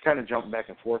of jumped back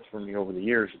and forth for me over the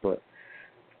years, but.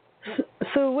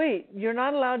 So wait, you're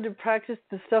not allowed to practice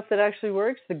the stuff that actually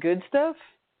works, the good stuff?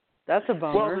 That's a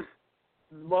bummer.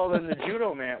 Well, in the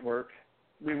judo mat work,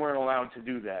 we weren't allowed to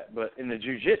do that. But in the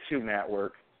jiu-jitsu mat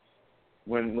work,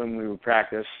 when we would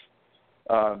practice,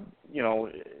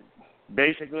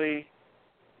 basically,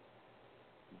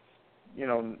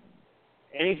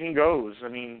 anything goes. I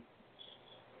mean,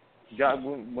 God,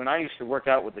 when I used to work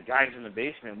out with the guys in the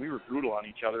basement, we were brutal on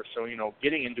each other. So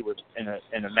getting into it in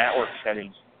a mat work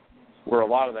setting where a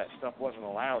lot of that stuff wasn't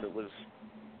allowed, it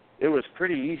was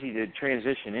pretty easy to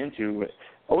transition into.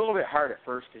 A little bit hard at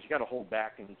first because you got to hold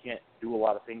back and you can't do a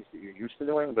lot of things that you're used to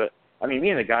doing. But I mean,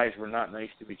 me and the guys were not nice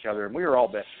to each other, and we were all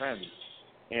best friends.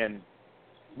 And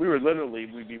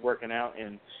we'd be working out,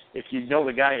 and if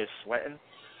the guy is sweating,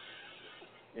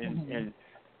 and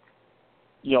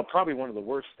probably one of the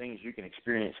worst things you can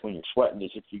experience when you're sweating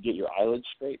is if you get your eyelids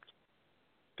scraped,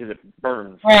 because it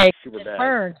burns super bad. It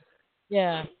burns.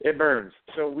 Yeah. It burns.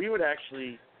 So we would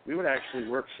actually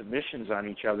work submissions on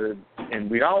each other,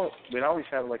 and we'd always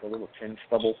have like a little chin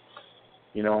stubble,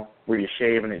 where you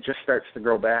shave and it just starts to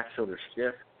grow back so they're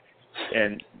stiff.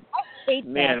 And I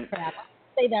hate that crap. I'll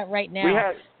say that right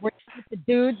now. We're the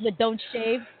dudes that don't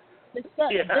shave. Just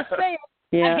say it.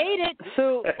 Yeah. I hate it.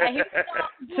 So,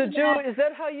 so Joe, is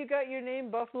that how you got your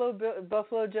name, Buffalo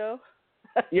Joe?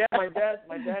 Yeah, my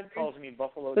dad calls me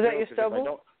Buffalo Joe. Is that your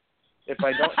stubble? If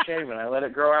I don't shave and I let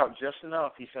it grow out just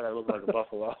enough, he said I look like a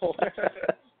buffalo.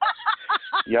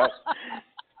 Yep.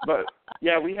 But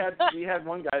yeah, we had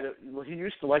one guy that he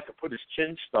used to like to put his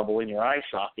chin stubble in your eye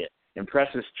socket and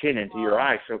press his chin into your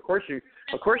eye. So of course you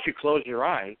close your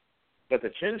eye, but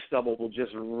the chin stubble will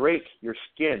just rake your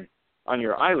skin on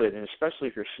your eyelid, and especially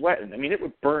if you're sweating. I mean, it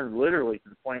would burn literally to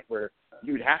the point where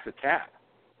you'd have to tap.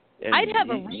 And I'd have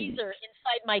a razor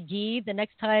inside my gi the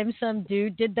next time some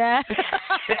dude did that.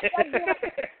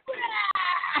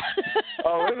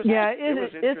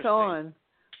 It's on.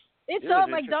 It's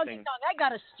on like doggy dog. I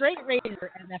got a straight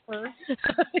razor, MFer.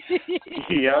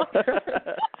 Yep.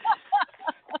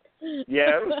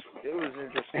 Yeah, it was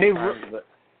interesting.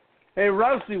 Hey,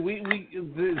 Rusty, we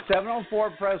 704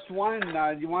 press 1.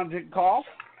 You want to take a call?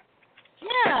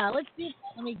 Yeah, let's do that.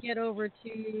 Let me get over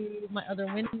to my other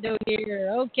window here.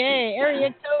 Okay,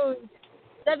 area code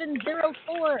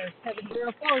 704.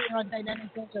 704, you're on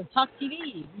Dynamic Dojo Talk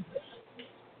TV.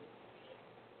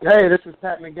 Hey, this is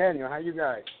Pat McDaniel. How you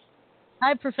guys?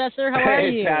 Hi, Professor. How are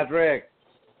you? Hey, Patrick.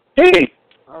 Hey.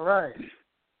 All right.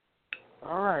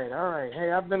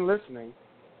 Hey, I've been listening,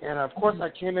 and of course I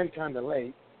came in kind of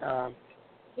late. And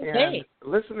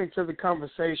listening to the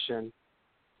conversation,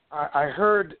 I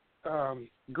heard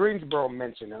Greensboro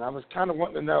mentioned, and I was kind of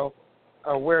wanting to know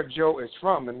where Joe is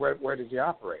from and where does he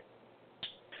operate?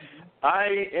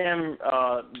 I am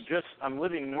I'm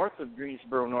living north of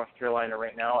Greensboro, North Carolina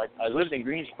right now. I lived in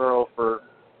Greensboro for,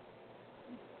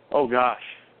 well,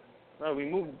 we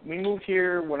moved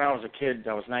here when I was a kid.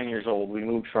 I was 9 years old. We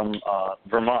moved from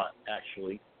Vermont,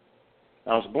 actually.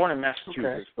 I was born in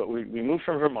Massachusetts, but we moved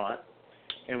from Vermont,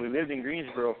 and we lived in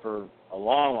Greensboro for a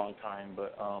long, long time.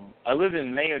 But I live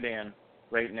in Mayodan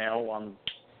right now. I'm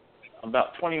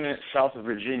about 20 minutes south of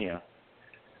Virginia.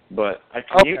 But I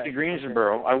commute to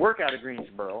Greensboro. Okay. I work out of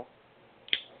Greensboro.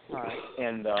 All right.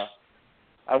 And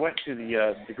I went to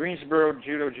the Greensboro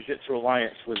Judo JuJitsu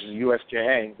Alliance, was the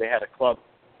USJA. They had a club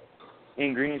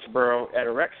in Greensboro at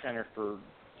a rec center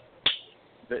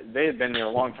they had been there a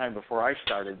long time before I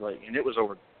started, and it was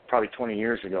over probably 20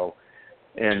 years ago.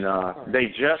 And they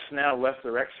just now left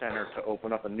the rec center to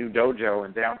open up a new dojo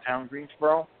in downtown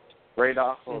Greensboro, right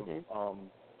off of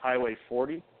Highway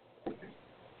 40.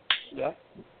 Yeah.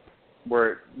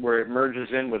 Where it merges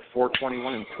in with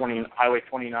 421 and Highway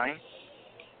 29.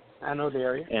 I know the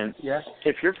area. And yes,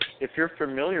 if you're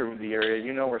familiar with the area,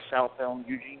 you know where South Elm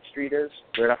Eugene Street is,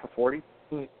 right off of 40.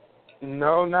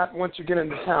 No, not once you get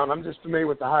into town. I'm just familiar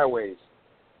with the highways.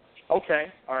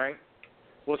 Okay, all right.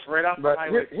 Well, it's right off the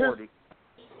Highway 40.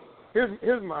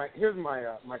 Here's my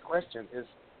question is,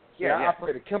 I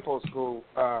operate a Kempo school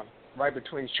right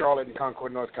between Charlotte and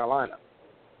Concord, North Carolina,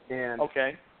 and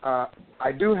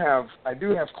I do have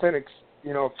clinics,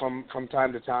 from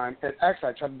time to time. And actually,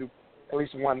 I try to do at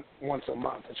least once a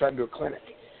month. I try to do a clinic,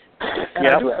 and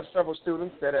I do have several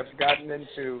students that have gotten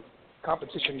into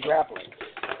competition grappling,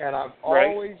 and I've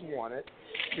always wanted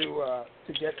to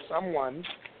get someone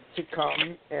to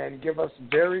come and give us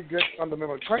very good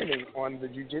fundamental training on the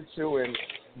jiu-jitsu and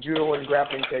judo and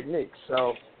grappling techniques.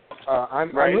 So I'm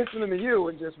listening to you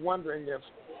and just wondering if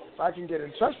I can get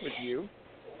in touch with you,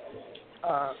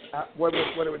 what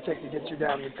it would take to get you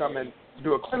down to come and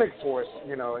do a clinic for us,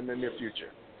 in the near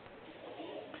future.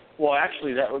 Well,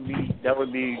 actually, that would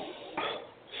be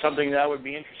something that I would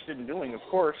be interested in doing, of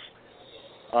course.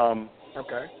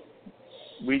 Okay.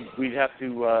 We'd have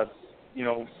to,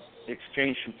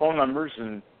 exchange some phone numbers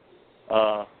and.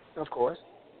 Of course.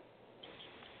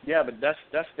 Yeah, but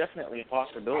that's definitely a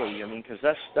possibility. I mean, because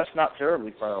that's not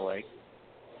terribly far away.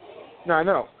 No, I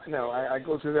know. I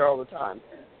go through there all the time.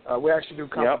 We actually do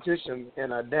competition in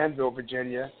Danville,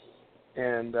 Virginia,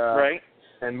 and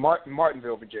and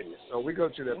Martinville, Virginia. So we go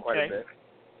through there quite a bit.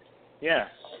 Yeah.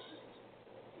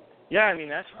 Yeah, I mean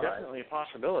that's definitely a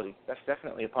possibility. That's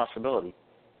definitely a possibility.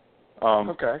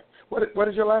 Okay. What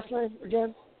is your last name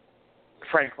again?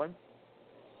 Franklin.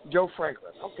 Joe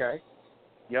Franklin. Okay.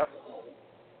 Yep.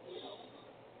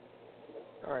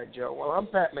 All right, Joe. Well, I'm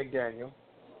Pat McDaniel.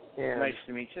 And nice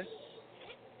to meet you.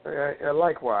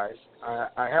 Likewise.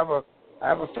 I have a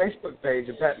Facebook page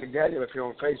of Pat McDaniel if you're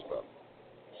on Facebook.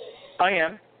 I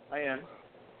am.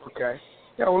 Okay.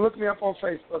 Yeah, well, look me up on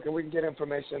Facebook and we can get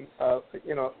information,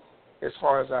 as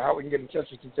far as how we can get in touch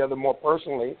with each other more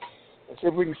personally and see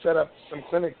if we can set up some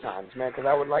clinic times, man, because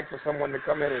I would like for someone to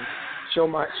come in and show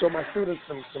my students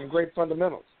some great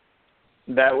fundamentals.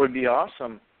 That would be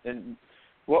awesome. And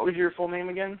what was your full name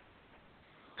again?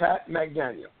 Pat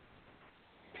McDaniel.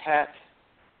 Pat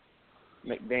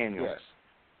McDaniel. Yes.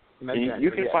 McDaniel,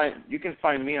 you can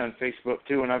find me on Facebook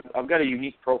too, and I've got a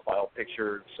unique profile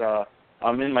picture. It's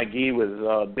I'm in my gi with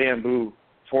bamboo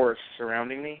forests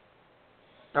surrounding me.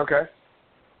 Okay.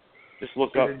 Just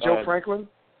look Is up. it Joe Franklin?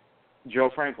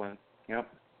 Joe Franklin. Yep.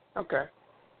 Okay.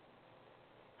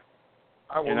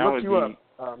 I will look you up,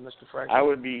 Mr. Franklin. I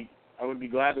would be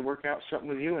glad to work out something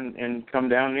with you and come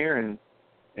down there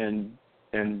and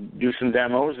do some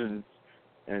demos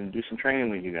and do some training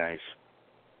with you guys.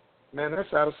 Man,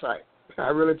 that's out of sight. I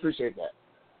really appreciate that.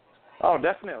 Oh,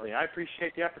 definitely. I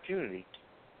appreciate the opportunity.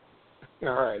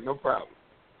 All right, no problem.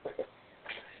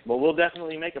 Well, we'll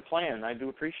definitely make a plan. I do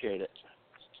appreciate it.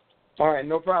 All right,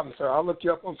 no problem, sir. I'll look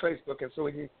you up on Facebook and so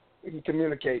we can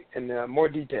communicate in more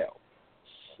detail.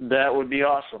 That would be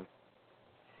awesome.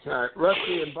 All right,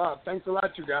 Rusty and Bob, thanks a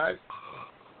lot, you guys.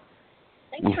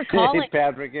 Thanks for calling. Hey,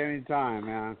 Patrick, anytime,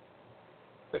 man.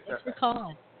 Thanks for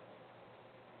calling.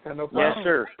 Yeah, no problem. Yes,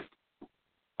 sir.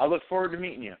 I look forward to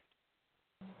meeting you.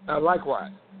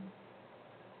 Likewise.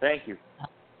 Thank you.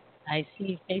 I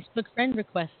see Facebook friend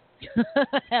requests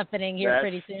happening here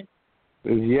pretty soon.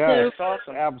 Yeah, so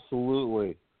awesome.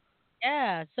 Absolutely.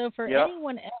 Yeah, so for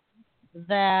anyone else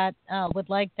that would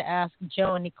like to ask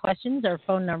Joe any questions, our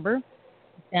phone number is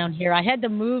down here. I had to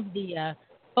move the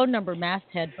phone number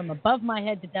masthead from above my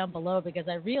head to down below because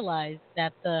I realized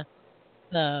that the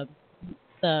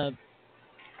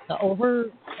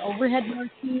overhead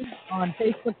marquee on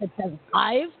Facebook that says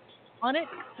live on it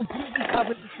completely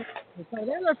covers the screen. So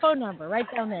there's our phone number right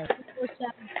down there,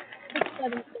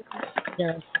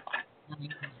 647-676-09.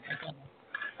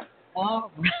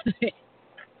 All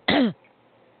right.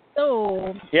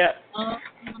 So,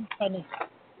 I'm trying to see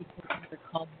if there's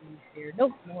call me here.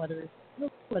 Nope, no other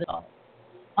call.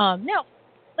 Now,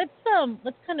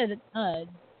 let's kind of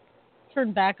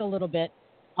turn back a little bit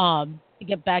to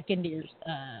get back into your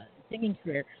singing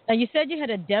career. Now, you said you had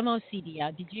a demo CD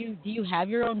out. Do you have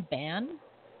your own band?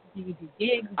 Do you do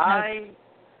gigs? I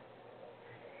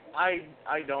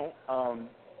don't.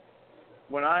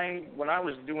 When I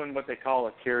was doing what they call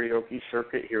a karaoke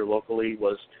circuit here locally,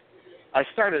 I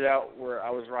started out where I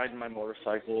was riding my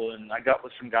motorcycle and I got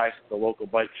with some guys at the local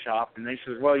bike shop and they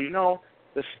said, well,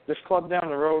 this club down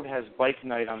the road has bike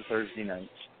night on Thursday nights.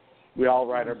 We all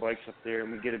ride our bikes up there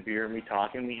and we get a beer and we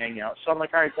talk and we hang out. So I'm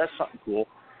like, all right, that's something cool.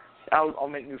 I'll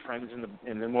make new friends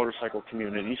in the motorcycle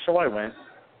community. So I went,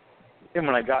 and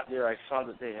when I got there, I saw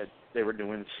that they were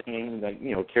doing singing, like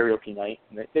karaoke night.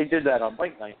 And they did that on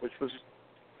bike night, which was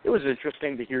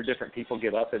interesting to hear different people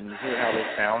get up and hear how they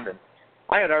sound. And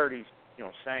I had already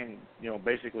sang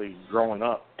basically growing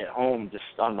up at home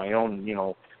just on my own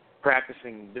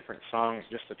practicing different songs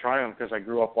just to try them because I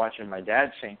grew up watching my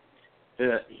dad sing.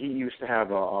 He used to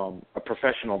have a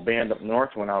professional band up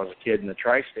north when I was a kid in the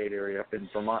tri-state area up in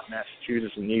Vermont,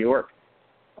 Massachusetts, and New York.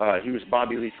 He was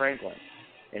Bobby Lee Franklin,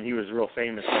 and he was real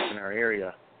famous up in our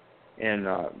area. And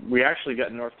we actually got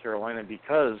in North Carolina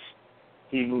because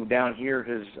he moved down here.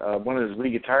 One of his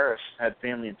lead guitarists had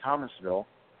family in Thomasville,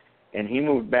 and he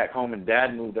moved back home, and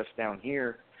Dad moved us down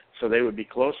here so they would be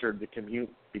closer to commute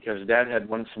because Dad had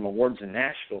won some awards in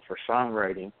Nashville for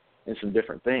songwriting and some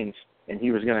different things, and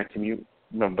he was going to commute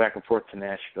back and forth to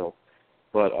Nashville.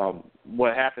 But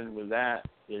what happened with that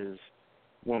is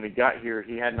when we got here,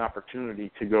 he had an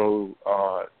opportunity to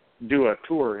go do a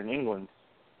tour in England,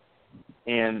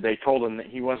 and they told him that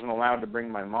he wasn't allowed to bring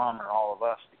my mom or all of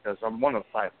us because I'm one of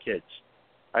 5 kids.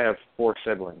 I have 4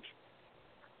 siblings.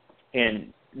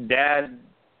 And Dad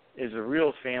is a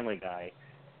real family guy,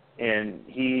 and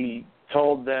he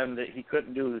told them that he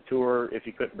couldn't do the tour if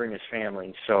he couldn't bring his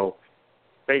family. So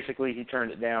basically he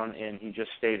turned it down, and he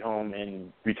just stayed home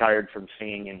and retired from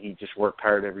singing, and he just worked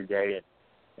hard every day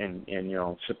and you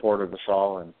know, supported us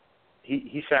all. And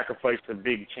he sacrificed a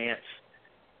big chance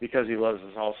because he loves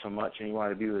us all so much and he wanted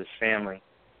to be with his family.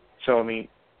 So, I mean,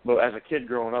 but as a kid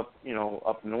growing up, you know,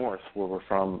 up north where we're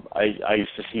from, I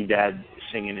used to see Dad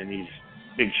singing in these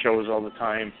big shows all the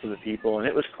time for the people, and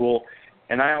it was cool.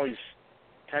 And I always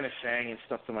kind of sang and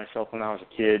stuff to myself when I was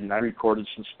a kid, and I recorded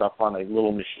some stuff on a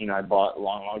little machine I bought a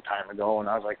long, long time ago, and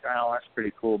I was like, oh, that's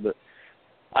pretty cool. But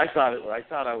I thought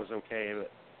I was okay.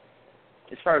 But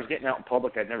as far as getting out in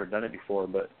public, I'd never done it before,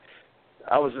 but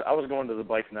I was going to the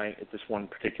bike night at this one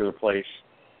particular place,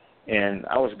 and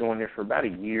I was going there for about a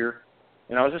year,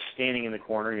 and I was just standing in the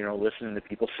corner, you know, listening to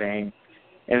people sing.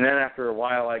 And then after a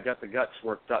while, I got the guts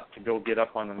worked up to go get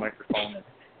up on the microphone. And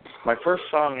my first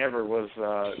song ever was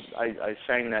I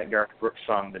sang that Garth Brooks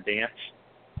song, The Dance.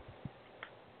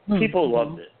 People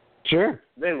loved it. Sure.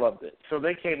 They loved it. So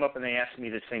they came up and they asked me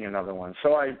to sing another one.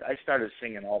 So I started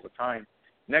singing all the time.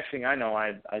 Next thing I know,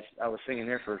 I was singing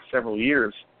there for several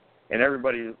years. And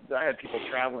I had people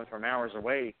traveling from hours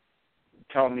away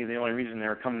telling me the only reason they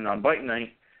were coming on bike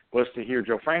night was to hear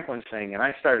Joe Franklin sing. And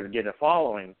I started to get a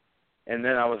following. And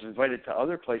then I was invited to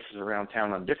other places around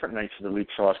town on different nights of the week.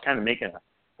 So I was kind of making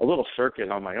a little circuit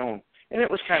on my own. And it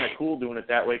was kind of cool doing it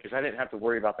that way because I didn't have to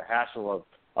worry about the hassle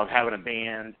of having a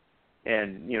band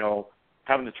and, you know,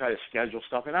 having to try to schedule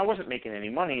stuff. And I wasn't making any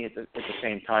money at the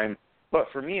same time. But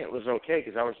for me, it was okay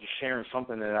because I was just sharing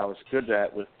something that I was good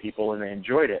at with people and they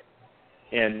enjoyed it.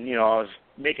 And, you know, I was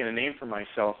making a name for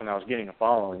myself and I was getting a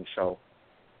following. So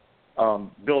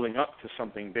building up to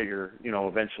something bigger, you know,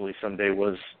 eventually someday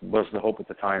was the hope at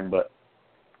the time. But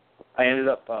I ended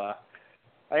up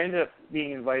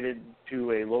being invited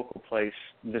to a local place.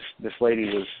 This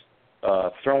lady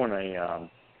was throwing a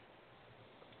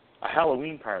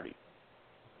Halloween party.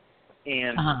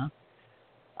 And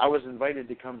I was invited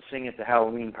to come sing at the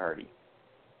Halloween party.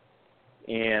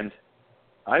 And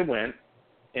I went.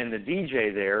 And the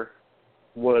DJ there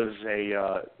was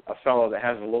a fellow that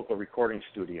has a local recording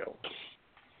studio.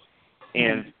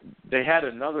 And they had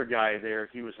another guy there.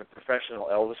 He was a professional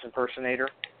Elvis impersonator.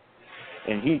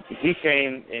 And he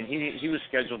came, and he was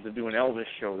scheduled to do an Elvis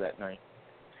show that night.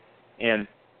 And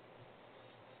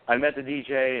I met the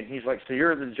DJ, and he's like, so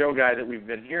you're the Joe guy that we've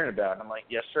been hearing about. And I'm like,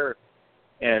 yes, sir.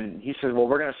 And he said, well,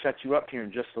 we're going to set you up here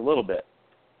in just a little bit.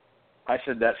 I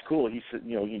said, that's cool. He said,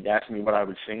 you know, he'd asked me what I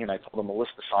would sing, and I told him a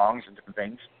list of songs and different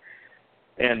things.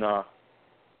 And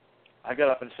I got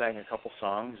up and sang a couple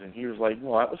songs, and he was like,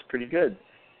 well, that was pretty good.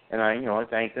 And I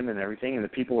thanked him and everything, and the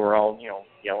people were all, you know,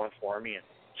 yelling for me and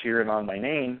cheering on my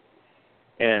name.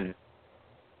 And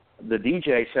the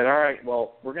DJ said, all right,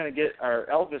 well, we're going to get our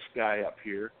Elvis guy up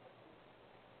here.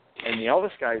 And the Elvis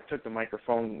guy took the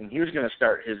microphone, and he was going to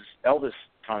start his Elvis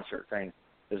concert thing,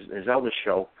 his Elvis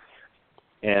show.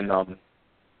 And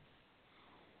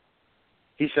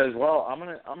he says, "Well, I'm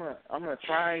gonna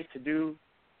try to do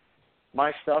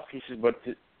my stuff." He says, "But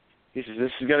this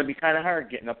is gonna be kind of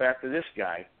hard getting up after this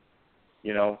guy,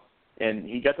 you know." And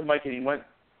he got the mic and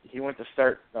he went to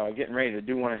start getting ready to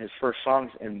do one of his first songs.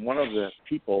 And one of the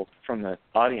people from the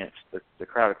audience, the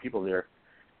crowd of people there,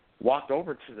 walked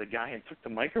over to the guy and took the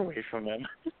mic away from him.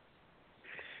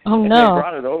 Oh, and no! They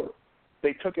brought it over.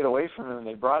 They took it away from him and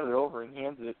they brought it over and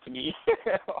handed it to me.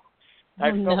 I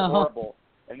felt horrible.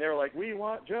 And they were like, we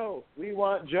want Joe. We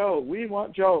want Joe. We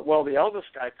want Joe. Well, the Elvis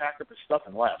guy packed up his stuff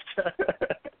and left.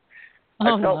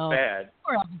 I felt bad.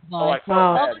 I felt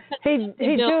bad. Hey,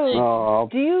 Joe.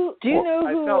 Do you know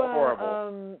who? I felt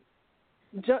horrible.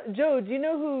 Joe, do you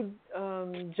know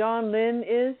who John Lynn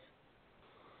is?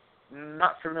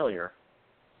 Not familiar.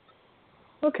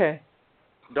 Okay.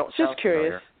 Don't Just curious.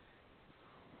 Familiar.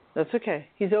 That's okay.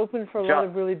 He's open for a lot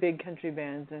of really big country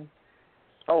bands. And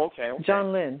Oh, okay.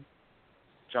 John Lynn.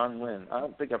 John Lynn. I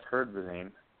don't think I've heard the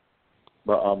name,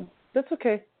 but That's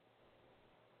okay.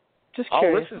 Just I'll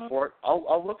curious. listen for it.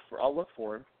 I'll look for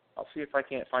him. I'll see if I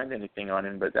can't find anything on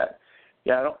him. But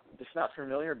it's not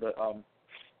familiar. But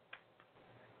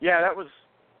it was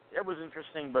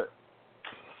interesting. But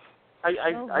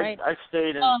I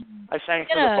stayed and I sang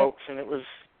for the folks, and it was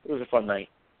a fun night.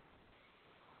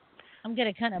 I'm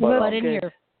gonna kind of butt in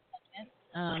here.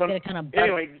 I'm gonna kind of butt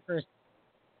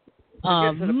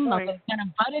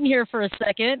in here for a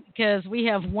second because we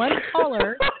have one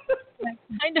caller. I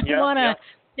kind of want to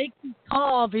take the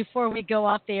call before we go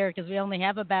off the air because we only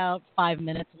have about 5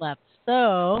 minutes left.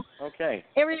 So,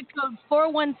 area code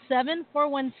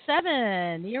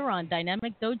 417-417. You're on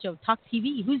Dynamic Dojo Talk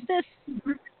TV. Who's this?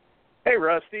 Hey,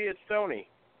 Rusty, it's Tony.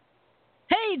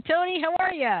 Hey, Tony, how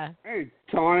are you? Hey,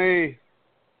 Tony.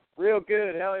 Real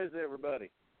good. How is everybody?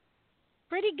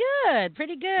 Pretty good.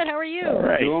 How are you? All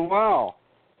right. Doing well.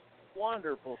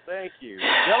 Wonderful. Thank you.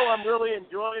 Joe, I'm really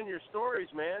enjoying your stories,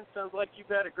 man. Sounds like you've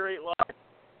had a great life.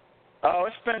 Oh,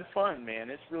 it's been fun, man.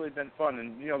 It's really been fun,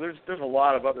 and there's a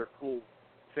lot of other cool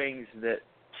things that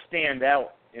stand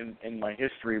out in my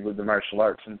history with the martial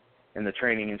arts and the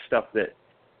training and stuff that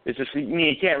it's just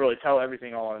you can't really tell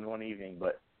everything all in one evening,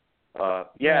 but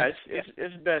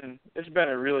it's been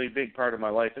a really big part of my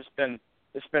life.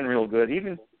 It's been real good.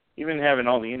 Even having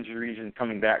all the injuries and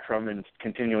coming back from and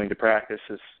continuing to practice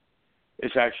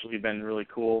it's actually been really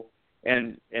cool.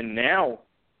 And now,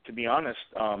 to be honest,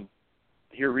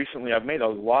 here recently I've made a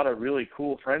lot of really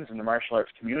cool friends in the martial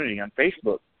arts community on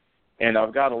Facebook, and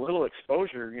I've got a little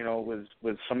exposure,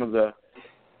 with some of the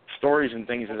stories and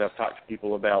things that I've talked to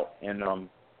people about. And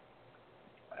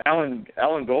Alan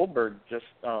Goldberg just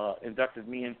inducted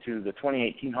me into the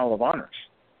 2018 Hall of Honors.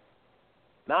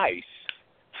 Nice.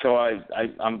 So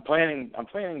I'm planning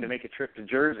to make a trip to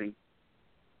Jersey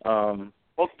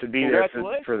to be there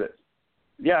for the.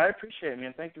 Yeah, I appreciate it,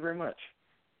 man. Thank you very much.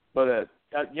 But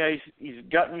he's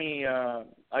gotten me. I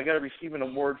got to receive an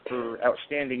award for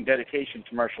outstanding dedication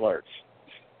to martial arts.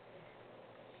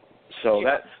 So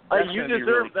that's you deserve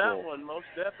really that cool. one most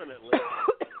definitely.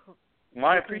 Well,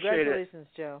 I appreciate Congratulations,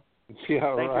 it. Joe.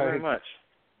 Yeah, Thank you very much.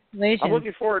 Congratulations. I'm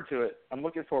looking forward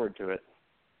to it.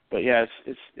 But yeah,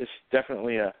 it's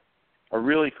definitely a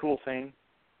really cool thing,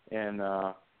 and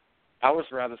I was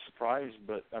rather surprised.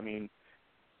 But I mean,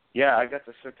 yeah, I got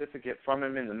the certificate from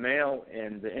him in the mail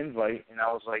and the invite, and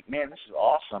I was like, man, this is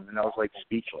awesome, and I was like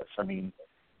speechless. I mean,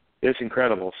 it's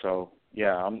incredible. So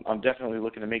yeah, I'm definitely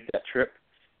looking to make that trip,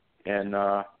 and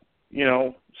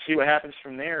see what happens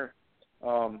from there.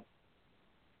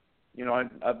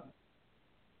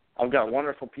 I've got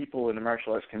wonderful people in the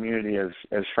martial arts community as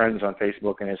friends on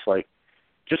Facebook, and it's like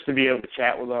just to be able to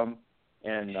chat with them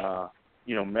and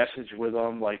message with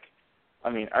them. Like, I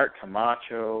mean, Art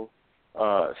Camacho,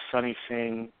 Sonny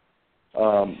Singh.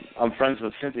 I'm friends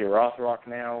with Cynthia Rothrock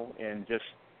now, and just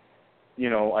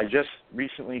I just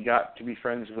recently got to be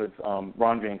friends with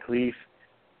Ron Van Cleef.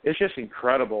 It's just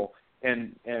incredible,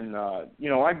 and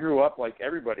I grew up like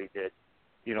everybody did.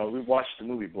 We watched the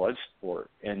movie Bloodsport,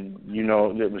 and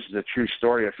it was the true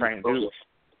story of Frank Dukes,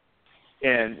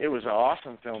 and it was an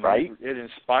awesome film. Right. It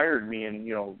inspired me, and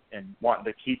wanting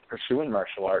to keep pursuing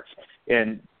martial arts,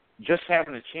 and just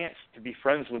having a chance to be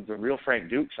friends with the real Frank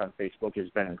Dukes on Facebook has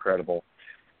been incredible,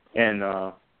 and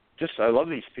I love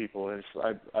these people.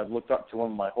 I've looked up to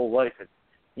them my whole life, and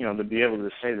to be able to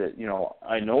say that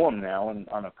I know them now, and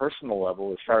on a personal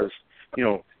level, as far as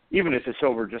even if it's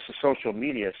over just a social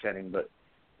media setting, but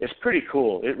it's pretty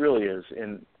cool. It really is,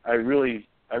 and I really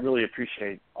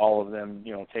appreciate all of them,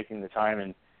 taking the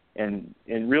time and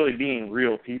really being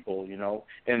real people,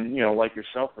 and like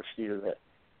yourself, Restita, that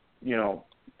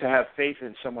to have faith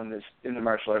in someone that's in the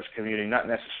martial arts community, not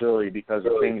necessarily because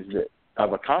of things that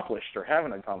I've accomplished or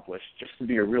haven't accomplished, just to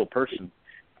be a real person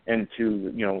and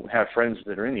to have friends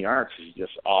that are in the arts is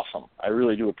just awesome. I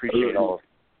really do appreciate all of it.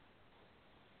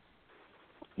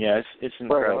 Yeah, it's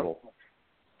incredible.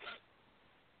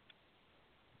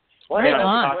 Well, I don't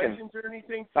have questions or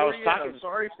anything for you. I'm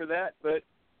sorry for that, but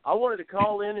I wanted to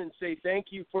call in and say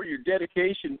thank you for your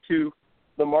dedication to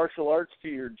the martial arts, to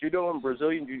your judo and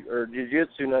Brazilian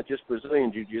jiu-jitsu, not just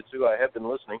Brazilian jiu-jitsu. I have been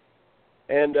listening.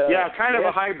 And I'm kind of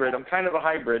a hybrid.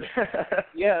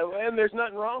 Yeah, and there's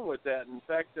nothing wrong with that. In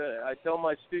fact, I tell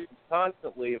my students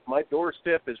constantly, if my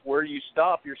doorstep is where you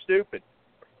stop, you're stupid.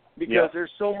 Because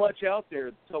there's so much out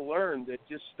there to learn that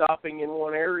just stopping in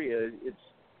one area,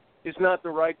 it's not the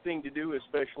right thing to do,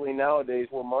 especially nowadays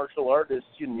where martial artists,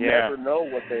 you never know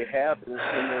what they have in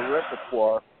their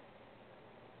repertoire.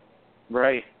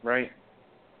 Right.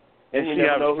 And you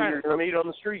never know who you're going to meet on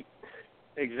the street.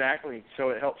 Exactly. So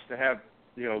it helps to have,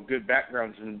 good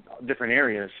backgrounds in different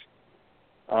areas.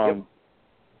 And,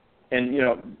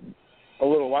 a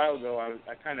little while ago,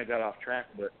 I kind of got off track,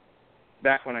 but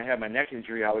back when I had my neck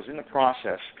injury, I was in the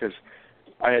process because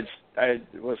I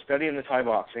was studying the Thai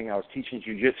boxing. I was teaching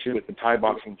jiu-jitsu at the Thai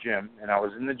boxing gym, and I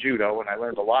was in the judo, and I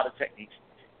learned a lot of techniques.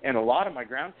 And a lot of my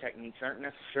ground techniques aren't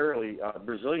necessarily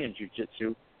Brazilian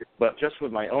jiu-jitsu, but just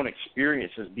with my own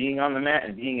experiences, being on the mat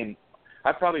and being in –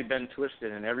 I've probably been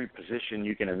twisted in every position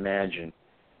you can imagine.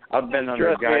 I've been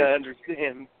under guys – I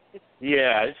understand.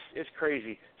 Yeah, it's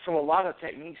crazy. So a lot of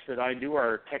techniques that I do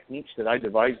are techniques that I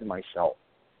devised myself,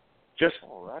 just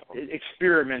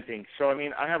experimenting. So, I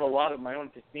mean, I have a lot of my own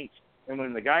techniques. And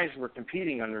when the guys were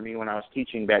competing under me when I was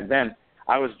teaching back then,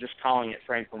 I was just calling it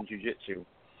Franklin Jiu-Jitsu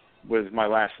with my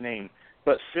last name.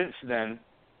 But since then,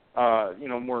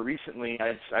 more recently,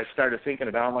 I started thinking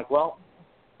about it. I'm like, well,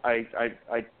 I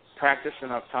practice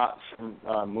and I've taught some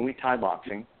Muay Thai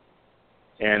boxing.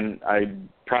 And I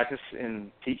practice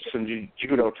and teach some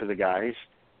judo to the guys,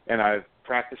 and I've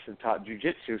practiced and taught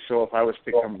jiu-jitsu. So if I was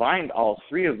to combine all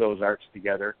three of those arts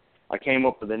together, I came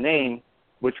up with a name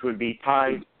which would be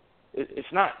Thai.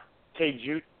 It's not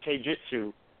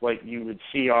Taijutsu like you would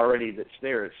see already that's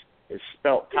there. It's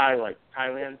spelled Thai like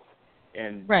Thailand,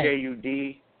 and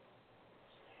Judts.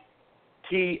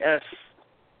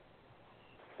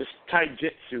 It's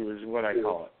Taijutsu is what I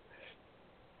call it.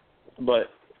 But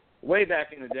way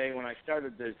back in the day when I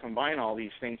started to combine all these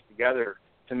things together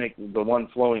to make the one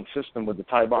flowing system with the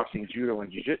Thai boxing, judo,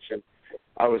 and jiu-jitsu,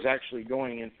 I was actually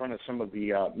going in front of some of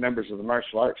the members of the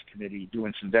martial arts committee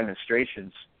doing some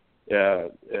demonstrations.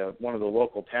 One of the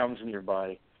local towns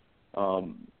nearby,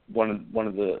 one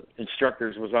of the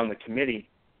instructors was on the committee,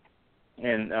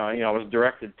 and I was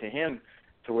directed to him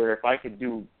to where if I could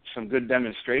do some good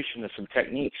demonstration of some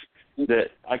techniques, that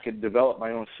I could develop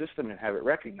my own system and have it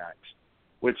recognized,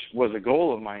 which was a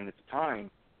goal of mine at the time.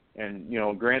 And,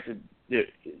 granted,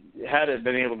 had it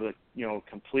been able to,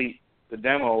 complete the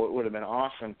demo, it would have been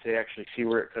awesome to actually see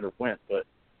where it could have went. But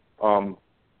I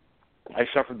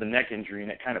suffered the neck injury,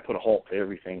 and it kind of put a halt to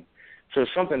everything. So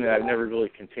it's something that I've never really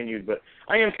continued. But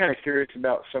I am kind of curious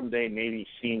about someday maybe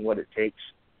seeing what it takes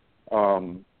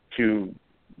to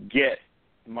get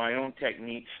my own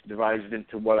techniques devised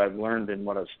into what I've learned and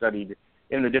what I've studied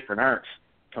in the different arts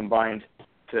combined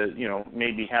to,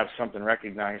 maybe have something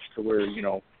recognized to where,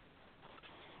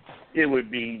 it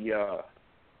would be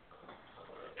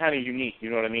kind of unique, you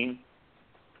know what I mean?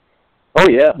 Oh,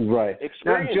 yeah. Right.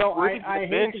 Now, Joe, I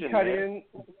hate to cut in,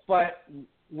 but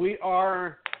we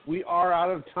are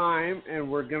out of time, and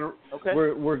we're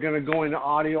gonna go into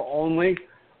audio only.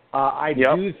 I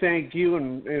do thank you,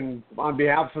 and on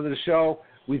behalf of the show,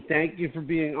 we thank you for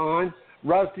being on.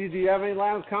 Rusty, do you have any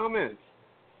last comments?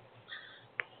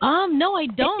 No, I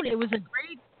don't. It was a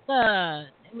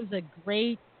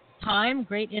great time,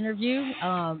 great interview.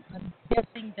 I'm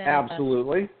guessing that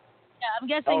absolutely. I'm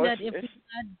guessing that if we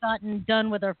had gotten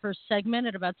done with our first segment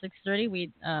at about 6:30,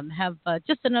 we'd have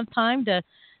just enough time to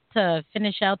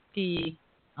finish out the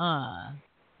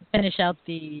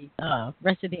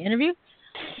rest of the interview.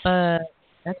 But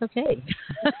that's okay.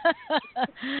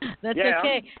 That's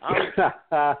okay.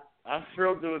 I'm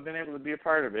thrilled to have been able to be a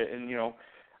part of it, and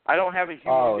I don't have a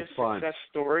huge success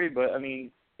story, but I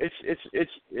mean,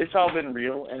 it's all been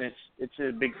real, and it's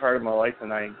a big part of my life,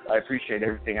 and I appreciate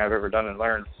everything I've ever done and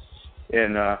learned,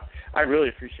 and I really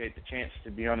appreciate the chance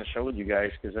to be on the show with you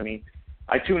guys, because I mean,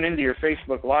 I tune into your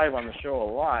Facebook Live on the show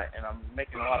a lot, and I'm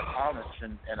making a lot of comments,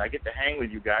 and I get to hang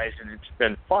with you guys, and it's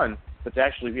been fun, but to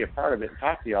actually be a part of it and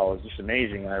talk to y'all is just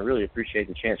amazing, and I really appreciate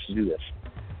the chance to do this.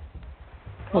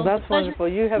 Well, that's wonderful.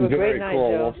 You have a great night,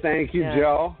 cool. Joe. Well, thank you,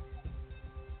 Joe.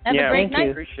 Have a great night.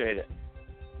 I appreciate it.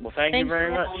 Well, thank you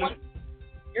very much.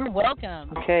 You're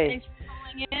welcome. Okay. Thanks for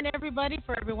calling in, everybody,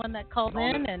 for everyone that called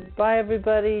in. And bye,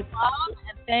 everybody. And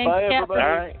thanks, bye, everybody. All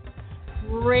right.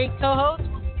 Great co-host.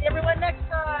 We'll see everyone next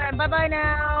time. Bye-bye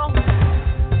now.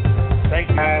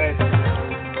 Thank you. Bye.